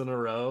 teams in a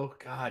row.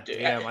 God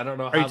damn, I don't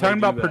know. Are you talking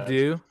about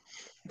Purdue?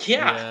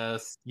 Yeah.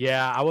 Yes.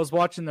 Yeah, I was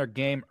watching their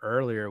game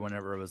earlier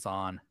whenever it was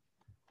on.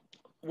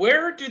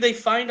 Where do they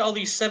find all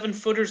these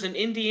 7-footers in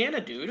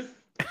Indiana, dude?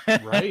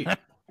 Right.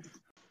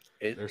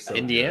 So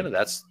Indiana,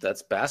 good.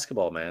 That's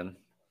basketball, man.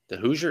 The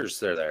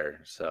Hoosiers, they're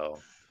there. So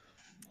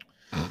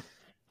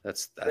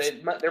that's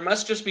there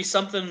must just be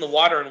something in the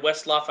water in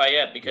West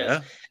Lafayette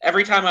because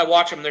every time I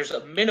watch them, there's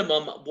a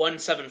minimum 1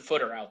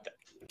 7-footer out there.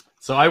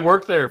 So I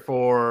worked there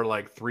for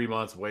like 3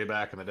 months way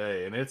back in the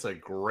day, and it's a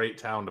great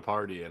town to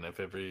party in. If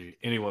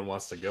anyone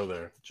wants to go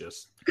there,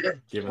 just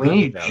give we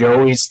need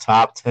Joey's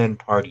top 10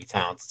 party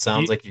towns. It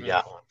sounds like you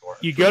got one for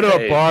it. You go to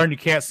a bar and you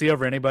can't see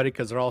over anybody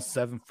because they're all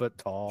 7 foot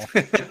tall.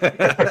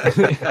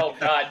 Oh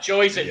God,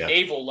 Joey's at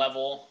naval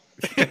level.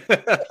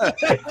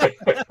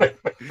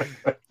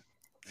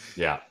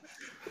 Yeah.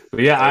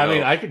 But yeah, I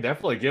mean, I could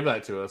definitely give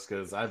that to us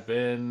because I've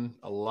been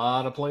a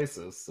lot of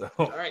places. So.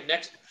 All right,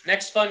 next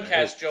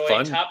Funcast,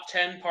 Joey. Top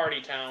 10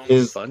 party towns.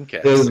 Is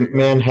Funcast.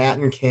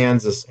 Manhattan,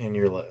 Kansas in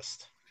your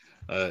list?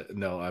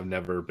 No, I've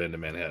never been to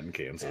Manhattan,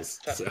 Kansas.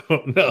 So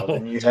no,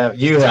 well,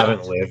 you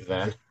haven't lived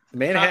then.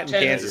 Manhattan,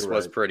 Kansas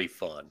was pretty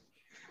fun.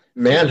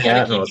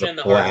 Manhattan was a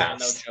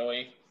blast. Though,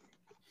 Joey.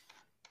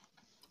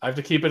 I have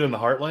to keep it in the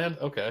Heartland.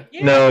 Okay.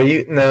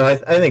 Yeah.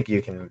 I think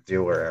you can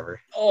do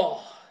wherever.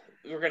 Oh.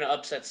 We're gonna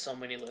upset so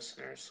many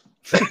listeners.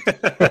 All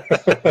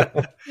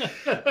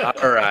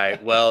right.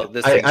 Well,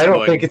 I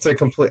don't think it's a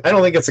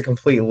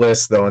complete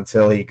list though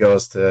until he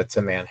goes to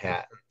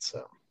Manhattan.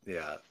 So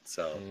yeah.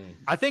 So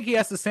I think he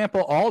has to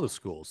sample all the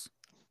schools.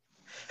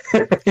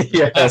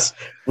 Yes,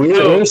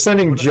 we're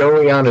sending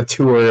Joey on a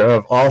tour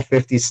of all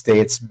 50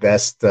 states'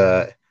 best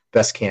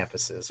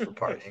campuses for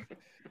partying.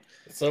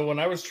 So when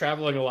I was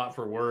traveling a lot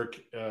for work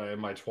in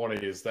my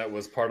 20s, that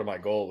was part of my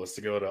goal, was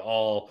to go to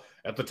all,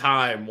 at the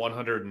time,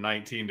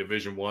 119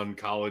 Division I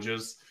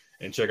colleges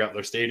and check out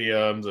their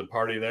stadiums and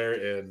party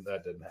there, and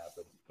that didn't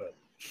happen. But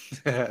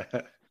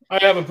I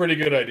have a pretty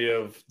good idea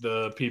of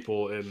the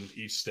people in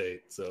each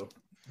state. So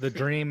the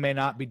dream may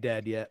not be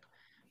dead yet.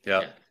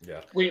 Yeah.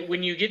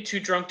 When you get too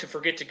drunk to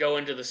forget to go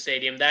into the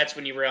stadium, that's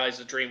when you realize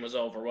the dream was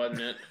over,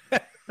 wasn't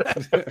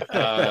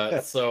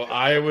it? So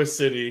Iowa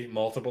City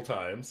multiple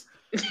times.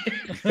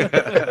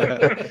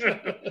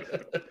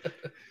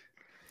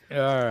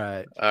 All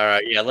right.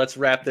 Yeah, let's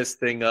wrap this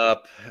thing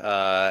up.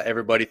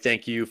 Everybody,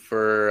 thank you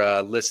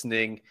for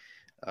listening.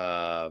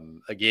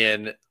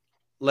 Again,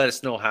 let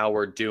us know how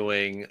we're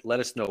doing. Let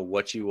us know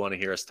what you want to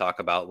hear us talk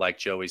about, like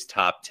Joey's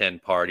top 10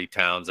 party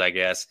towns, I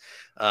guess.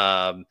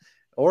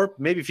 Or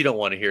maybe if you don't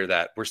want to hear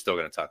that, we're still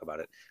going to talk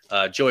about it.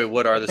 Joey,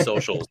 what are the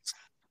socials?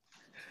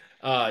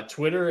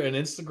 Twitter and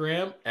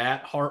Instagram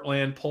at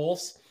Heartland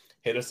Pulse.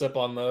 Hit us up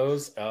on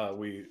those.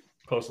 We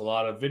post a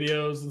lot of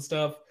videos and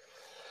stuff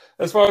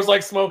as far as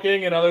like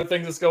smoking and other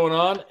things that's going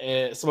on,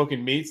 and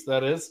smoking meats,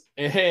 that is.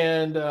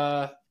 And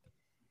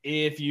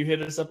if you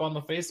hit us up on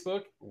the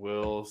Facebook,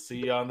 we'll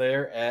see you on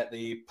there at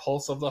the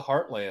Pulse of the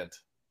Heartland.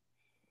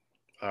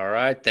 All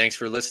right. Thanks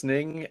for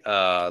listening.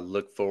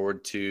 Look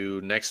forward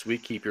to next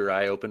week. Keep your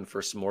eye open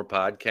for some more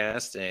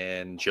podcasts,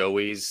 and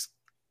Joey's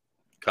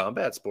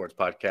combat sports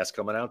podcast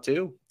coming out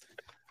too.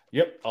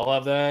 Yep, I'll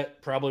have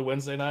that probably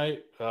Wednesday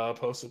night,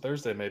 posted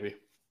Thursday maybe.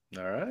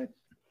 All right.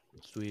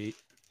 Sweet.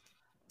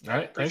 All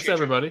right, thanks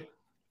everybody.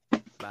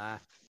 Bye.